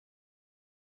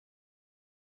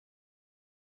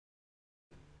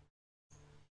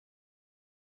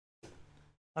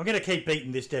 I'm going to keep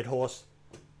beating this dead horse.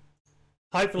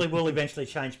 Hopefully we'll eventually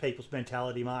change people's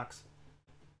mentality, Marks.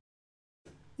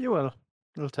 You will.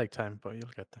 It'll take time, but you'll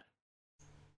get there.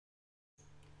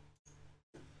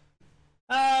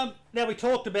 Now, we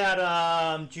talked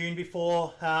about June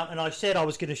before, and I said I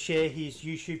was going to share his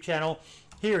YouTube channel.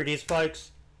 Here it is,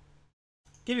 folks.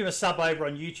 Give him a sub over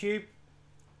on YouTube.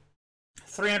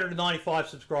 395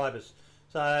 subscribers.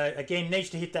 So, again, needs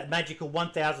to hit that magical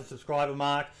 1,000 subscriber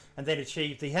mark and then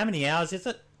achieve the... How many hours is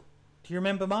it? Do you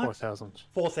remember, Mark? 4,000.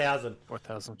 4,000.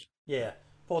 4,000. Yeah,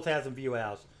 4,000 view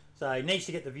hours. So he needs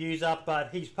to get the views up, but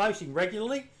he's posting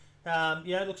regularly.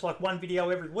 It looks like one video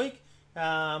every week,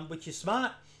 which is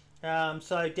smart.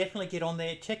 So definitely get on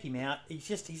there, check him out.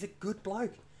 He's a good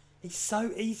bloke. He's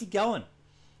so easygoing.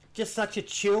 Just such a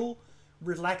chill,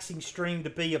 relaxing stream to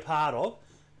be a part of.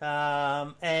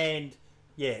 And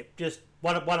yeah, just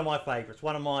one of my favourites.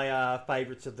 One of my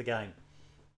favourites of the game.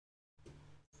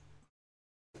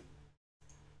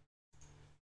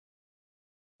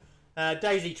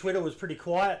 Daisy Twitter was pretty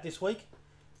quiet this week.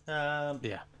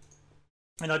 Yeah.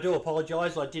 And I do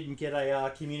apologise, I didn't get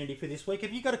a community for this week.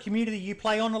 Have you got a community you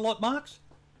play on a lot, Marks?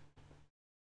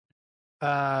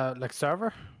 Like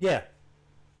server? Yeah.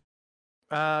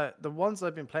 The ones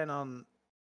I've been playing on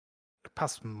the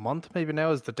past month maybe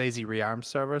now is the Daisy Rearmed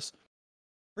servers.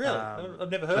 Really? I've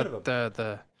never heard of them.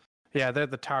 They're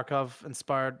the Tarkov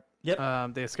inspired. Yep.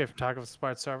 The Escape from Tarkov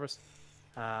inspired servers.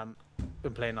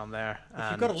 Been playing on there.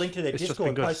 If you've got a link to their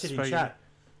Discord, post it in chat.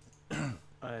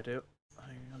 I do.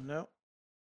 Hang on now.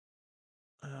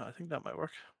 I think that might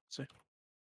work. Let's see.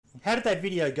 How did that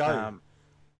video go?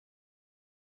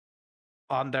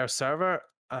 On their server,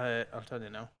 I'll tell you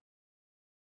now.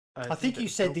 I think you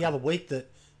said the other week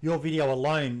that your video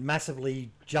alone massively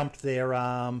jumped their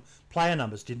player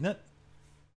numbers, didn't it?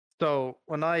 So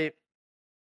when I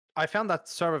found that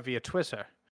server via Twitter,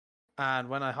 and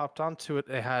when I hopped onto it,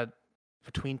 they had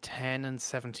between 10 and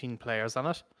 17 players on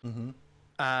it. Mm-hmm.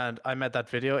 and I made that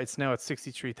video. It's now at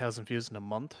 63,000 views in a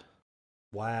month.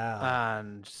 Wow.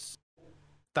 And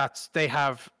they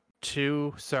have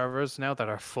 2 servers now that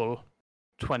are full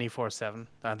 24/7,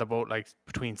 and they're both like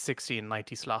between 60 and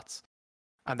 90 slots,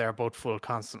 and they're both full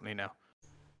constantly now.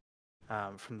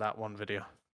 From that one video,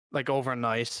 like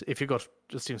overnight, if you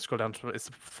just even scroll down to it, it's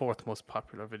the 4th most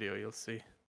popular video you'll see.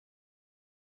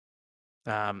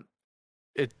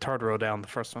 It 3rd row down, the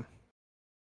first one.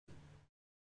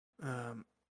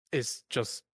 It's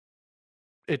just,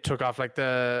 it took off like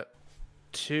the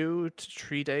 2 to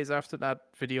 3 days after that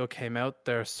video came out.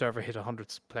 Their server hit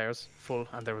 100 players full,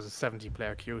 and there was a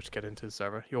 70-player queue to get into the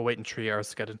server. You were waiting 3 hours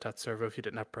to get into that server if you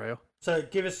didn't have Preo. So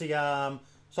give us the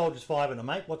Soldiers 5 in it,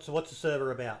 mate. What's the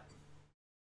server about?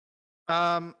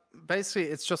 Basically,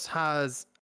 it just has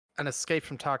an Escape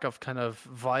from Tarkov kind of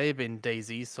vibe in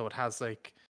DayZ. So it has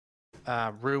like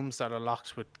rooms that are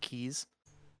locked with keys,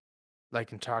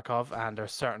 like in Tarkov, and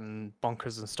there's certain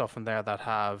bunkers and stuff in there that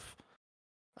have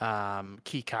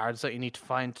key cards that you need to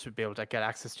find to be able to get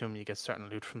access to them. You get certain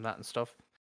loot from that and stuff.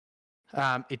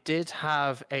 It did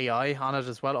have AI on it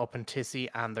as well, up in Tissy,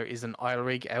 and there is an oil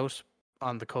rig out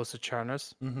on the coast of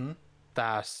Cherners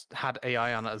that had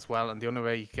AI on it as well. And the only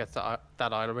way you get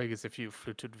that oil rig is if you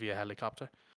flew to it via helicopter.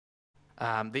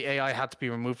 The AI had to be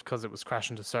removed because it was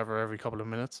crashing the server every couple of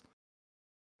minutes,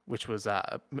 which was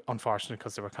unfortunate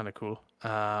because they were kind of cool.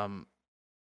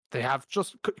 They have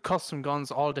just custom guns,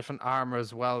 all different armor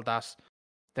as well that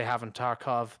they have in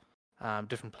Tarkov,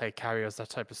 different plate carriers, that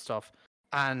type of stuff.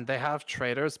 And they have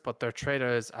traders, but their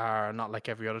traders are not like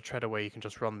every other trader where you can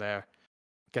just run there,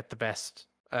 get the best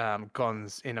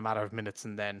guns in a matter of minutes,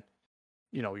 and then,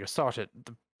 you're sorted.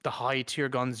 The high tier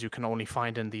guns you can only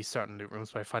find in these certain loot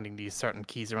rooms by finding these certain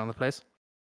keys around the place.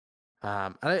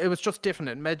 And it was just different.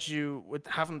 It made you, with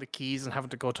having the keys and having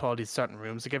to go to all these certain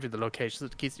rooms, to give you the locations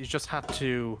of the keys, you just had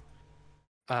to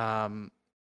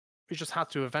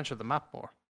adventure the map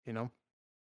more,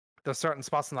 There's certain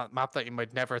spots on that map that you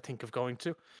might never think of going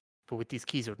to, but with these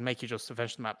keys it would make you just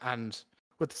adventure the map. And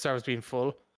with the servers being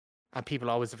full and people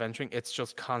always adventuring, it's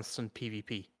just constant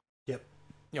PvP. Yep.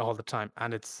 All the time.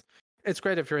 And it's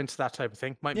great if you're into that type of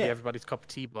thing. Might be everybody's cup of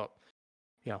tea, but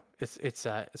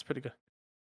it's pretty good.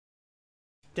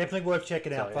 Definitely worth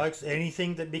checking out, folks.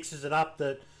 Anything that mixes it up,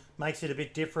 that makes it a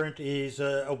bit different, is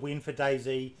a win for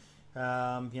DayZ.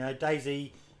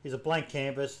 DayZ is a blank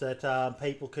canvas that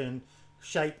people can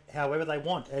shape however they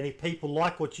want, and if people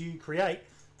like what you create,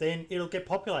 then it'll get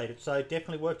populated. So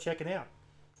definitely worth checking out.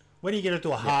 When are you going to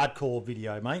do a hardcore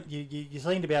video, mate? You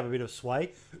seem to be having a bit of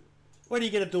sway. When are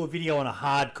you going to do a video on a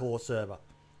hardcore server?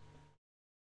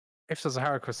 If there's a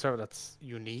hardcore server that's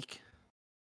unique,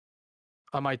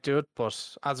 I might do it,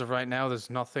 but as of right now, there's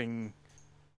nothing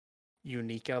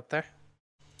unique out there.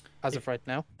 Of right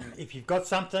now. If you've got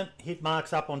something, hit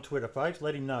Marks up on Twitter, folks.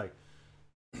 Let him know.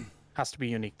 Has to be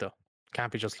unique, though.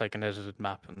 Can't be just like an edited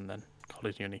map and then call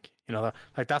it unique.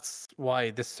 That's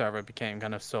why this server became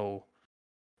kind of so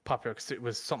popular, because it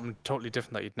was something totally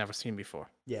different that you'd never seen before.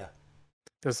 Yeah.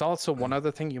 There's also one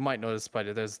other thing you might notice,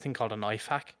 Spider. There's a thing called an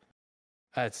IFAK.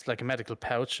 It's like a medical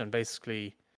pouch, and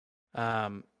basically,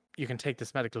 you can take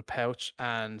this medical pouch,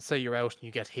 and say you're out and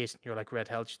you get hit and you're like red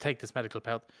health. You take this medical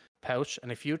pouch,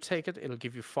 and if you take it, it'll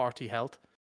give you 40 health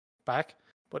back.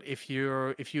 But if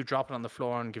you drop it on the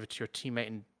floor and give it to your teammate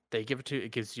and they give it to you,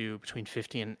 it gives you between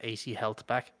 50 and 80 health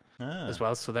back as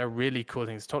well. So they're really cool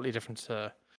things. Totally different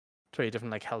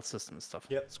like health system and stuff.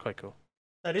 Yep. It's quite cool.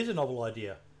 That is a novel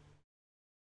idea.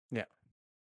 Yeah.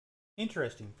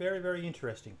 Interesting. Very, very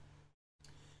interesting.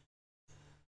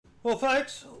 Well,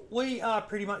 folks, we are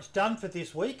pretty much done for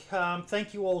this week.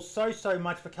 Thank you all so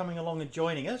much for coming along and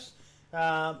joining us.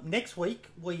 Next week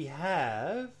we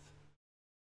have...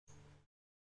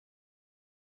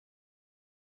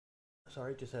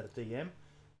 Sorry, just had a DM.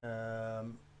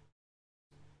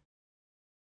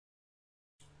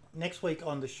 Next week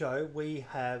on the show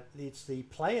it's the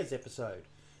players episode,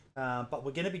 but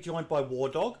we're going to be joined by War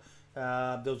Dog.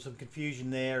 There was some confusion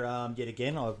there yet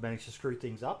again. I've managed to screw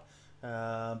things up,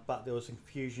 but there was some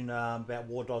confusion about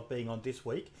War Dog being on this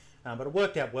week, but it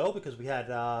worked out well because we had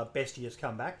Bestius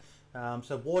come back.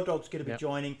 So War Dog's going to be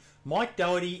joining Mike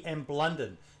Doherty and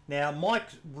Blunden. Now,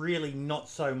 Mike's really not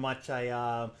so much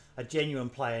a genuine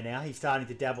player now. He's starting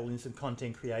to dabble in some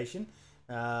content creation.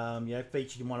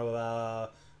 Featured in one of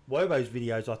Wobo's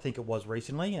videos, I think it was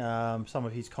recently. Some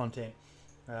of his content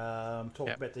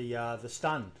talked about the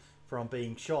stun from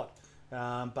being shot.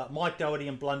 But Mike Doherty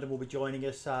and Blunden will be joining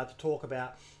us to talk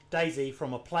about DayZ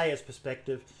from a player's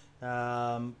perspective,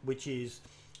 which is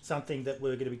something that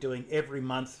we're going to be doing every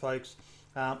month, folks.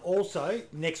 Also,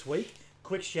 next week,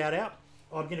 quick shout out.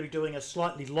 I'm going to be doing a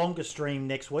slightly longer stream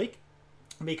next week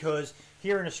because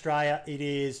here in Australia it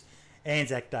is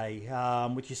Anzac Day,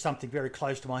 which is something very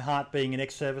close to my heart, being an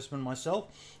ex-serviceman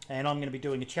myself, and I'm going to be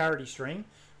doing a charity stream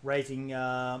raising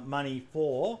money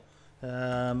for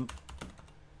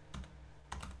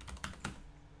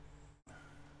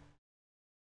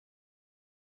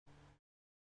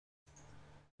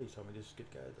please tell me this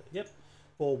could go there. Yep,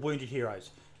 for Wounded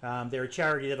Heroes. They're a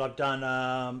charity that I've done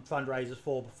fundraisers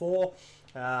for before.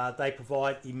 They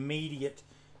provide immediate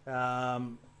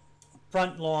frontline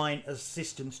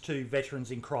assistance to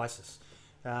veterans in crisis.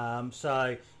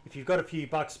 So if you've got a few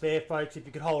bucks spare, folks, if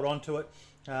you could hold on to it,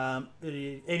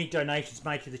 any donations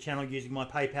made to the channel using my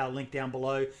PayPal link down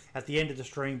below at the end of the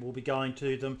stream will be going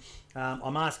to them.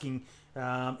 I'm asking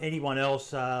anyone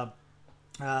else around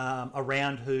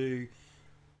who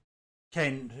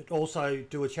can also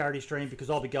do a charity stream, because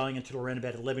I'll be going until around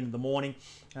about 11 in the morning,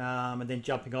 and then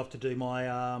jumping off to do my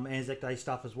Anzac Day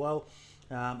stuff as well.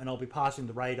 And I'll be passing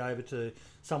the raid over to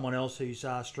someone else who's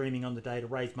streaming on the day to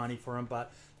raise money for them.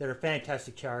 But they're a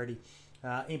fantastic charity.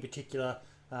 In particular,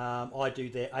 I do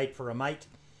their 8 for a Mate,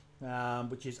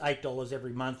 which is $8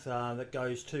 every month that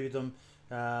goes to them.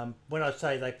 When I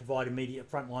say they provide immediate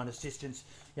frontline assistance,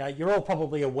 you're all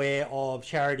probably aware of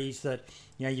charities that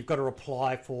you've got to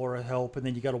apply for help, and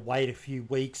then you've got to wait a few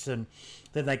weeks, and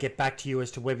then they get back to you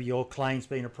as to whether your claim's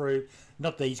been approved.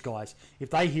 Not these guys.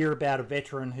 If they hear about a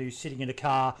veteran who's sitting in a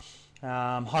car,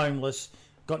 homeless,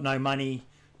 got no money,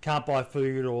 can't buy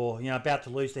food, or about to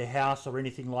lose their house or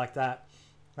anything like that,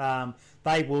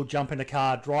 they will jump in a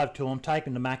car, drive to them, take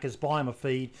them to Macca's, buy them a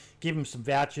feed, give them some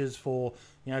vouchers for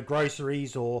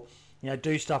groceries, or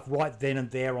do stuff right then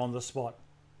and there on the spot.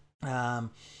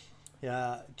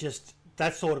 Just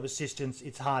that sort of assistance,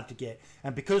 it's hard to get,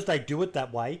 and because they do it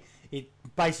that way,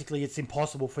 it's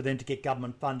impossible for them to get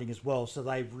government funding as well. So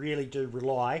they really do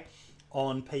rely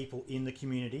on people in the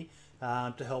community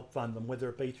to help fund them, whether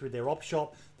it be through their op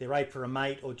shop, their 8 for a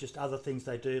Mate, or just other things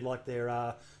they do, like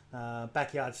their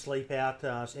backyard sleep out,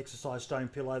 exercise stone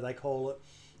pillow they call it.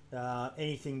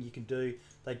 Anything you can do.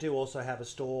 They do also have a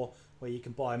store where you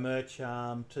can buy merch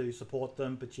to support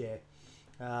them. But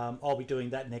I'll be doing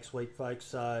that next week, folks.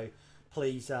 So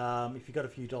please, if you've got a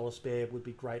few dollars spare, it would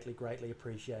be greatly, greatly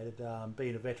appreciated.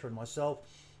 Being a veteran myself,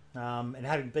 and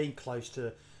having been close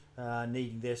to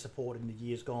needing their support in the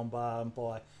years gone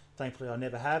by, thankfully I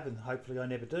never have, and hopefully I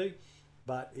never do.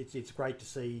 But it's great to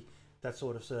see that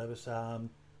sort of service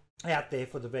out there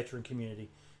for the veteran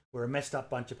community. We're a messed up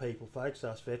bunch of people, folks,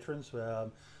 us veterans.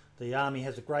 The Army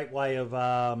has a great way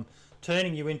of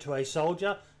turning you into a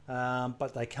soldier,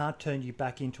 but they can't turn you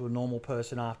back into a normal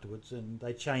person afterwards, and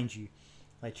they change you.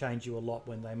 They change you a lot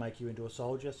when they make you into a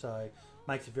soldier, so it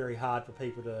makes it very hard for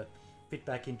people to fit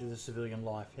back into the civilian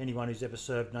life. Anyone who's ever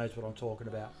served knows what I'm talking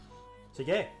about. So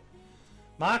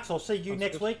Marks, I'll see you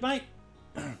next week, mate.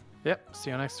 Yep, see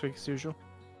you next week as usual.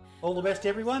 All the best,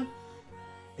 everyone,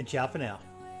 and ciao for now.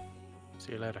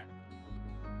 See you later.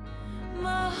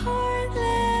 My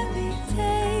heart